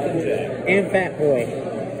 Captain Jack? And Fat Boy.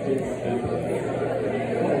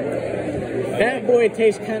 Fat Boy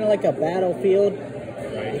tastes kind of like a Battlefield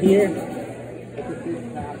here.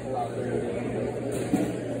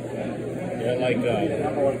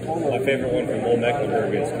 like my favorite one from Old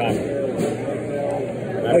Mecklenburg is Common.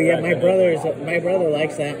 Oh yeah, my brother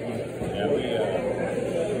likes that one. Yeah,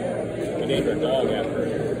 we named our dog after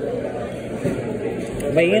it.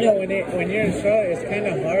 But you know, when you're in Charlotte, it's kind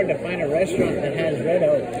of hard to find a restaurant that has Red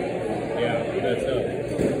Oak. Yeah, that's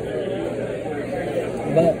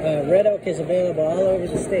But Red Oak is available all over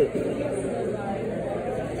the state.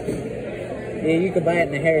 Yeah, you can buy it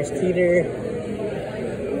in the Harris Teeter.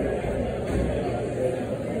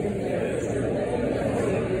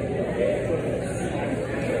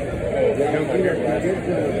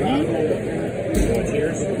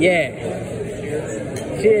 Yeah.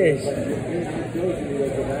 Cheers.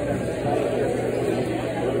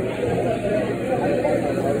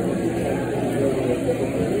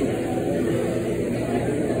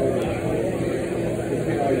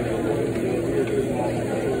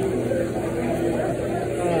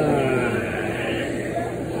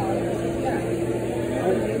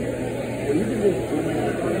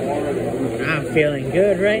 I'm feeling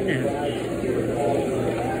good right now.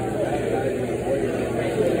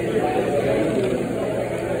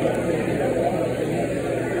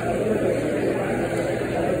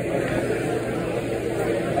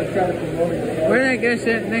 Where'd that guy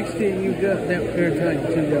sit next to you go that we were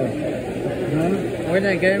talking to go? Huh? Where'd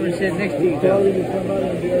that guy was sit next to you go? Probably to somebody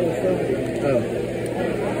on the other side. Oh.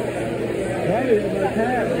 Probably in my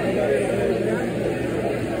tab.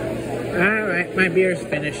 Alright, my beer's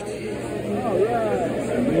finished. All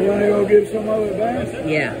right. You want to go get some of it back?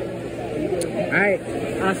 Yeah. Alright,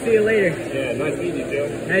 I'll see you later. Yeah, nice meeting you,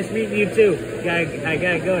 Joe. Nice meeting you too. I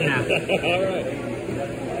gotta go now. All right.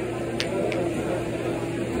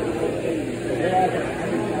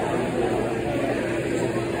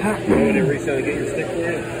 You want to reach out and get your stick for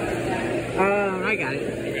it? I got it.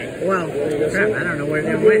 Okay. Well, crap, I don't know where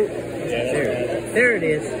it went. Yeah, There it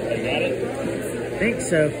is. you got it? Think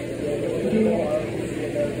so.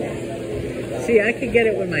 See, I could get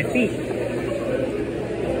it with my feet.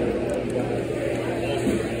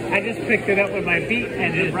 I just picked it up with my feet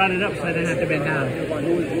and then brought it up so I didn't have to bend down.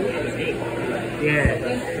 Yeah.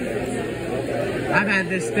 I've had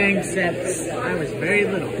this thing since I was very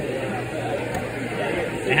little.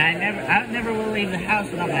 And I never will leave the house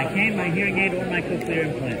without my cane, my hearing aid, or my cochlear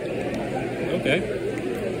implant. Okay.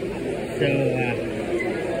 So,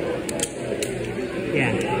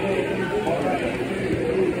 yeah.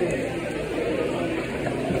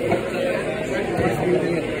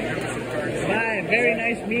 Bye. Very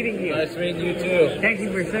nice meeting you. Nice meeting you too. Thank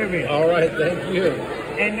you for serving. All right, thank you.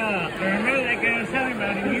 And remember that guy I was telling you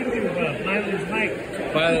about on YouTube, Mileage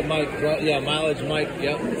Mike. Pilot Mike, yeah, Mileage Mike,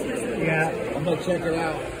 yep. Yeah. I'm gonna check it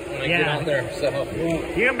out when I get Yeah. on there. So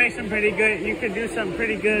You can make some pretty good. You can do some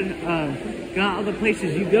pretty good. Got all the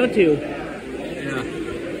places you go to.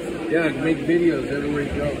 yeah, make videos everywhere you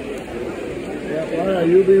go. Yeah, all right,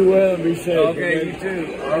 you be well and be safe. Okay, you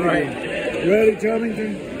too. All right. You ready,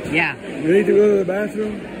 Tomington? Yeah. You need to go to the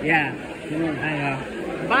bathroom? Yeah. Come on. I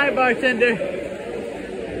know. Bye, bartender.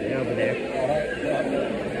 You're over there.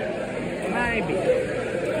 Bye, beer.